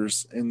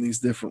actors in these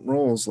different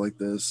roles like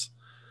this,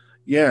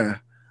 yeah,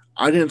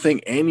 I didn't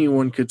think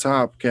anyone could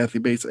top Kathy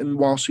Bates. And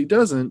while she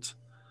doesn't,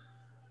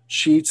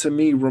 she to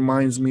me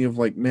reminds me of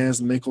like Mads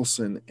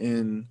Mikkelsen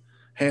in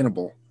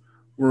Hannibal,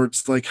 where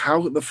it's like,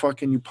 how the fuck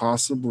can you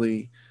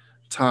possibly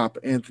top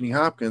Anthony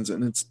Hopkins?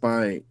 And it's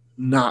by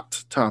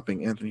not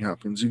topping Anthony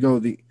Hopkins. You go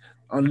the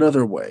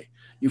another way.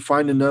 You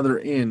find another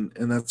in,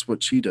 and that's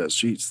what she does.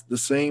 She's the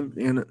same,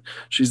 and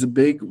she's a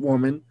big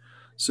woman,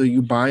 so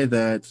you buy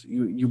that.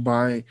 You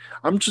buy.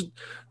 I'm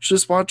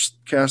just watch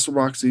Castle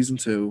Rock season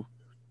 2.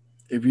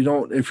 If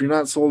you're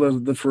not sold out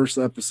of the first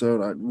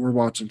episode, we're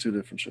watching two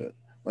different shit.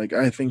 Like,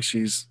 I think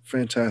she's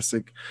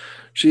fantastic.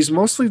 She's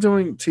mostly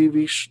doing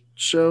TV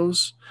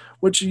shows,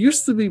 which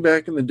used to be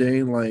back in the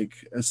day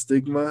like a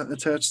stigma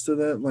attached to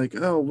that. Like,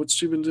 oh, what's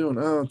she been doing?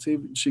 Oh,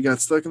 TV. She got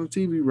stuck in the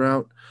TV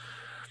route.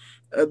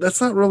 That's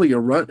not really a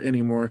rut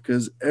anymore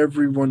because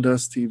everyone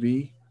does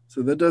TV.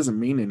 So that doesn't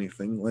mean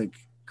anything. Like,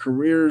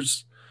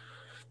 careers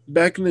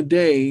back in the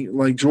day,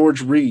 like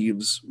George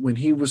Reeves, when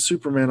he was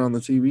Superman on the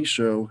TV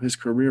show, his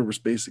career was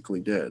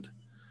basically dead.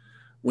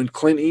 When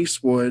Clint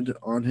Eastwood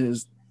on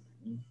his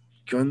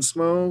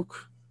Gunsmoke,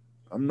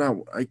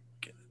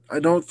 I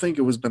don't think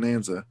it was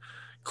Bonanza.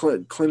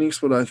 Clint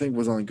Eastwood, I think,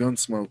 was on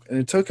Gunsmoke, and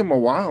it took him a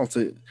while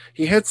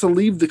he had to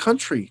leave the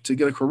country to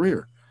get a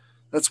career.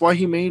 That's why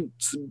he made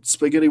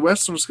spaghetti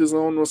westerns, because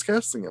no one was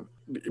casting him,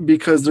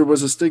 because there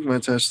was a stigma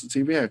attached to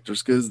TV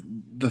actors, because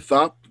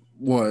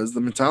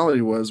the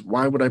mentality was,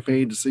 why would I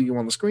pay to see you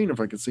on the screen if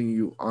I could see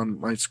you on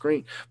my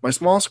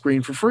small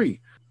screen for free?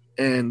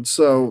 And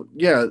so,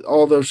 yeah,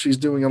 although she's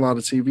doing a lot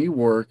of TV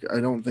work, I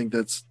don't think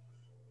that's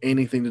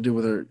anything to do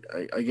with her,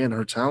 again,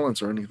 her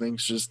talents or anything.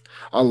 It's just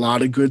a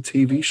lot of good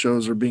TV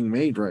shows are being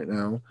made right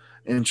now,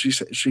 and she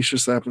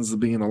just happens to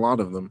be in a lot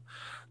of them.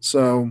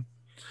 So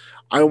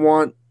I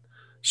want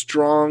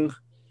strong,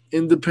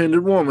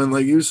 independent woman,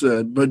 like you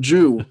said, but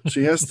Jew.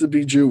 She has to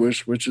be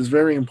Jewish, which is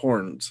very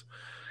important,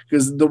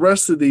 because the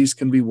rest of these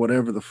can be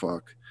whatever the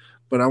fuck.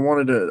 But I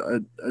wanted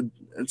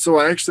so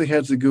I actually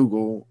had to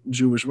Google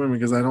Jewish women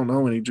because I don't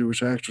know any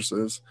Jewish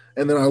actresses.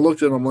 And then I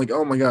looked at them, like,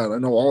 oh my God, I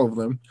know all of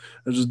them.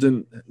 I just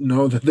didn't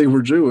know that they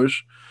were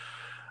Jewish.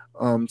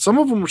 Some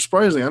of them were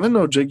surprising. I didn't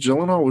know Jake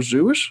Gyllenhaal was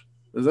Jewish.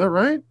 Is that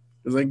right?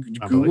 Because I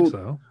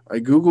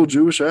Googled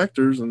Jewish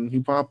actors and he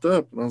popped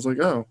up, and I was like,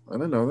 oh, I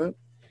didn't know that.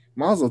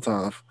 Mazel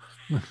tov.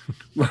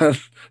 But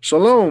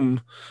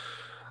shalom.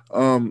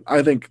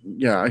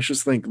 I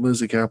just think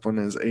Lizzie Kaplan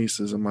is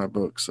aces in my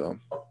book. So.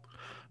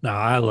 No,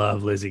 I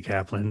love Lizzie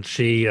Kaplan.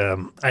 She,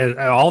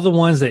 all the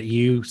ones that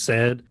you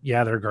said,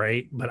 yeah, they're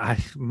great. But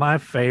my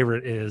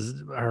favorite is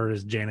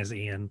Janice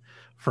Ian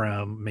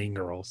from Mean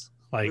Girls.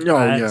 Like,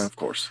 yeah, of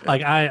course. Yeah.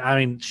 Like, I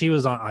mean, she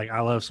was on. Like, I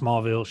love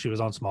Smallville. She was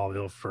on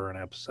Smallville for an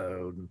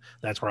episode, and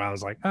that's where I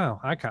was like, or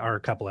a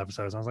couple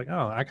episodes. I was like,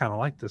 oh, I kind of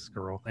like this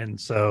girl, and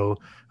so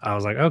I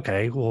was like,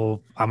 okay,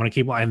 well, I'm gonna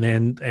keep. And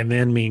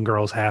then Mean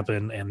Girls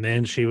happened, and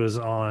then she was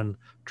on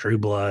True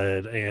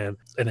Blood, and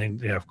then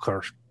of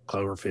course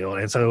Cloverfield,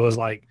 and so it was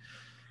like,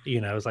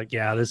 it's like,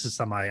 yeah, this is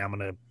somebody I'm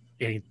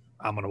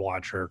gonna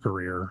watch her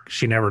career.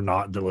 She never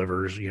not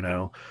delivers,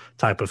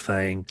 type of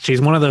thing.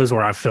 She's one of those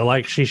where I feel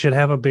like she should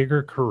have a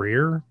bigger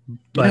career,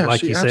 but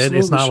like you said,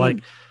 it's not like,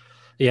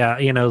 yeah,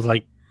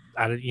 like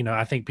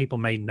I think people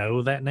may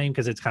know that name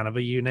because it's kind of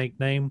a unique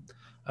name.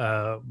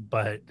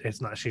 But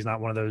she's not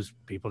one of those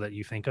people that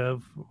you think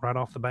of right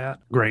off the bat.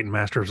 Great in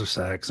Masters of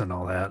Sex and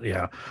all that.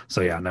 Yeah.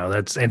 So yeah, no,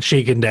 and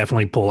she can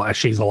definitely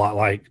she's a lot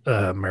like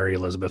Mary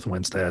Elizabeth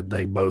Winstead.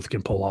 They both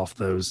can pull off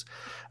those.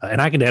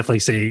 And I can definitely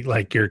see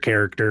like your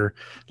character,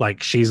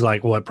 like she's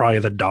like probably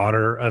the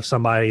daughter of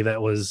somebody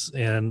that was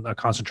in a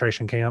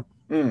concentration camp.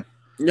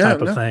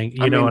 Type of thing.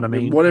 You know what I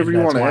mean? Whatever you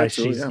want to add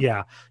to it,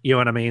 yeah. You know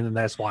what I mean? And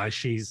that's why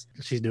she's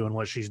doing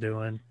what she's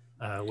doing.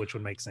 Which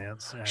would make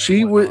sense.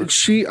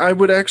 I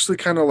would actually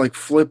kind of like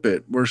flip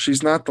it where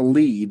she's not the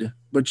lead,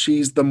 but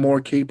she's the more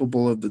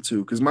capable of the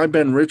two. Because my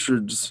Ben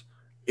Richards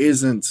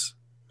isn't,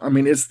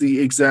 it's the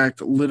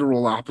exact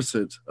literal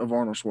opposite of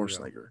Arnold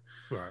Schwarzenegger.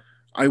 Yeah. Right.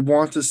 I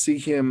want to see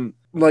him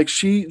like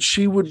she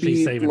would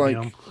be like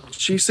him.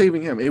 She's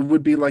saving him. It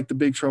would be like the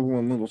Big Trouble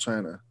in Little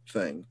China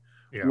thing,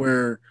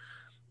 where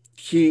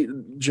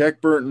Jack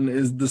Burton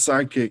is the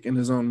sidekick in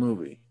his own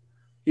movie.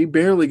 He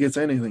barely gets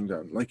anything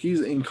done. Like he's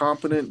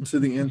incompetent to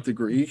the nth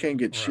degree. He can't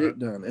get shit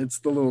done. It's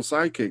the little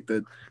sidekick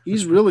that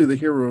he's really the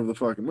hero of the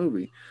fucking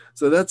movie.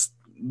 So that's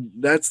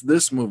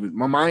this movie.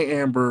 My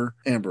Amber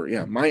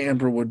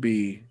would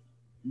be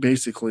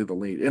basically the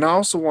lead. And I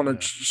also want to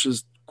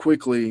just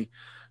quickly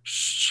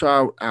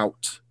shout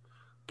out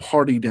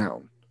Party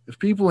Down. If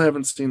people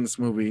haven't seen this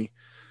movie,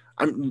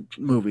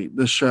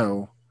 the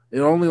show,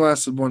 it only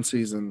lasted one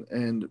season,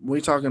 and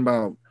we're talking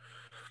about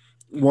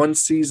one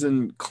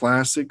season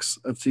classics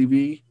of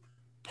TV,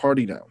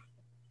 Party Down.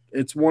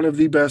 It's one of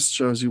the best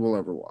shows you will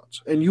ever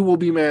watch. And you will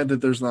be mad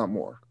that there's not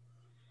more.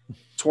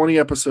 20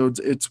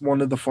 episodes. It's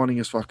one of the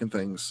funniest fucking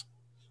things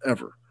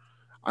ever.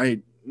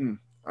 We can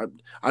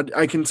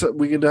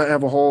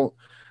have a whole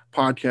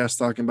podcast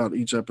talking about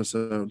each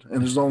episode,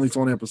 and there's only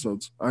 20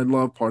 episodes. I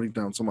love Party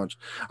Down so much.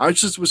 I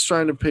just was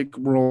trying to pick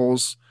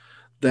roles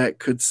that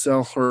could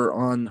sell her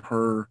on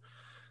her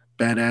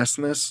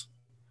badassness.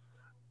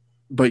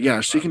 But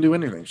yeah, she can do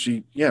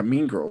anything.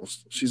 Mean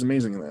Girls. She's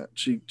amazing in that.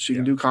 She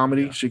can do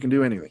comedy. Yeah. She can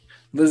do anything.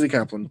 Lizzie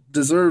Kaplan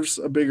deserves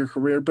a bigger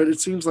career, but it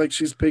seems like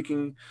she's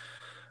picking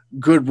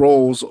good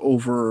roles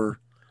over.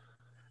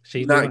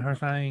 She's doing her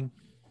thing.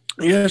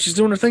 Yeah, she's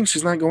doing her thing.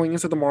 She's not going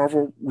into the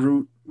Marvel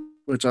route,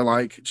 which I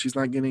like. She's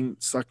not getting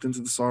sucked into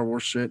the Star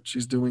Wars shit.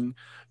 She's doing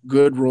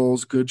good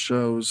roles, good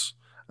shows.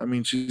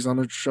 She's on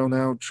a show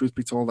now, truth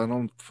be told. I don't know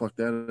what the fuck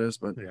that is,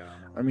 but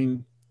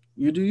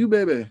you do you,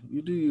 baby.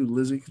 You do you,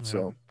 Lizzie. Yeah.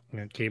 So.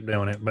 Keep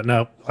doing it, but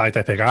no, I like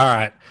that pick. All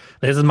right,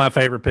 this is my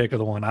favorite pick of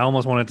the one. I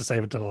almost wanted to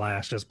save it to the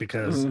last just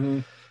because,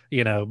 but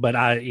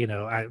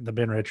the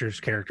Ben Richards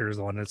character is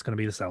the one that's going to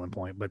be the selling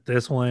point. But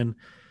this one,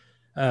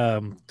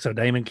 so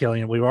Damon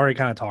Killian, we've already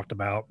kind of talked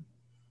about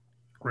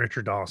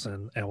Richard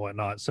Dawson and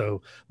whatnot.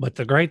 So, but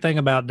the great thing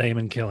about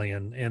Damon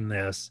Killian in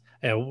this,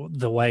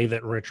 the way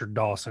that Richard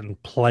Dawson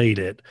played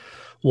it,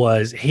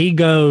 was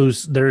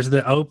there's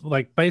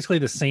basically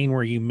the scene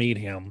where you meet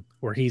him,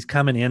 where he's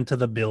coming into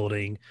the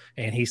building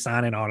and he's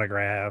signing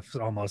autographs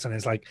almost. And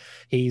it's like,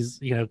 he's,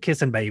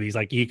 kissing babies.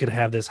 Like you could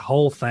have this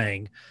whole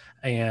thing.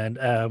 And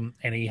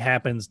he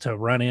happens to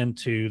run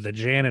into the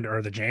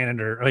janitor.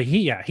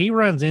 He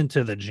runs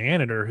into the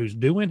janitor who's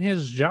doing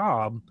his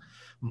job,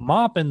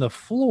 mopping the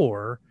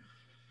floor,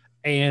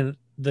 and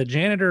the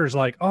janitor's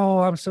like, "Oh,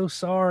 I'm so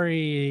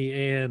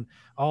sorry," and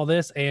all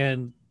this,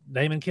 and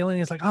Damon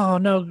Killian is like, "Oh,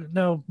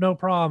 no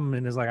problem,"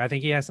 and is like, I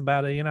think he asked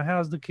about it,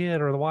 how's the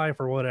kid or the wife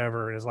or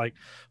whatever, and is like,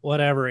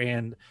 whatever,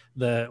 and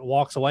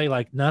walks away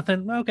like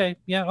nothing. Okay,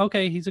 yeah,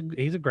 okay, he's a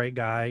great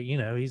guy,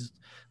 he's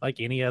like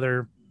any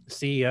other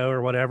CEO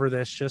or whatever.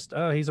 That's just,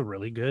 he's a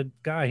really good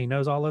guy. He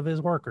knows all of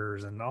his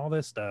workers and all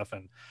this stuff,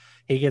 and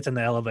he gets in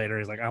the elevator.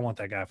 He's like, I want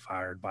that guy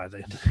fired by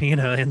the,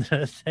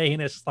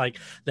 and it's like,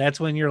 that's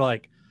when you're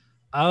like,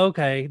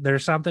 okay,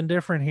 there's something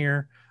different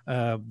here.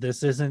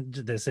 This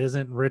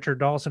isn't Richard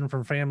Dawson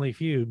from Family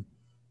Feud.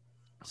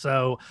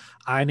 So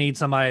I need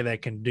somebody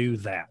that can do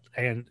that.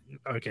 And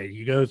okay,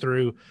 you go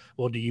through,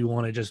 well, do you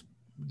want to just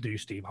do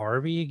Steve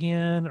Harvey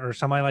again or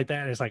somebody like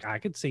that? It's like, I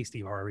could see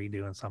Steve Harvey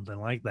doing something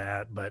like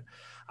that, but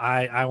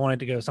I wanted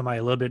to go somebody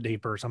a little bit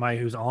deeper, somebody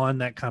who's on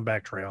that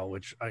comeback trail,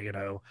 which,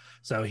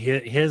 so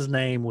his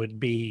name would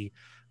be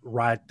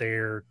right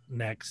there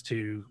next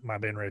to my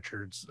Ben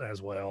Richards as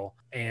well.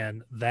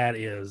 And that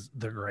is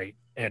the great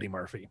Eddie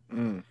Murphy.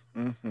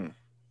 Mm-hmm.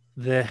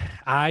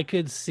 I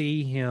could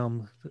see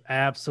him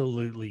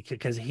absolutely,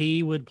 because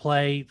he would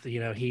play,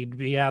 he'd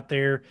be out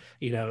there,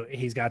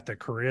 he's got the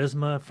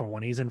charisma for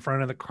when he's in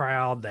front of the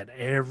crowd that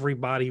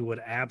everybody would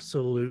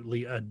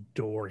absolutely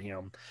adore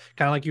him.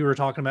 Kind of like you were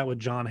talking about with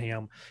John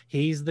Hamm.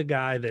 He's the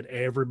guy that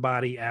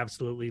everybody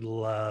absolutely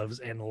loves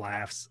and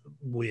laughs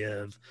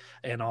with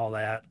and all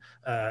that,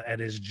 at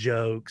his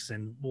jokes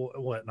and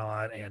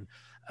whatnot. And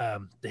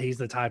He's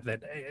the type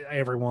that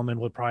every woman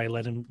would probably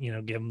let him,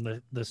 give him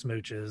the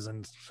smooches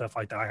and stuff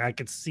like that. I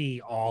could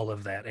see all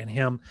of that, and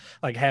him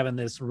like having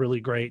this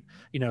really great,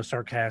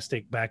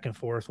 sarcastic back and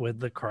forth with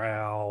the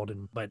crowd.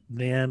 But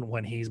then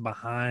when he's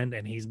behind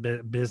and he's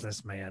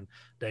businessman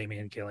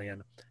Damian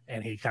Killian,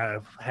 and he kind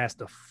of has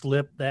to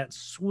flip that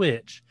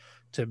switch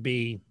to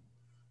be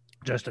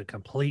just a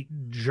complete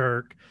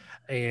jerk,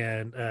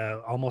 and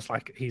almost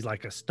like he's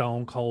like a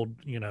stone cold,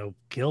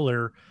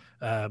 killer.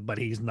 But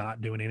he's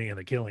not doing any of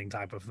the killing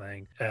type of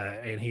thing.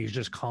 And he's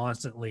just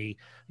constantly,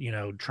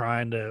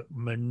 trying to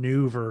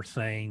maneuver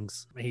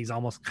things. He's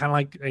almost kind of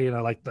like,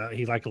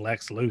 he's like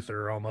Lex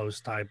Luthor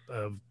almost type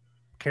of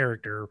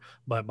character,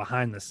 but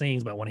behind the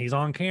scenes. But when he's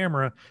on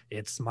camera,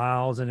 it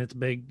smiles and it's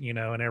big,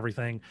 and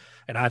everything.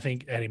 And I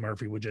think Eddie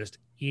Murphy would just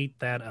eat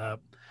that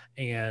up.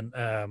 And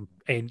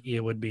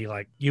it would be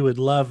like, you would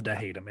love to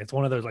hate him. It's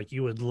one of those, like,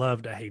 you would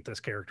love to hate this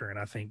character. And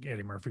I think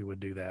Eddie Murphy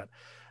would do that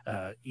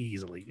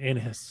easily. In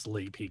his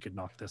sleep, he could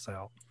knock this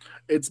out.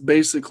 It's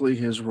basically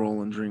his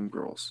role in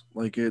Dreamgirls.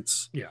 Like,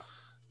 it's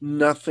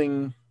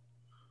nothing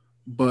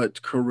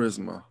but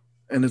charisma,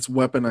 and it's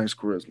weaponized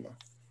charisma.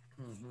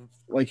 Mm-hmm.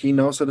 Like, he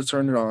knows how to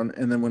turn it on,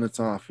 and then when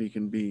it's off, he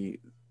can be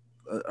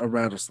a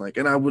rattlesnake.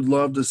 And I would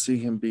love to see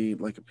him be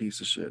like a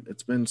piece of shit.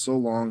 It's been so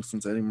long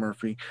since Eddie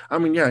Murphy. I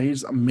mean, yeah,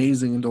 he's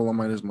amazing in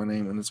Dolomite Is My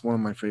Name, and it's one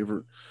of my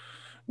favorite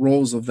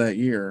roles of that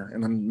year.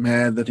 And I'm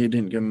mad that he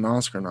didn't get an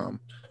Oscar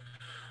nom.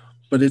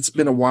 But it's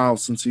been a while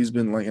since he's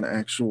been like an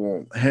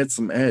actual, had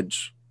some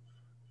edge,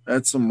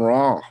 had some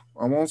raw.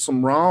 I want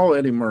some raw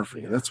Eddie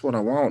Murphy. That's what I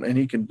want. And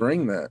he can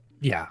bring that.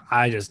 Yeah.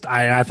 I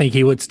think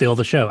he would steal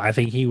the show. I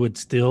think he would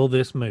steal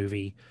this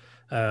movie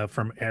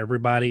from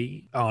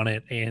everybody on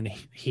it. And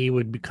he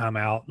would come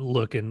out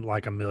looking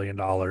like $1 million.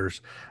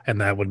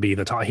 And that would be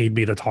he'd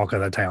be the talk of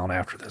the town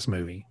after this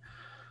movie.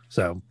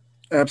 So.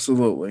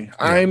 Absolutely.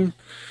 Yeah.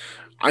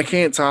 I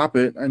can't top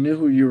it. I knew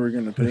who you were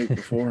going to pick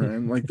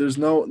beforehand. Like, there's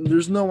no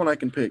one I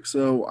can pick.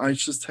 So I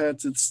just had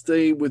to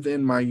stay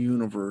within my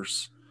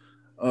universe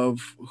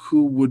of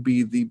who would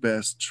be the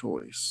best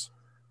choice.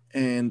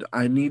 And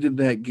I needed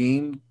that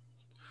game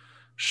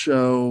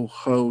show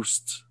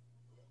host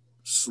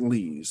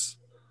sleaze.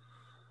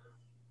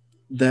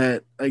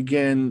 That,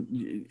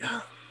 again,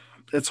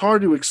 it's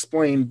hard to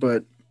explain,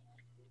 but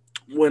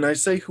when I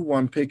say who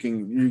I'm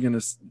picking, you're going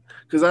to,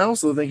 because I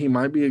also think he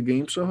might be a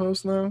game show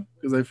host now,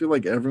 because I feel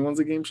like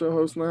everyone's a game show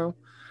host now.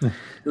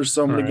 There's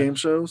so many game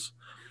shows,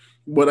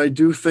 but I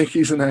do think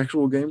he's an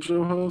actual game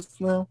show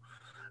host now,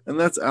 and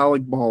that's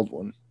Alec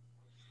Baldwin.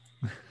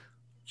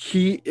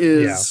 He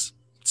is,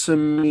 to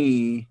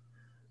me,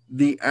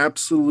 the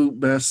absolute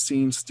best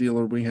scene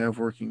stealer we have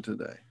working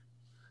today.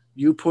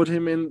 You put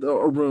him in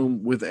a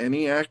room with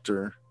any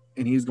actor,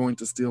 and he's going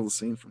to steal the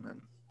scene from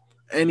him.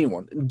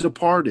 Anyone.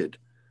 Departed.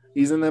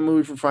 He's in that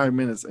movie for 5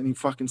 minutes, and he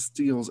fucking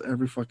steals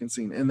every fucking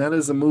scene. And that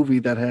is a movie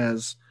that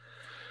has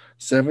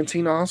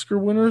 17 Oscar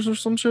winners or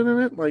some shit in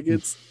it. Like,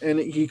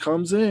 he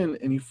comes in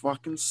and he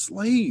fucking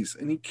slays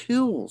and he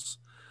kills.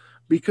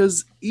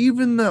 Because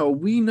even though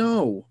we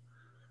know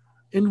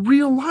in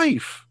real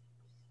life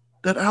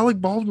that Alec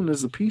Baldwin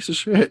is a piece of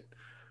shit,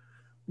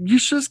 you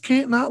just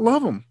can't not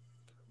love him.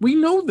 We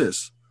know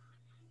this.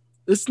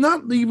 It's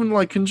not even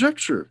like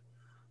conjecture.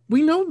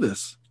 We know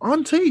this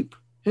on tape.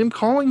 Him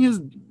calling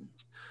his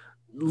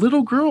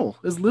little girl,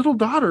 his little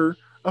daughter,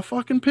 a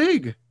fucking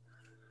pig.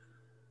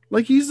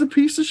 Like, he's a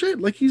piece of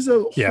shit. Like, he's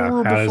a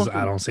horrible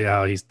I don't see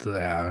how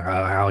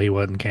how he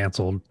wasn't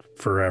canceled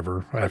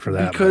forever after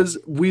that. Because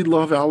we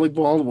love Alec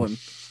Baldwin.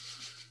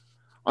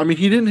 I mean,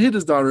 he didn't hit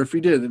his daughter. If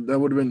he did, that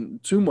would have been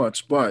too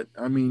much. But,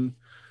 I mean,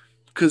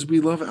 because we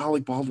love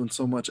Alec Baldwin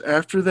so much.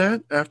 After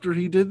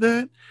he did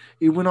that,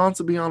 he went on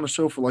to be on the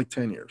show for like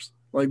 10 years.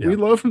 Like, we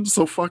love him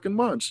so fucking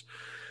much.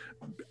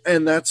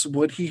 And that's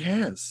what he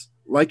has.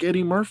 Like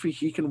Eddie Murphy,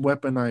 he can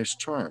weaponize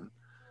charm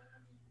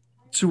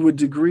to a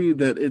degree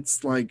that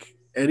it's like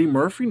Eddie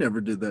Murphy never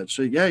did that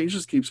shit. Yeah, he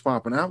just keeps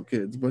popping out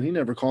kids, but he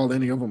never called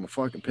any of them a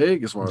fucking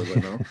pig, as far as I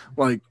know.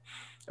 Like,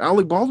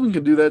 Alec Baldwin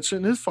can do that shit,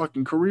 and his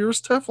fucking career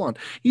is Teflon.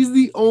 He's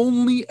the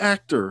only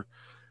actor.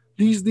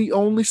 He's the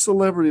only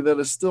celebrity that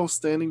is still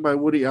standing by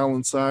Woody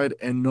Allen's side,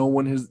 and no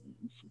one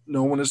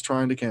is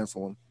trying to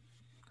cancel him.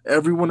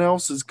 Everyone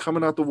else is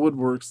coming out the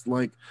woodworks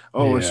like,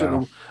 I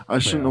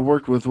shouldn't have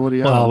worked with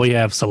Woody Allen. Well, we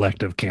have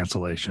selective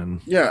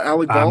cancellation. Yeah,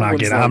 Alec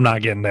Baldwin's I'm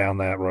not getting down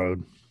that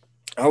road.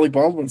 Alec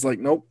Baldwin's like,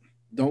 nope,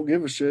 don't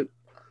give a shit.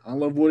 I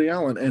love Woody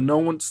Allen, and no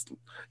one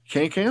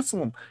can't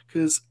cancel him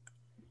because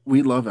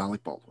we love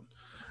Alec Baldwin.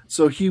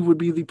 So he would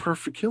be the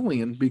perfect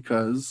Killian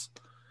because,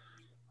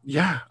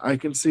 I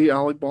can see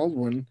Alec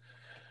Baldwin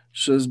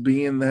just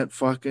being that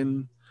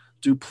fucking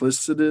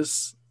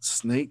duplicitous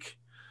snake,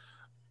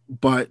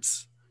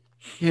 but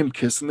him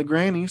kissing the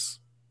grannies,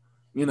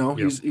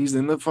 he's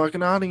in the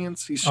fucking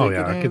audience. He's shaking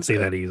hands. I could see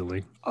that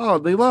easily. Oh,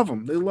 they love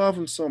him. They love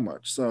him so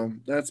much. So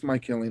that's my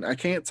Killian. I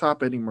can't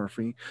top Eddie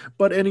Murphy,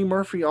 but Eddie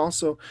Murphy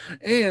also,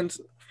 and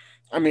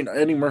I mean,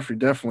 Eddie Murphy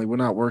definitely would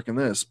not work in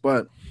this,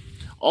 but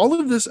all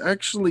of this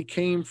actually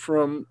came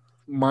from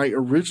my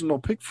original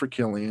pick for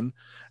Killian,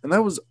 and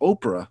that was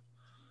Oprah.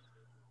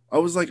 I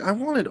was like, I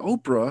wanted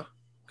Oprah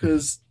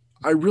because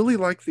I really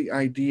liked the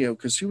idea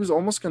because she was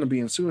almost going to be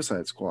in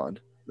Suicide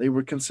Squad. They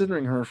were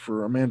considering her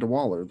for Amanda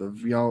Waller, the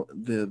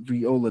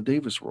Viola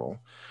Davis role.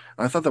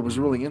 And I thought that was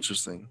really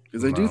interesting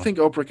because I do Wow. think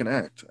Oprah can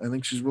act. I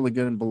think she's really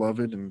good in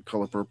Beloved and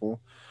Color Purple.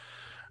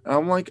 And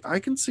I'm like, I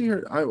can see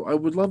her. I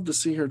would love to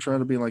see her try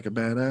to be like a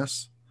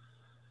badass.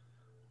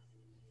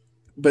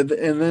 And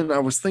then I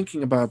was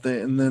thinking about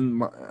that, and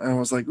then I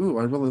was like, ooh,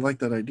 I really like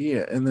that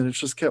idea. And then it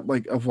just kept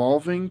like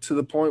evolving to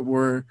the point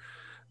where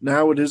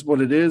now it is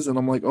what it is, and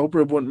I'm like,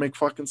 Oprah wouldn't make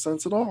fucking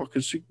sense at all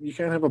because you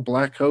can't have a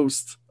black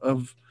host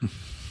of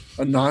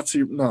a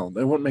Nazi. No,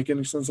 that wouldn't make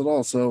any sense at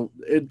all. So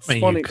it's I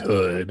mean, funny you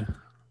could.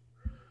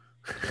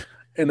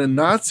 in a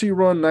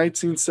Nazi-run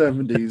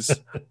 1970s.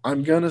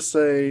 I'm gonna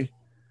say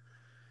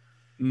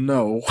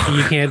no.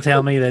 You can't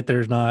tell me that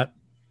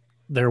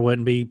there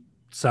wouldn't be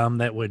some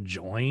that would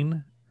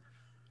join.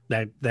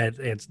 That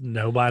it's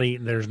nobody.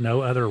 There's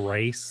no other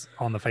race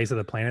on the face of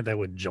the planet that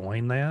would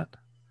join that.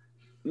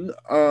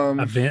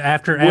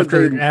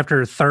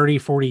 After 30,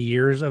 40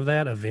 years of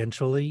that,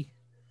 eventually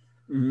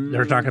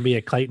there's not going to be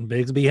a Clayton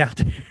Bigsby out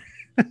there.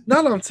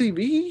 Not on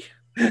TV.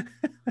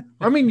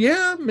 I mean,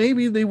 yeah,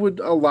 maybe they would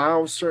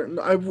allow certain.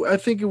 I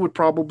think it would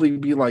probably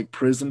be like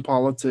prison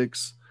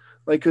politics,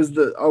 like because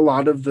a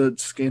lot of the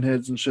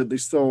skinheads and shit, they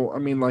still. I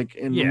mean, like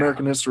in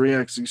American History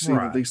X, you see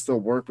that they still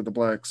work with the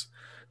blacks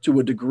to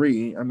a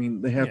degree. I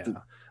mean, they have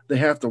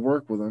to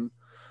work with them.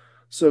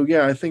 So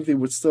yeah, I think they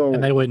would still.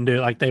 And they wouldn't do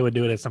it like they would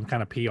do it as some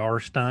kind of PR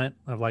stunt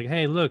of like,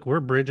 hey, look, we're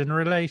bridging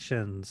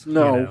relations.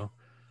 No, you know?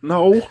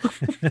 No,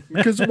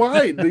 because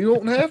why? They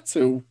don't have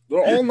to.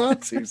 They're all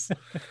Nazis.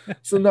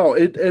 So no,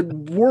 at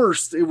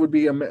worst it would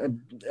be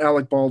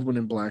Alec Baldwin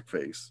in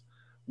blackface,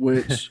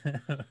 which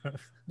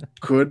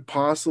could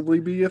possibly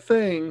be a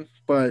thing,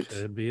 but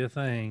could be a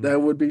thing.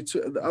 That would be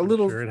a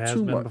little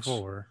too much.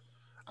 Before.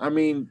 I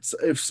mean,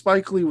 if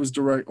Spike Lee was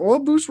direct, well,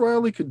 Bruce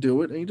Riley could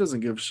do it, and he doesn't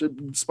give a shit.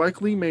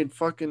 Spike Lee made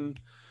fucking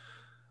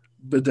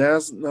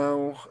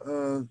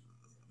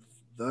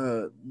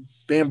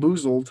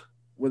Bamboozled,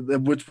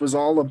 which was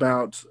all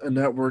about a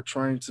network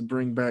trying to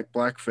bring back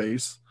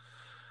blackface.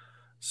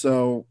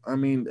 So, I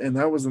mean, and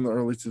that was in the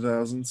early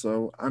 2000s.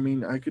 So, I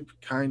mean, I could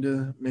kind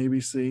of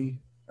maybe see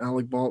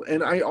Alec Baldwin.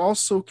 And I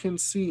also can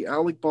see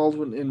Alec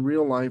Baldwin in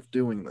real life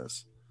doing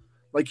this.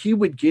 Like, he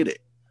would get it.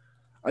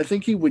 I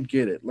think he would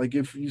get it. Like,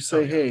 if you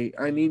say, hey,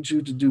 I need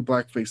you to do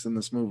blackface in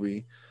this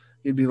movie,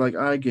 he'd be like,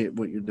 I get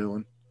what you're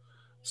doing.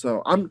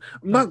 So I'm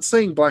not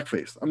saying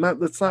blackface. I'm not.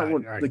 That's not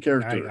what the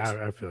character is.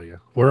 I feel you.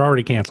 We're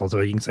already canceled,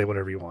 so you can say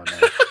whatever you want.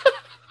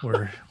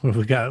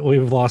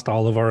 We've lost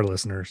all of our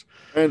listeners.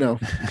 I know.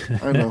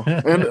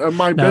 And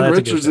my Ben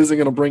Richards isn't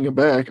going to bring him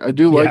back. I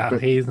do like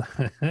Ben.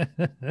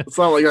 It's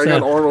not like I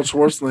got Arnold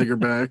Schwarzenegger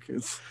back.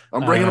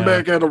 I'm bringing him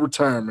back out of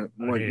retirement.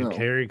 Like, no.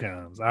 Here he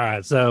comes. All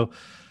right, so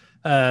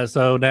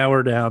now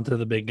we're down to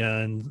the big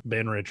guns,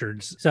 Ben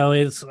Richards. So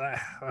it's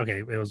okay.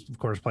 It was of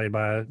course played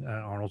by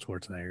Arnold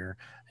Schwarzenegger,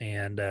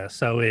 and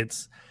so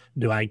it's,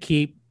 do I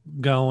keep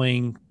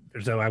going?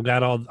 So I've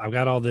got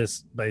all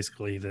this,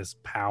 basically this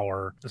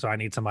power. So I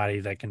need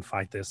somebody that can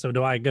fight this. So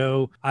do I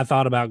go? I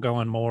thought about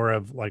going more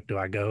of like, do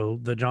I go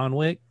the John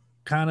Wick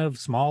kind of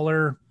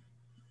smaller,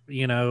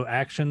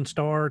 action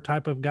star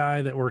type of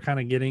guy that we're kind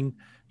of getting,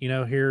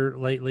 here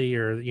lately,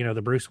 or,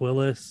 the Bruce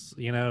Willis,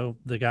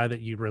 the guy that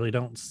you really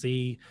don't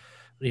see,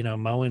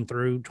 mowing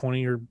through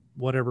 20 or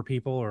whatever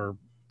people, or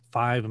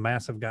 5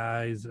 massive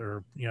guys,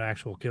 or,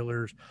 actual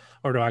killers?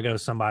 Or do I go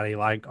somebody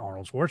like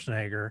Arnold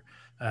Schwarzenegger,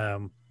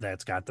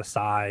 that's got the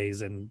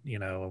size and,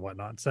 and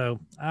whatnot? So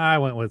I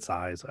went with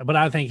size, but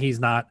I think he's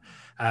not,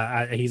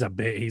 he's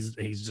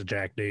a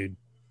jack dude,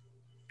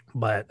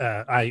 but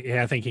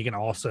I think he can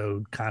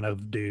also kind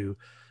of do,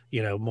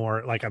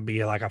 more like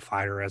be like a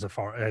fighter as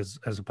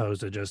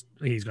opposed to just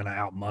he's going to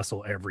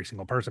outmuscle every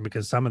single person,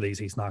 because some of these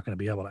he's not going to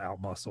be able to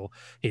outmuscle.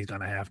 He's going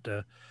to have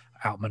to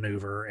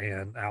outmaneuver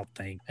and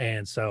outthink.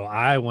 And so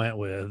I went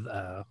with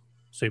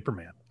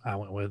Superman. I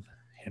went with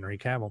Henry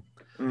Cavill.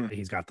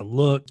 He's got the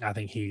look. I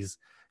think he's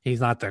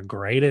not the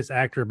greatest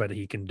actor, but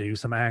he can do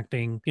some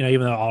acting.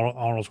 Even though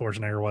Arnold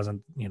Schwarzenegger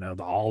wasn't,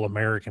 the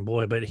all-American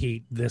boy, but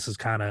this is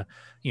kind of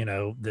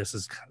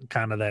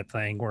that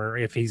thing where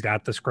if he's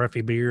got the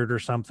scruffy beard or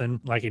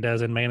something like he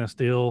does in Man of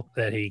Steel,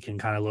 that he can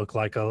kind of look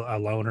like a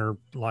loner,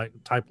 like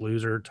type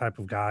loser type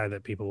of guy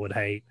that people would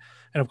hate.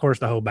 And of course,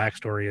 the whole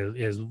backstory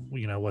is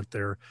what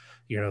they're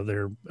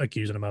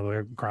accusing him of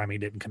a crime he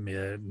didn't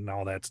commit and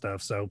all that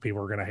stuff. So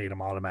people are going to hate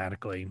him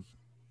automatically.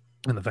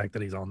 And the fact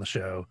that he's on the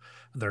show,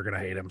 they're going to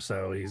hate him.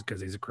 So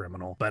because he's a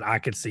criminal. But I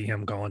could see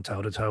him going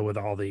toe to toe with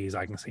all these.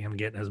 I can see him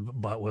getting his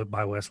butt whipped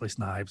by Wesley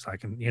Snipes. I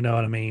can, you know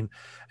what I mean?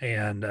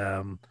 And,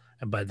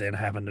 but then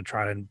having to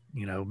try to,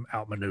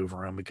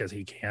 outmaneuver him because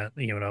he can't,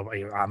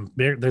 I'm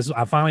big.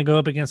 I finally go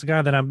up against a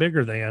guy that I'm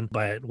bigger than,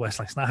 but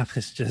Wesley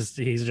Snipes is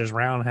he's just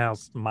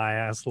roundhouse my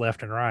ass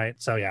left and right.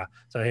 So yeah.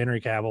 So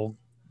Henry Cavill,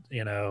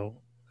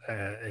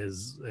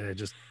 is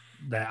just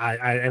that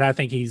I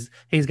think he's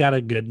got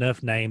a good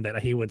enough name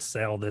that he would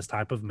sell this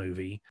type of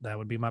movie. That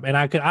would be and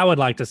I would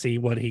like to see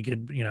what he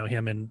could,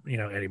 him and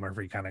Eddie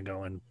Murphy kind of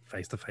going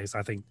face to face.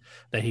 I think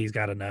that he's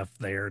got enough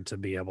there to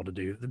be able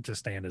to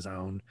stand his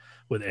own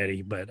with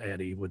Eddie, but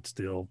Eddie would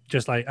still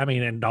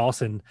and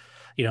Dawson,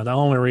 the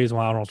only reason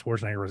why Arnold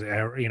Schwarzenegger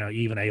was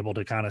even able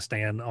to kind of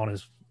stand on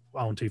his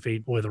on 2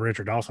 feet with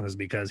Richard Dawson is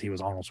because he was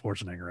Arnold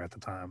Schwarzenegger at the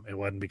time. It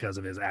wasn't because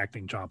of his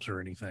acting chops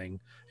or anything.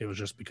 It was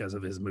just because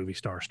of his movie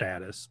star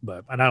status.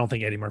 And I don't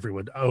think Eddie Murphy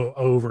would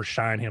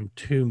overshine him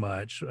too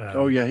much.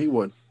 Oh yeah, he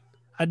would.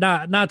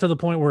 Not to the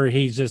point where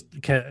he's just,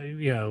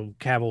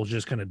 Cavill's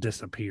just going to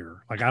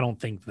disappear. Like, I don't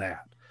think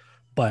that.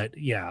 But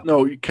yeah.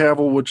 No,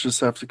 Cavill would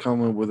just have to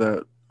come in with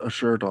a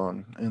shirt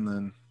on, and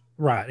then.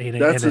 Right,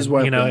 that's his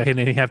weapon. And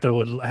then he have to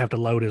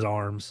load his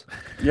arms.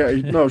 Yeah,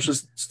 no,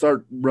 just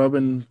start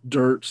rubbing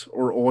dirt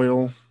or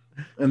oil,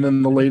 and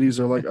then the ladies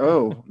are like,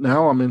 "Oh,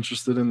 now I'm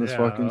interested in this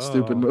fucking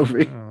stupid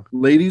movie." Oh.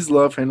 Ladies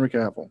love Henry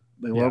Cavill;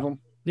 they love him.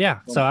 Yeah,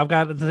 so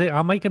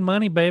I'm making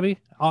money, baby.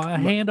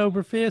 Hand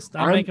over fist,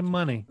 I'm making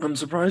money. I'm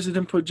surprised they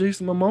didn't put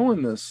Jason Momoa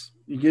in this.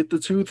 You get the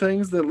two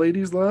things that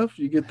ladies love.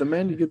 You get the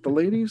men, you get the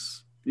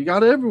ladies. You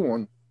got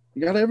everyone.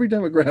 You got every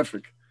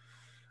demographic.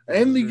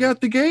 And you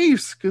got the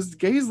gays, because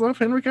gays love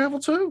Henry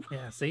Cavill too.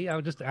 Yeah, see,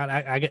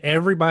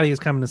 everybody is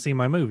coming to see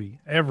my movie.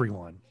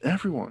 Everyone.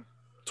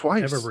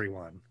 Twice.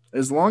 Everyone.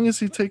 As long as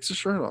he takes his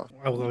shirt off.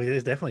 Oh, well, he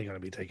is definitely going to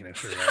be taking his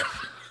shirt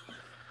off.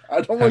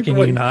 I don't How like can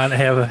you not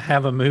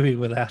have a movie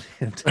without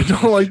him? I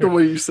don't like the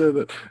way you said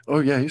that. Oh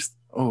yeah, he's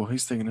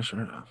taking his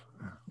shirt off.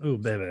 Oh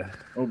baby.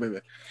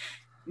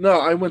 No,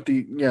 I went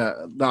the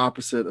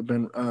opposite of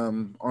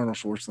Arnold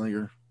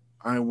Schwarzenegger.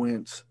 I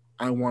want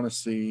to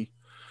see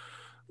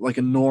like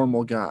a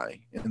normal guy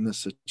in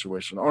this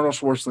situation. Arnold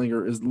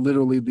Schwarzenegger is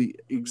literally the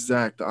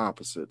exact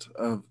opposite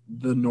of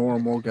the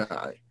normal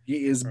guy.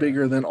 He is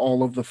bigger than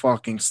all of the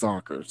fucking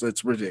stalkers.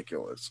 It's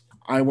ridiculous.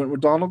 I went with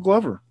Donald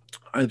Glover.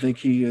 I think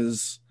he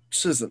is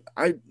just,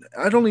 I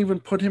don't even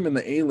put him in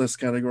the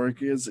A-list category,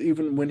 because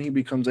even when he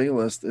becomes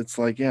A-list, it's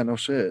like, yeah, no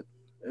shit.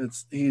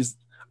 He's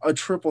a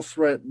triple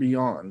threat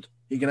beyond.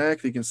 He can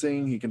act, he can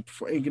sing, he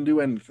can do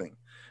anything.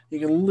 He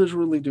can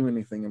literally do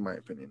anything, in my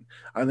opinion.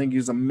 I think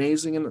he's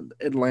amazing in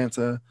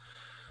Atlanta.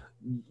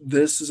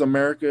 This Is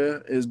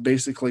America is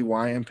basically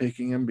why I'm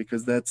picking him,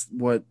 because that's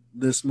what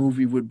this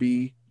movie would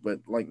be,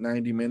 but like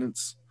 90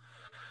 minutes.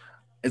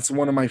 It's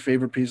one of my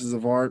favorite pieces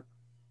of art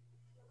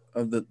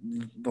of the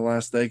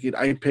last decade.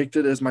 I picked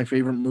it as my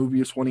favorite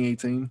movie of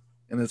 2018,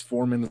 and it's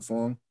 4 minutes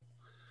long.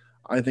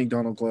 I think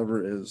Donald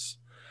Glover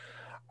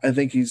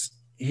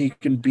he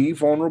can be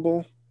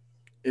vulnerable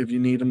if you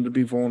need him to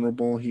be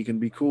vulnerable. He can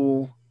be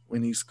cool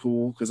when he's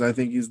cool, because I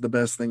think he's the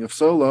best thing of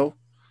Solo.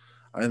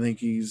 I think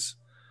he's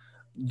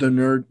the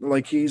nerd.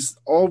 Like, he's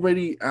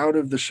already out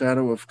of the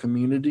shadow of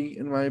Community,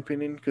 in my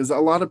opinion, because a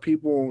lot of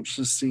people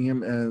just see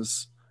him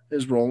as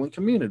his role in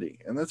Community,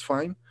 and that's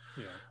fine.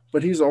 Yeah.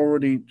 But he's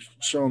already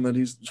shown that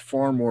he's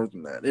far more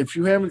than that. If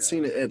you haven't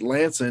seen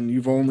Atlanta and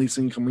you've only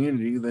seen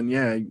Community, then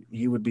yeah,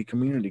 he would be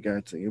Community guy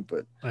to you.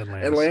 But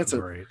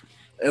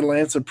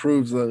Atlanta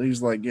proves that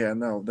he's like, yeah,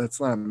 no, that's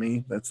not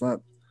me.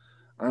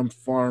 I'm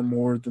far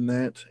more than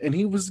that. And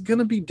he was going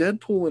to be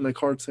Deadpool in a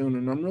cartoon,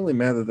 and I'm really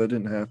mad that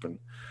didn't happen.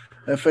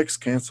 FX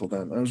canceled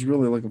that. I was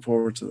really looking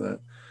forward to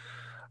that.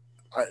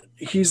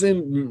 He's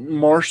in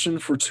Martian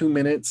for 2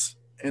 minutes,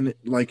 and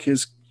like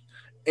his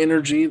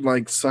energy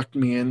like sucked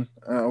me in.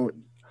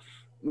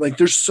 Like,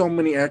 there's so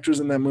many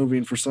actors in that movie,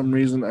 and for some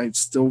reason I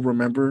still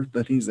remember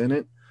that he's in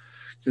it,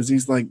 because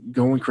he's like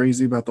going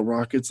crazy about the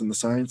rockets and the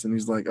science, and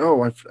he's like,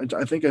 oh, I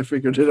think I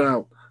figured it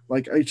out.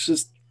 Like,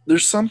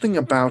 there's something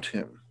about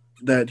him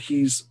that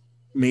he's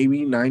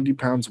maybe 90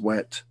 pounds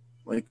wet.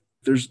 Like,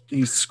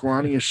 he's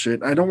scrawny as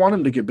shit. I don't want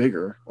him to get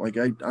bigger. Like,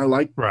 I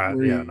like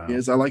where he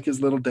is. I like his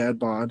little dad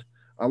bod.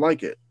 I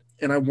like it.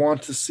 And I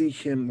want to see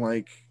him,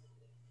 like,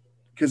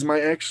 because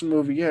my action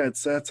movie, yeah, it's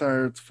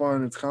satire, it's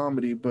fun, it's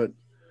comedy, but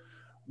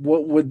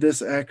what would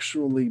this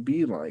actually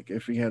be like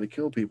if he had to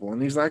kill people?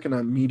 And he's not going to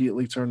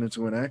immediately turn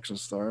into an action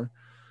star.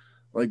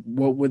 Like,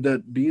 what would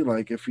that be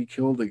like if he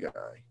killed a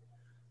guy?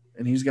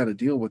 And he's got to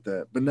deal with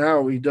that. But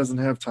now he doesn't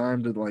have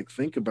time to like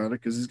think about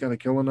it, because he's got to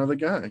kill another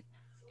guy.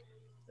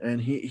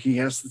 And he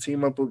has to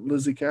team up with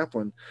Lizzie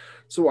Kaplan.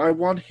 So I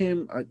want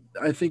him,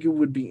 I think it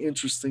would be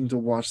interesting to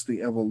watch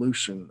the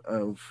evolution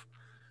of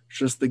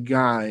just the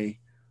guy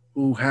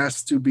who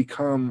has to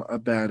become a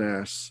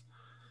badass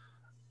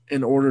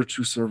in order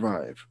to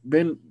survive.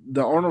 The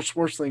Arnold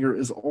Schwarzenegger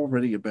is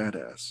already a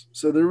badass.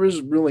 So there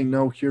is really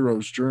no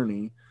hero's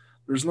journey.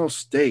 There's no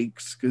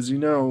stakes, because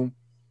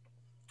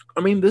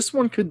this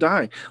one could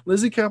die.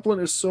 Lizzie Kaplan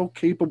is so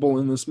capable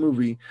in this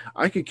movie.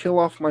 I could kill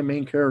off my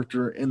main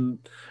character and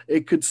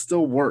it could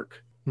still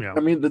work. Yeah.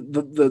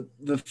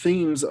 The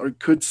themes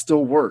could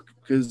still work,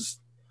 because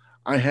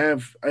I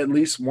have at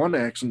least one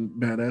action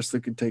badass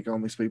that could take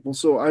on these people.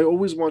 So I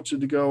always want you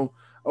to go,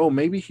 oh,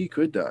 maybe he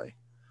could die.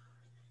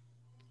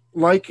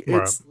 Like,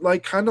 it's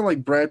like kind of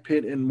like Brad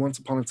Pitt in Once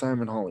Upon a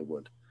Time in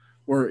Hollywood,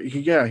 where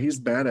he's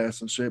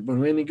badass and shit. But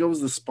when he goes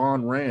to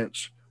Spawn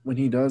Ranch, when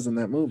he does in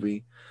that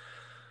movie,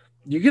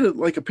 you get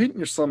a pit in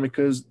your stomach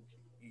because,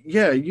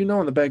 in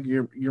the back of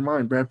your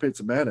mind, Brad Pitt's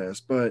a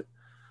badass, but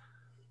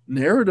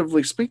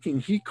narratively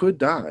speaking, he could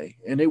die,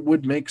 and it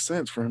would make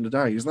sense for him to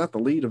die. He's not the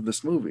lead of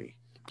this movie.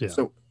 Yeah.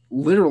 So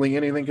literally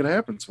anything could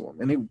happen to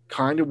him, and it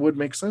kind of would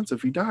make sense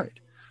if he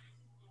died.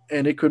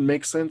 And it could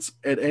make sense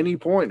at any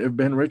point if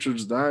Ben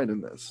Richards died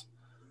in this,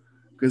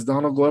 because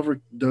Donald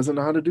Glover doesn't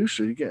know how to do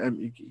shit.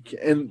 And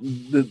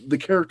the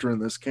character in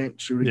this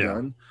can't shoot a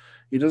gun.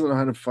 He doesn't know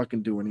how to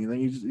fucking do anything.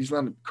 He's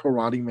not a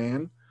karate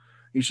man.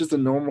 He's just a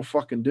normal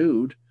fucking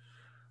dude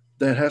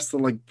that has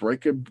to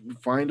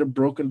find a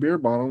broken beer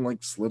bottle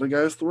and slit a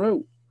guy's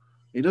throat.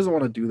 He doesn't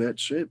want to do that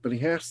shit, but he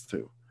has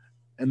to.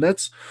 And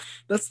that's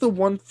the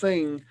one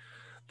thing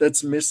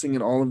that's missing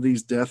in all of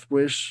these Death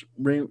Wish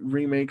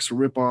remakes or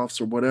ripoffs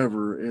or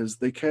whatever, is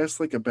they cast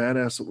a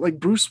badass. Like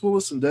Bruce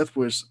Willis in Death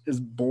Wish is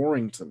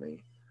boring to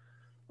me.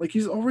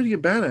 He's already a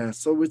badass,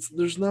 so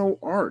there's no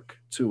arc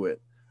to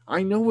it.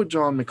 I know what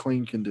John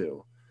McClane can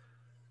do.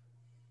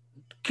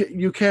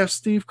 You cast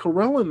Steve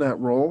Carell in that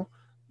role,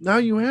 now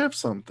you have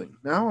something.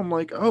 Now I'm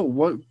like, oh,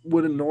 what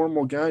would a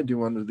normal guy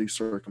do under these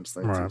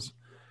circumstances? Right.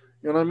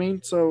 You know what I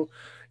mean? So,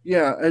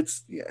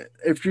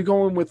 if you're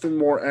going with a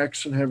more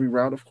action-heavy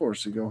route, of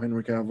course, you go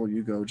Henry Cavill,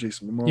 you go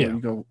Jason Momoa, you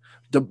go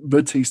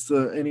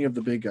Batista, any of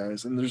the big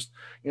guys. And there's,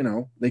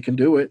 they can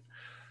do it.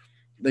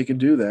 They can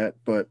do that.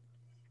 But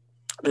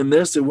in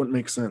this, it wouldn't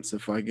make sense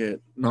if I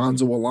get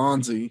Nonzo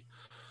Alonzi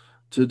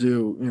to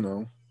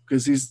do,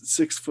 because he's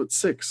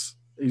 6'6".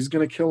 He's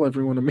going to kill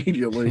everyone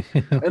immediately.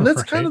 And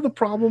that's kind of the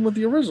problem with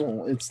the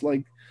original. It's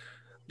like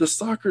the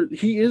stalker,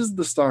 he is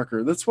the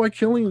stalker. That's why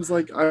Killian's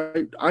like,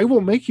 I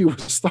will make you a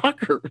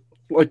stalker.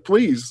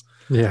 Please.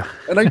 Yeah.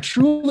 And I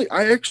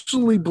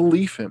actually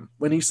believe him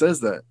when he says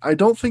that. I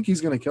don't think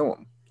he's going to kill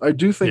him. I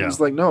do think he's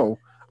like, no,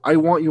 I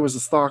want you as a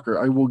stalker.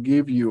 I will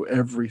give you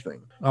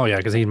everything. Oh yeah,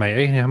 because he'd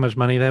make how much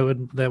money that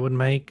would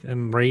make,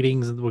 and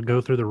ratings would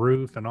go through the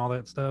roof and all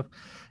that stuff.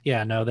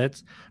 Yeah,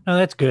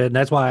 that's good.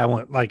 That's why I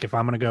want, if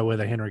I'm going to go with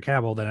a Henry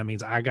Cavill, then that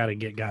means I got to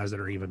get guys that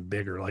are even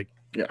bigger. Like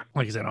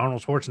you said,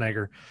 Arnold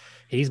Schwarzenegger,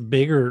 he's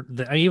bigger.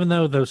 Even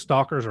though those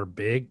stalkers are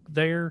big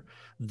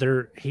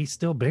he's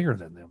still bigger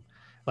than them.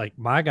 Like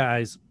my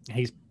guys,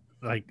 he's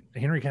like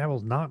Henry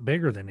Cavill's not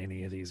bigger than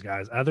any of these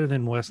guys other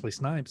than Wesley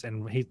Snipes.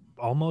 And he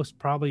almost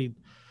probably,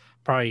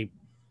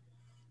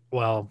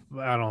 well,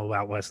 I don't know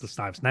about Wesley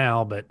Snipes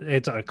now, but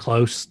it's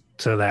close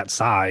to that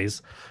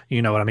size,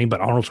 you know what I mean?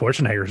 But Arnold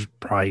Schwarzenegger is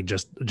probably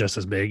just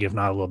as big, if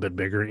not a little bit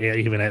bigger,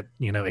 even at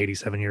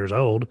 87 years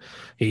old.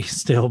 He's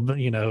still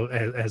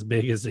as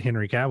big as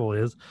Henry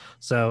Cavill is.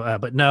 So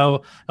but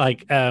no,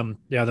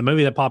 the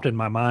movie that popped in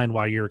my mind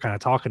while you were kind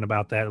of talking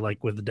about that,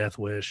 with the Death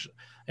Wish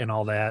and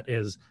all that,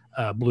 is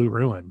Blue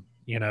Ruin.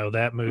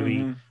 That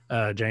movie,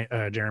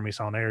 Jeremy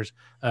Saulniers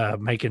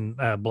making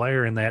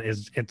Blair in that,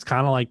 it's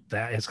kind of like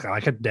that. It's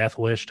like a Death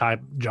Wish type,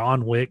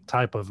 John Wick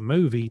type of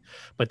movie,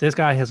 but this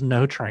guy has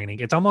no training.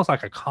 It's almost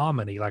like a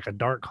comedy, like a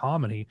dark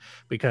comedy,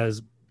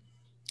 because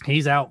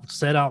he's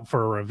set out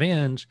for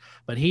revenge,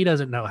 but he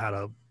doesn't know how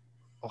to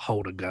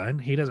hold a gun.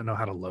 He doesn't know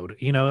how to load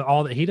it.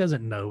 All that. He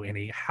doesn't know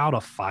how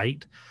to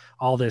fight,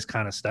 all this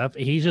kind of stuff.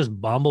 He just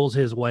bumbles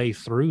his way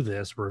through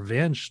this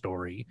revenge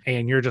story,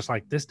 and you're just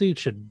like, this dude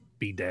should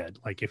be dead.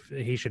 If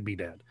he should be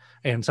dead.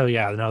 And so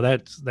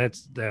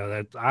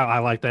I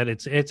like that.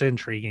 It's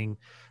intriguing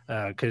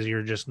because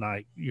you're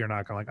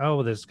not gonna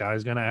oh, this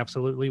guy's gonna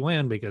absolutely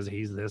win because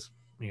he's this,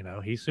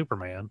 he's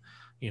Superman.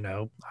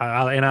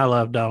 I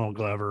love Donald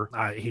Glover.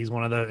 He's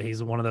one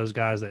of those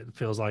guys that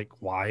feels like,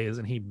 why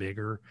isn't he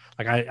bigger?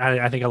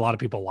 I think a lot of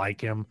people like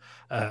him,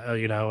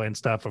 and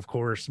stuff, of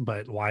course,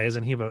 but why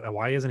isn't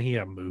he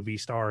a movie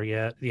star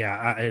yet?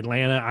 Yeah.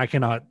 Atlanta. I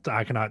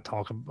cannot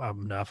talk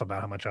enough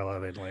about how much I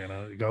love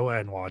Atlanta. Go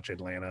ahead and watch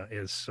Atlanta.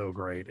 It's so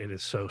great. It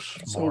is so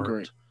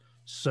smart,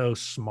 so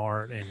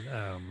smart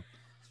and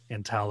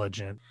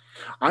intelligent.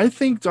 I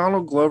think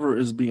Donald Glover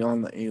is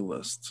beyond the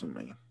A-list to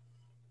me.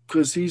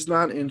 Because he's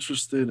not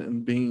interested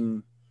in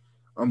being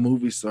a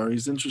movie star.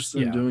 He's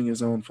interested in doing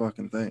his own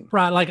fucking thing.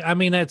 Right.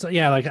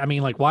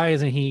 Why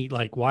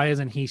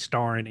isn't he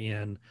starring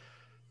in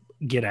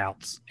Get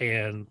Outs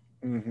and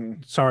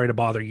Sorry to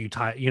Bother You?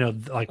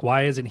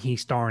 Why isn't he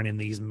starring in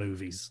these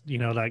movies?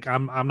 I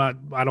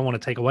don't want to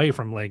take away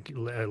from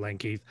Lane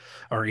Keith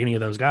or any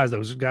of those guys.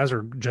 Those guys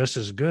are just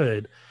as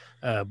good.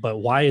 But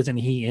why isn't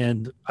he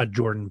in a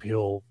Jordan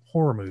Peele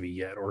horror movie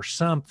yet, or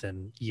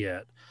something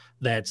yet?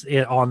 That's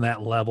it on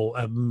that level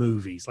of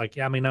movies.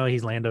 No,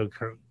 he's Lando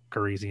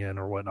Calrissian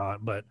or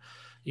whatnot, but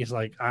it's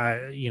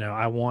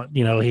I want,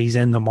 he's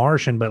in The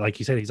Martian, but like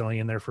you said, he's only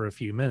in there for a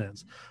few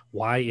minutes.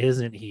 Why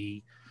isn't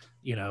he,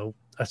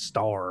 a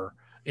star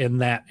in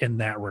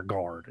that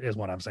regard is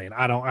what I'm saying.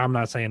 I'm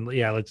not saying,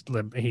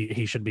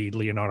 he should be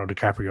Leonardo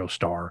DiCaprio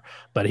star,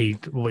 but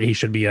he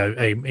should be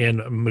a in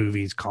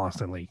movies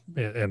constantly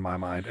in my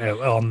mind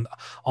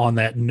on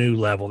that new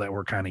level that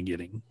we're kind of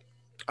getting.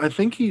 I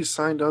think he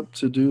signed up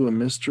to do a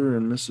Mr.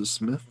 and Mrs.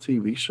 Smith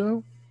TV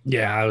show.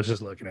 Yeah, I was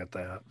just looking at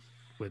that.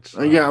 Which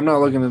Yeah, I'm not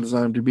looking at his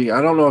IMDb.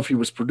 I don't know if he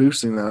was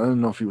producing that. I don't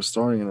know if he was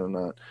starring in it or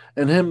not.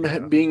 And him Yeah.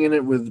 being in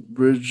it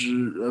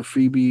with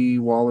Phoebe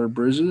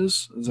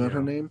Waller-Bridges, is that her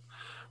Yeah. name?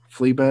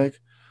 Fleabag.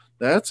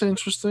 That's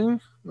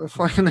interesting. That's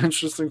like an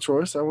interesting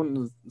choice. I wouldn't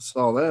have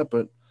saw that,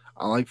 but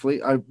I like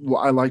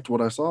I liked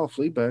what I saw of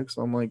Fleabag,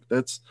 so I'm like,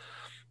 that's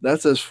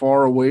as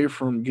far away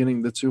from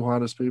getting the two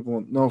hottest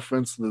people. No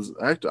offense to this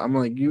actor. I'm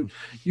like, you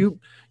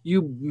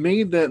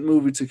made that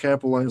movie to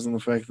capitalize on the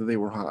fact that they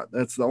were hot.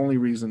 That's the only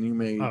reason you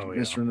made Oh,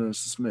 yeah. Mr. and Mrs.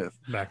 Smith.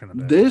 back in the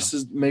day.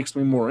 This makes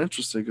me more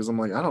interested because I'm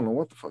like, I don't know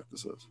what the fuck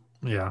this is.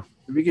 Yeah.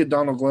 If you get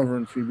Donald Glover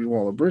and Phoebe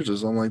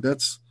Waller-Bridges, I'm like,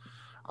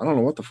 I don't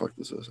know what the fuck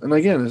this is. And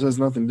again, it has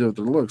nothing to do with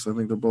their looks. I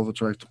think they're both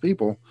attractive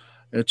people.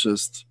 It's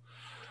just,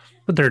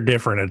 But they're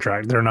different.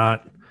 They're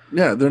not.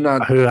 yeah, they're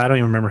not Who I don't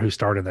even remember who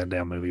started that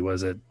damn movie.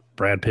 Was it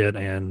Brad Pitt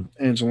and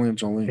Angelina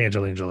Jolie.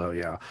 Angelina Jolie?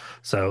 Yeah.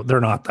 So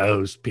they're not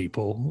those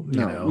people.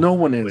 You know, no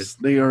one is.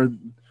 They are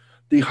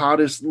the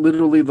hottest,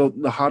 literally the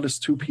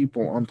hottest two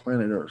people on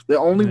planet Earth. The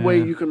only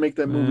way you can make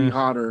that movie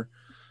hotter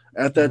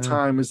at that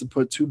time is to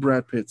put two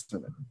Brad Pitts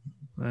in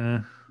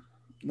it.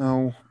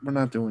 No, we're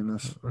not doing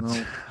this.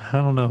 No. I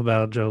don't know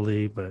about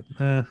Jolie, but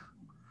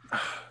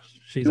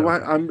she's.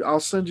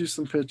 I'll send you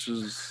some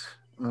pictures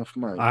of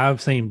mine.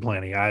 I've seen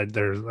plenty.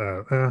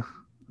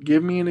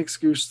 Give me an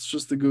excuse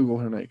just to Google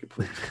her naked,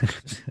 please.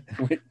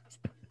 Wait.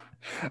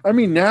 I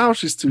mean, now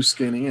she's too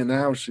skinny, and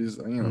now she's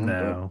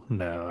No,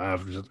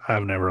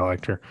 I've never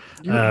liked her.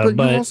 But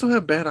but you also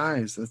have bad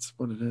eyes. That's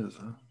what it is.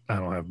 Huh? I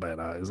don't have bad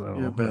eyes. I don't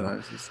Yeah, know. bad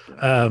eyes.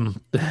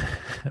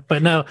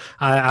 But no,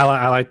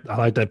 I like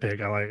that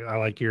pick. I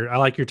like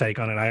your take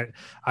on it.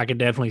 I could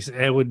definitely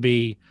say it would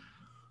be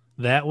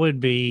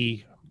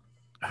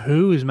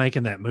who is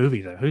making that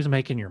movie though? Who's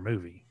making your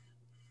movie?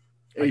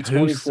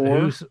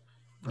 A24.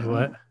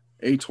 What?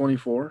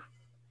 A24.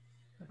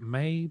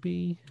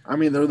 Maybe. I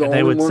mean, they're the And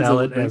they only would ones sell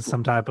that it as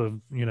some type of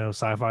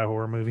sci-fi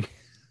horror movie.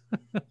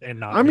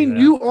 And not. I mean,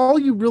 do that. all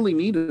you really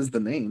need is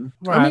the name.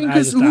 Right, I mean,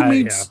 because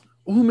yeah.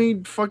 who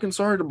made fucking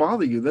Sorry to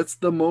Bother You? That's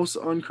the most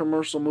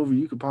uncommercial movie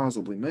you could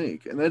possibly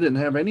make, and that didn't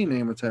have any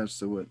name attached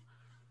to it.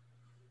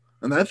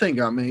 And that thing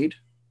got made.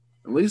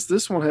 At least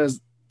this one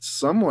has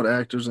somewhat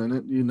actors in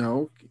it.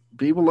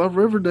 People love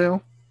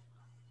Riverdale.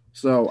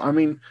 So I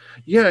mean,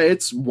 yeah,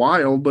 it's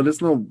wild, but it's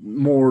no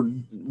more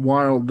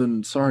wild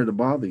than Sorry to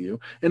Bother You.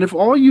 And if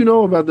all you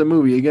know about the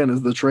movie again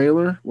is the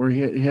trailer where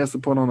he has to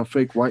put on a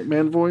fake white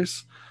man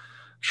voice.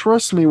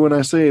 Trust me when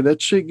I say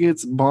that shit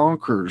gets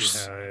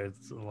bonkers. Yeah,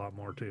 it's a lot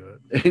more to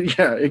it.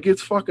 Yeah, it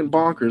gets fucking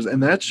bonkers.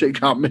 And that shit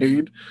got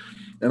made.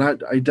 And I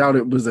doubt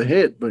it was a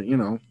hit, but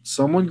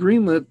someone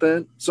greenlit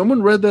that.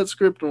 Someone read that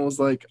script and was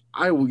like,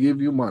 I will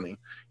give you money.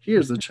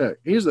 Here's the check.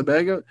 Here's a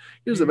bag of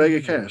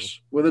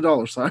cash with a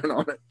dollar sign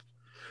on it.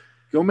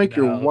 Go make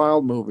your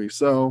wild movie.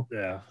 So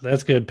yeah,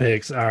 that's good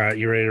picks. All right,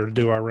 you ready to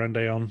do our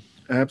rundown?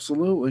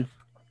 Absolutely.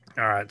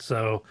 All right,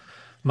 so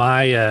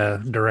my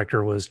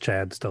director was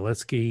Chad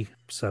Stahelski,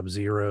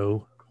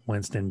 Sub-Zero,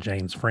 Winston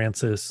James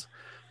Francis,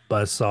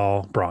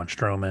 Buzzsaw, Braun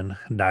Strowman,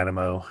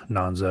 Dynamo,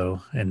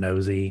 Nonzo, and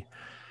Nosy,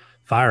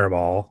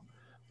 Fireball,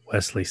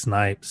 Wesley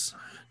Snipes,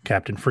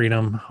 Captain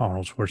Freedom,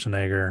 Arnold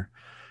Schwarzenegger,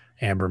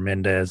 Amber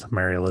Mendez,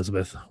 Mary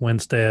Elizabeth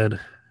Winstead,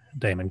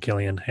 Damon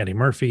Killian, Eddie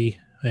Murphy,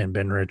 and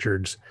Ben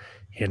Richards,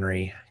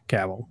 Henry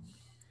Cavill.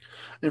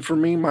 And for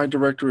me, my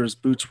director is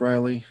Boots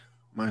Riley.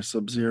 My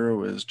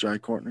Sub-Zero is Jai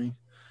Courtney.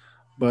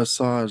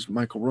 Buzzsaw is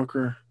Michael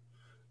Rooker.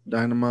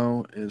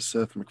 Dynamo is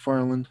Seth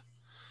MacFarlane.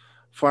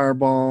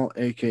 Fireball,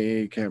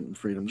 a.k.a. Captain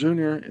Freedom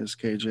Jr., is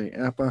KJ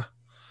Apa.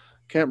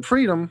 Captain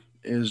Freedom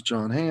is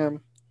John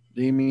Hamm.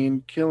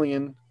 Damon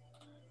Killian,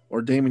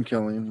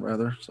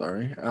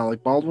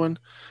 Alec Baldwin.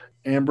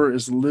 Amber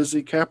is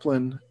Lizzie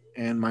Kaplan.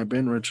 And my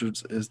Ben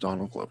Richards is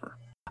Donald Glover.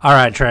 All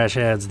right, trash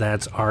heads,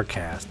 that's our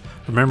cast.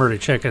 Remember to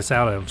check us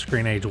out on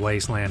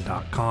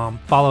ScreenAgeWasteland.com.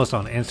 Follow us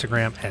on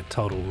Instagram at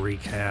Total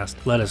Recast.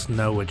 Let us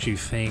know what you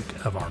think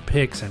of our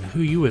picks and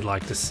who you would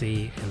like to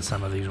see in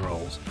some of these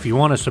roles. If you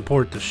want to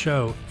support the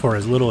show for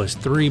as little as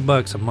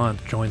 $3 a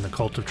month, join the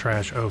Cult of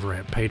Trash over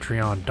at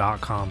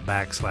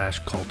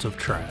patreon.com/Cult of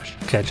Trash.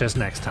 Catch us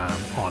next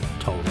time on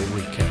Total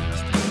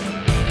Recast.